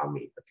mikol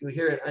ha'amim. If you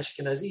hear an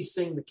Ashkenazi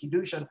sing the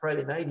Kiddush on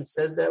Friday night, he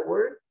says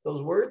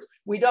those words.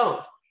 We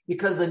don't,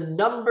 because the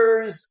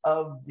numbers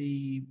of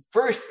the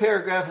first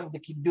paragraph of the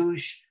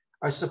Kiddush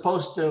are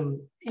supposed to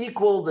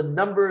equal the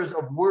numbers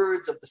of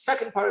words of the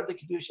second part of the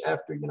Kiddush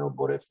after,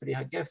 Boref Fri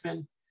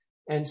HaGefen.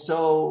 And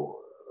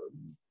so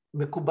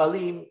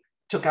Mekubalim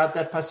took out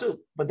that pasuk.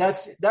 But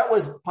that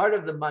was part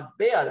of the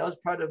matbea, that was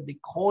part of the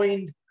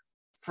coined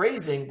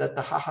phrasing that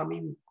the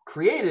Hachamim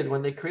created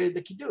when they created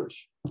the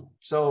Kiddush.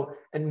 So,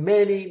 and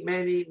many,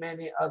 many,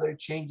 many other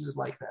changes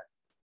like that.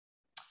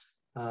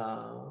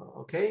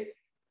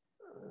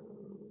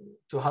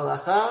 To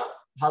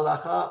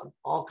halacha,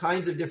 all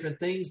kinds of different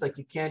things, like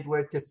you can't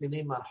wear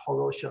tefillin on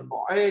Holosh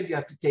al-Mo'ed. You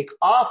have to take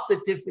off the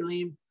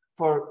tefillin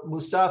for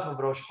Musaf of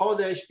Rosh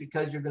Chodesh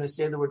because you're going to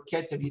say the word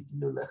Keter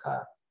Yitnu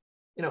Lecha.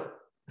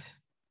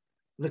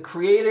 The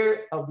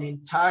creator of the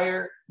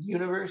entire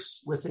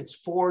universe with its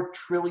 4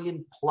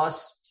 trillion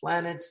plus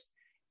planets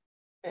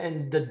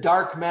and the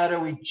dark matter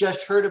we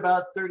just heard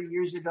about 30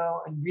 years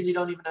ago and really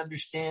don't even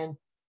understand.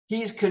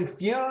 He's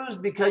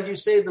confused because you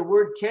say the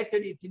word Keter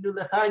Yitinu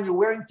Lecha and you're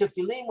wearing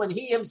tefillin when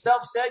he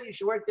himself said you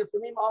should wear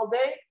tefillin all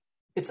day.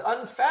 It's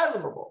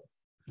unfathomable,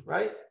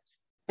 right?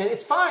 And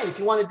it's fine if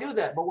you want to do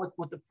that. But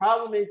what the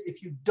problem is,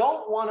 if you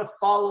don't want to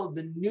follow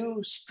the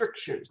new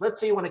strictures, let's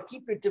say you want to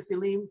keep your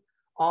tefillin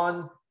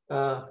on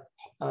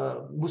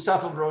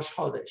Musaf of Rosh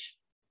Chodesh,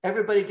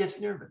 everybody gets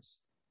nervous.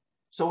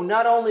 So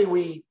not only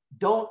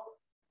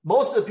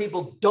most of the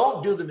people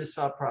don't do the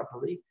mitzvah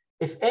properly.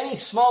 If any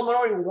small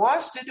minority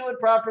wants to do it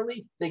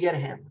properly, they get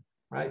hammered,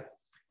 right?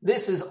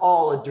 This is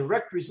all a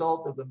direct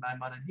result of the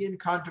Maimonidean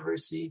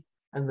controversy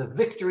and the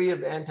victory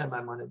of the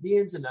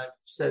anti-Maimonideans. And I've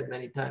said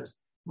many times,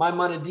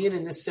 Maimonidean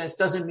in this sense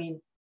doesn't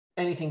mean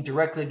anything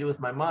directly to do with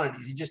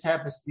Maimonides. He just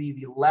happens to be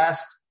the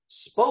last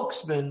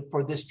spokesman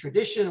for this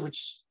tradition,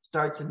 which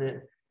starts in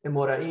the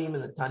Emoraim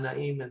and the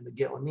Tanaim and the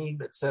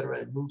Geonim, etc.,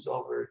 and moves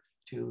over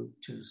to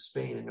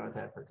Spain and North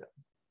Africa.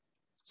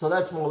 So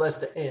that's more or less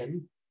the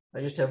end. I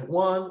just have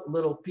one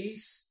little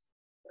piece.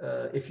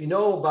 If you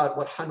know about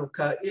what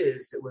Hanukkah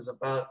is, it was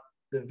about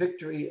the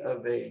victory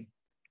of a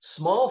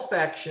small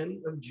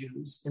faction of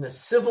Jews in a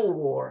civil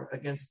war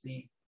against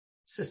the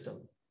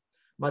system.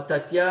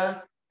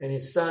 Mattatya and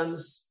his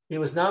sons, he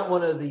was not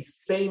one of the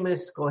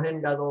famous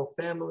Kohen Gadol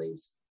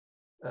families.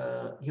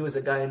 He was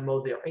a guy in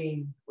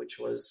Modi'in, which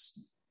was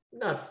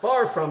not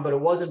far from, but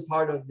it wasn't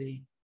part of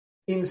the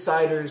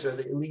insiders or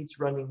the elites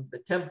running the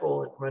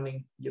temple and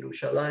running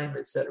Yerushalayim,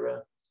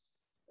 etc.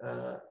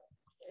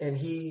 And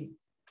he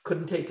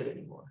couldn't take it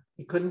anymore.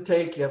 He couldn't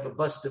take, you have a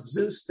bust of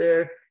Zeus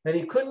there, and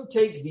he couldn't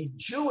take the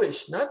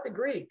Jewish, not the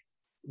Greek,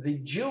 the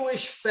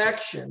Jewish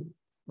faction,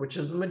 which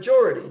is the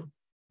majority,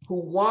 who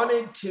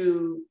wanted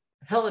to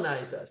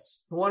Hellenize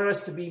us, who wanted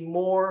us to be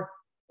more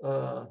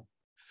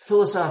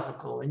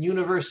philosophical and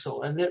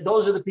universal. And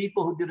those are the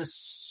people who did a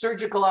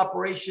surgical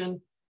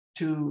operation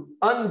to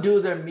undo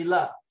their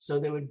milah. So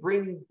they would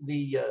bring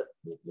the,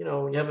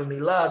 when you have a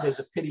milah, there's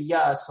a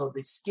piriyah, so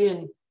the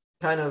skin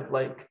kind of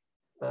like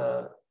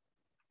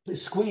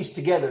is squeezed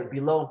together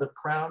below the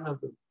crown of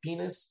the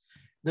penis.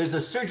 There's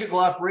a surgical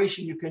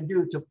operation you can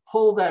do to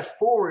pull that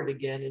forward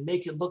again and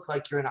make it look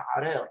like you're in a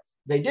harel.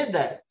 They did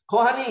that.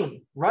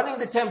 Kohanim, running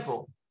the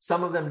temple,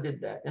 some of them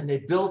did that. And they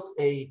built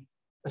a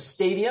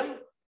stadium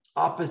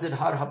opposite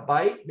Har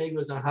HaBayit, maybe it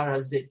was on Har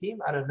HaZetim,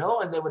 I don't know,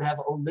 and they would have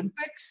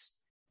Olympics.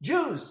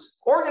 Jews,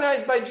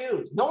 organized by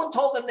Jews. No one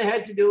told them they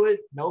had to do it.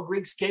 No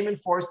Greeks came and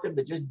forced them.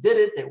 They just did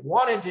it. They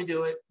wanted to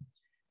do it.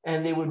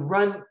 And they would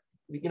run,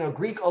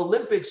 Greek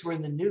Olympics were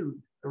in the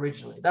nude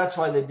originally. That's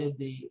why they did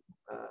the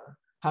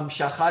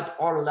Hamshachat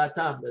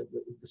Orlatam, the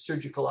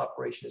surgical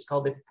operation is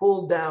called. They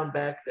pulled down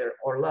back their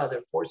orla,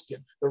 their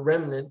foreskin, the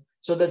remnant,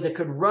 so that they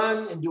could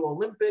run and do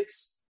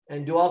Olympics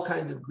and do all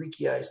kinds of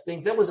Greekized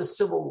things. That was a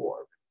civil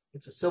war.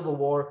 It's a civil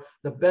war.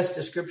 The best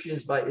description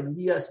is by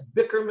Elias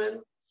Bickerman,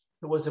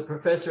 who was a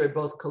professor at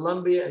both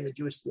Columbia and the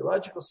Jewish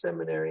Theological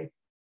Seminary.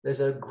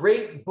 There's a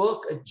great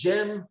book, a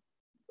gem,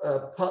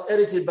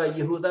 edited by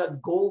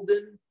Yehuda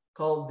Golden,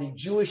 called The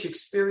Jewish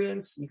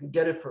Experience. You can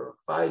get it for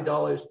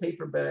 $5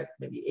 paperback,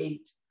 maybe $8.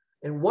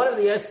 And one of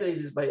the essays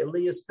is by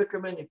Elias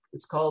Bickerman.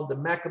 It's called The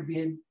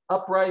Maccabean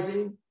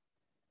Uprising,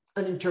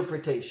 an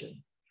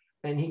Interpretation.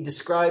 And he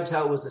describes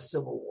how it was a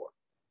civil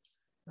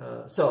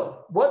war.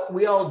 So what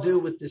we all do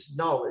with this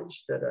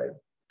knowledge that I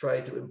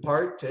try to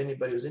impart to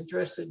anybody who's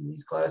interested in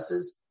these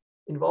classes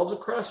involves a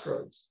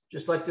crossroads,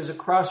 just like there's a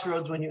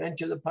crossroads when you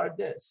enter the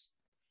Pardes.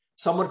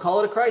 Some would call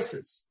it a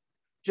crisis.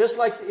 Just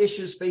like the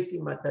issues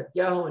facing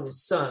Matatyahu and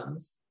his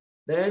sons,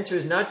 the answer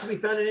is not to be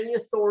found in any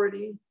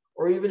authority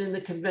or even in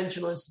the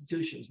conventional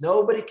institutions.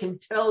 Nobody can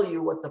tell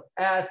you what the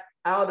path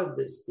out of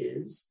this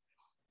is,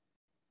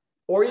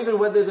 or even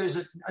whether there's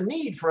a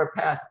need for a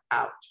path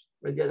out.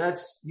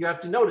 You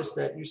have to notice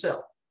that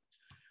yourself.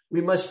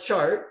 We must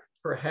chart,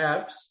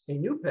 perhaps, a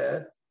new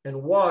path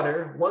and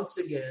water, once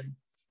again,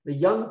 the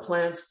young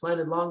plants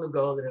planted long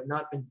ago that have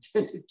not been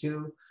tended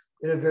to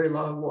in a very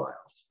long while.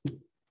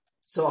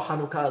 So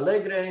Hanukkah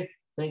Allegre,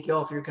 thank you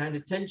all for your kind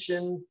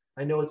attention.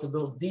 I know it's a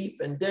little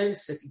deep and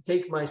dense. If you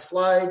take my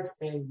slides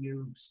and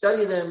you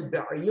study them,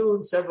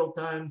 Be'ayun, several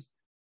times,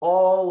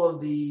 all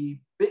of the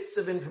bits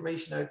of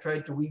information I've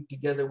tried to weave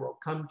together will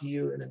come to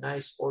you in a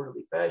nice,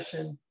 orderly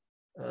fashion.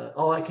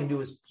 All I can do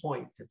is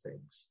point to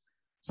things.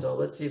 So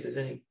let's see if there's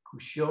any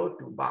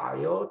kushot or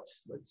ba'ayot.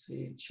 Let's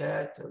see,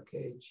 chat.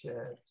 Okay,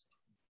 chat.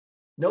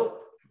 Nope.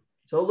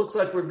 So it looks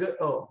like we're good.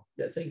 Oh,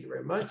 yeah, thank you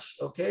very much.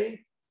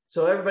 Okay.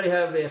 So everybody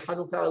have a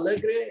Hanukkah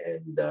Allegre,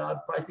 and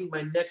I think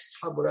my next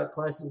Habura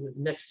classes is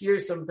next year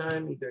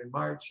sometime, either in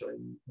March or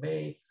in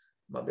May.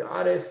 Mabi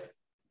Arif.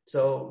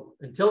 So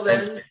until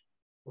then,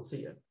 we'll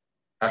see you.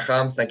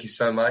 Acham, thank you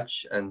so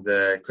much. And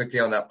quickly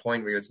on that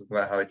point, we were talking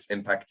about how it's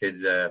impacted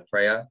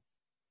prayer.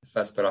 The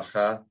first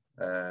baracha,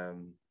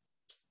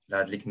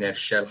 L'adlik ner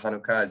shel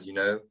Hanukkah, as you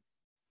know,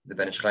 the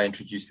Ben Ish Chai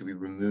introduced that we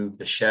remove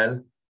the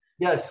shell.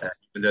 Yes.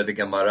 The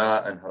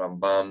Gemara and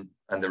Harambam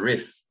and the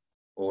Rif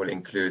all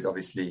include,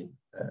 obviously,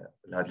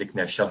 L'adlik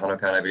ner shel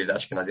Hanukkah, and I believe the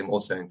Ashkenazim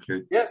also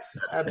include. Yes,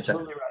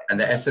 absolutely right. And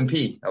the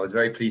S&P, I was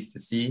very pleased to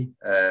see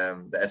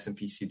the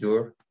S&P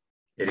Sidur,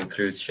 it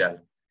includes shell.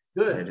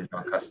 Good. And it is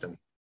our custom.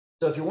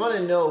 So if you want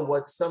to know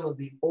what some of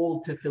the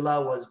old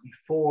tefillah was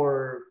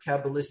before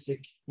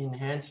Kabbalistic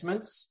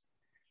enhancements,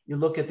 you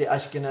look at the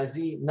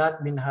Ashkenazi,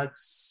 not Minhag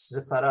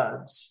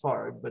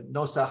Sfarad, but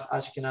Nosach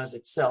Ashkenaz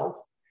itself,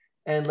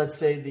 and let's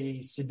say the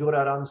Sidur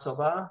Aram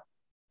Saba,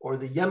 or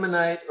the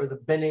Yemenite, or the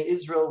Bene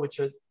Israel, which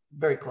are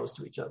very close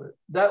to each other.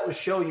 That will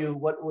show you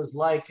what it was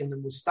like in the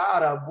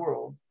Musta'arab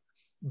world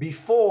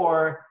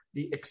before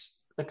the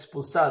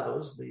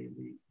expulsados, the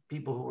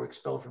people who were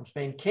expelled from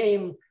Spain,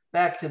 came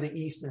back to the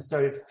east and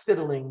started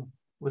fiddling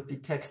with the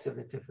text of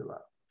the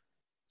tefillah.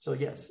 So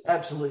yes,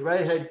 absolutely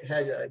right.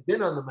 Had I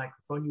been on the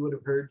microphone, you would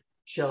have heard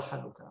Shel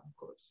Hanukkah, of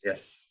course.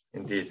 Yes,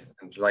 indeed.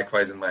 And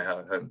likewise in my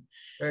home.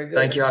 Very good.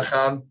 Thank you,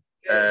 Acham.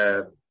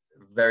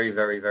 Very,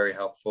 very, very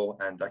helpful.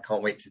 And I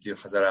can't wait to do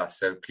Hazara.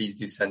 So please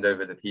do send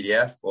over the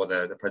PDF or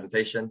the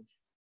presentation.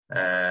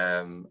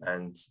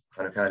 And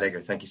Hanukkah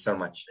Allegre, thank you so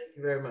much. Thank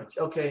you very much.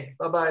 Okay.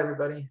 Bye-bye,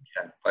 everybody.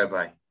 Yeah,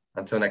 bye-bye.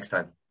 Until next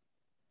time.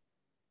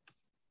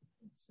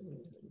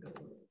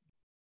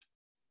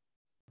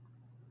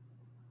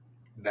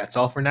 That's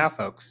all for now,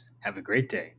 folks. Have a great day.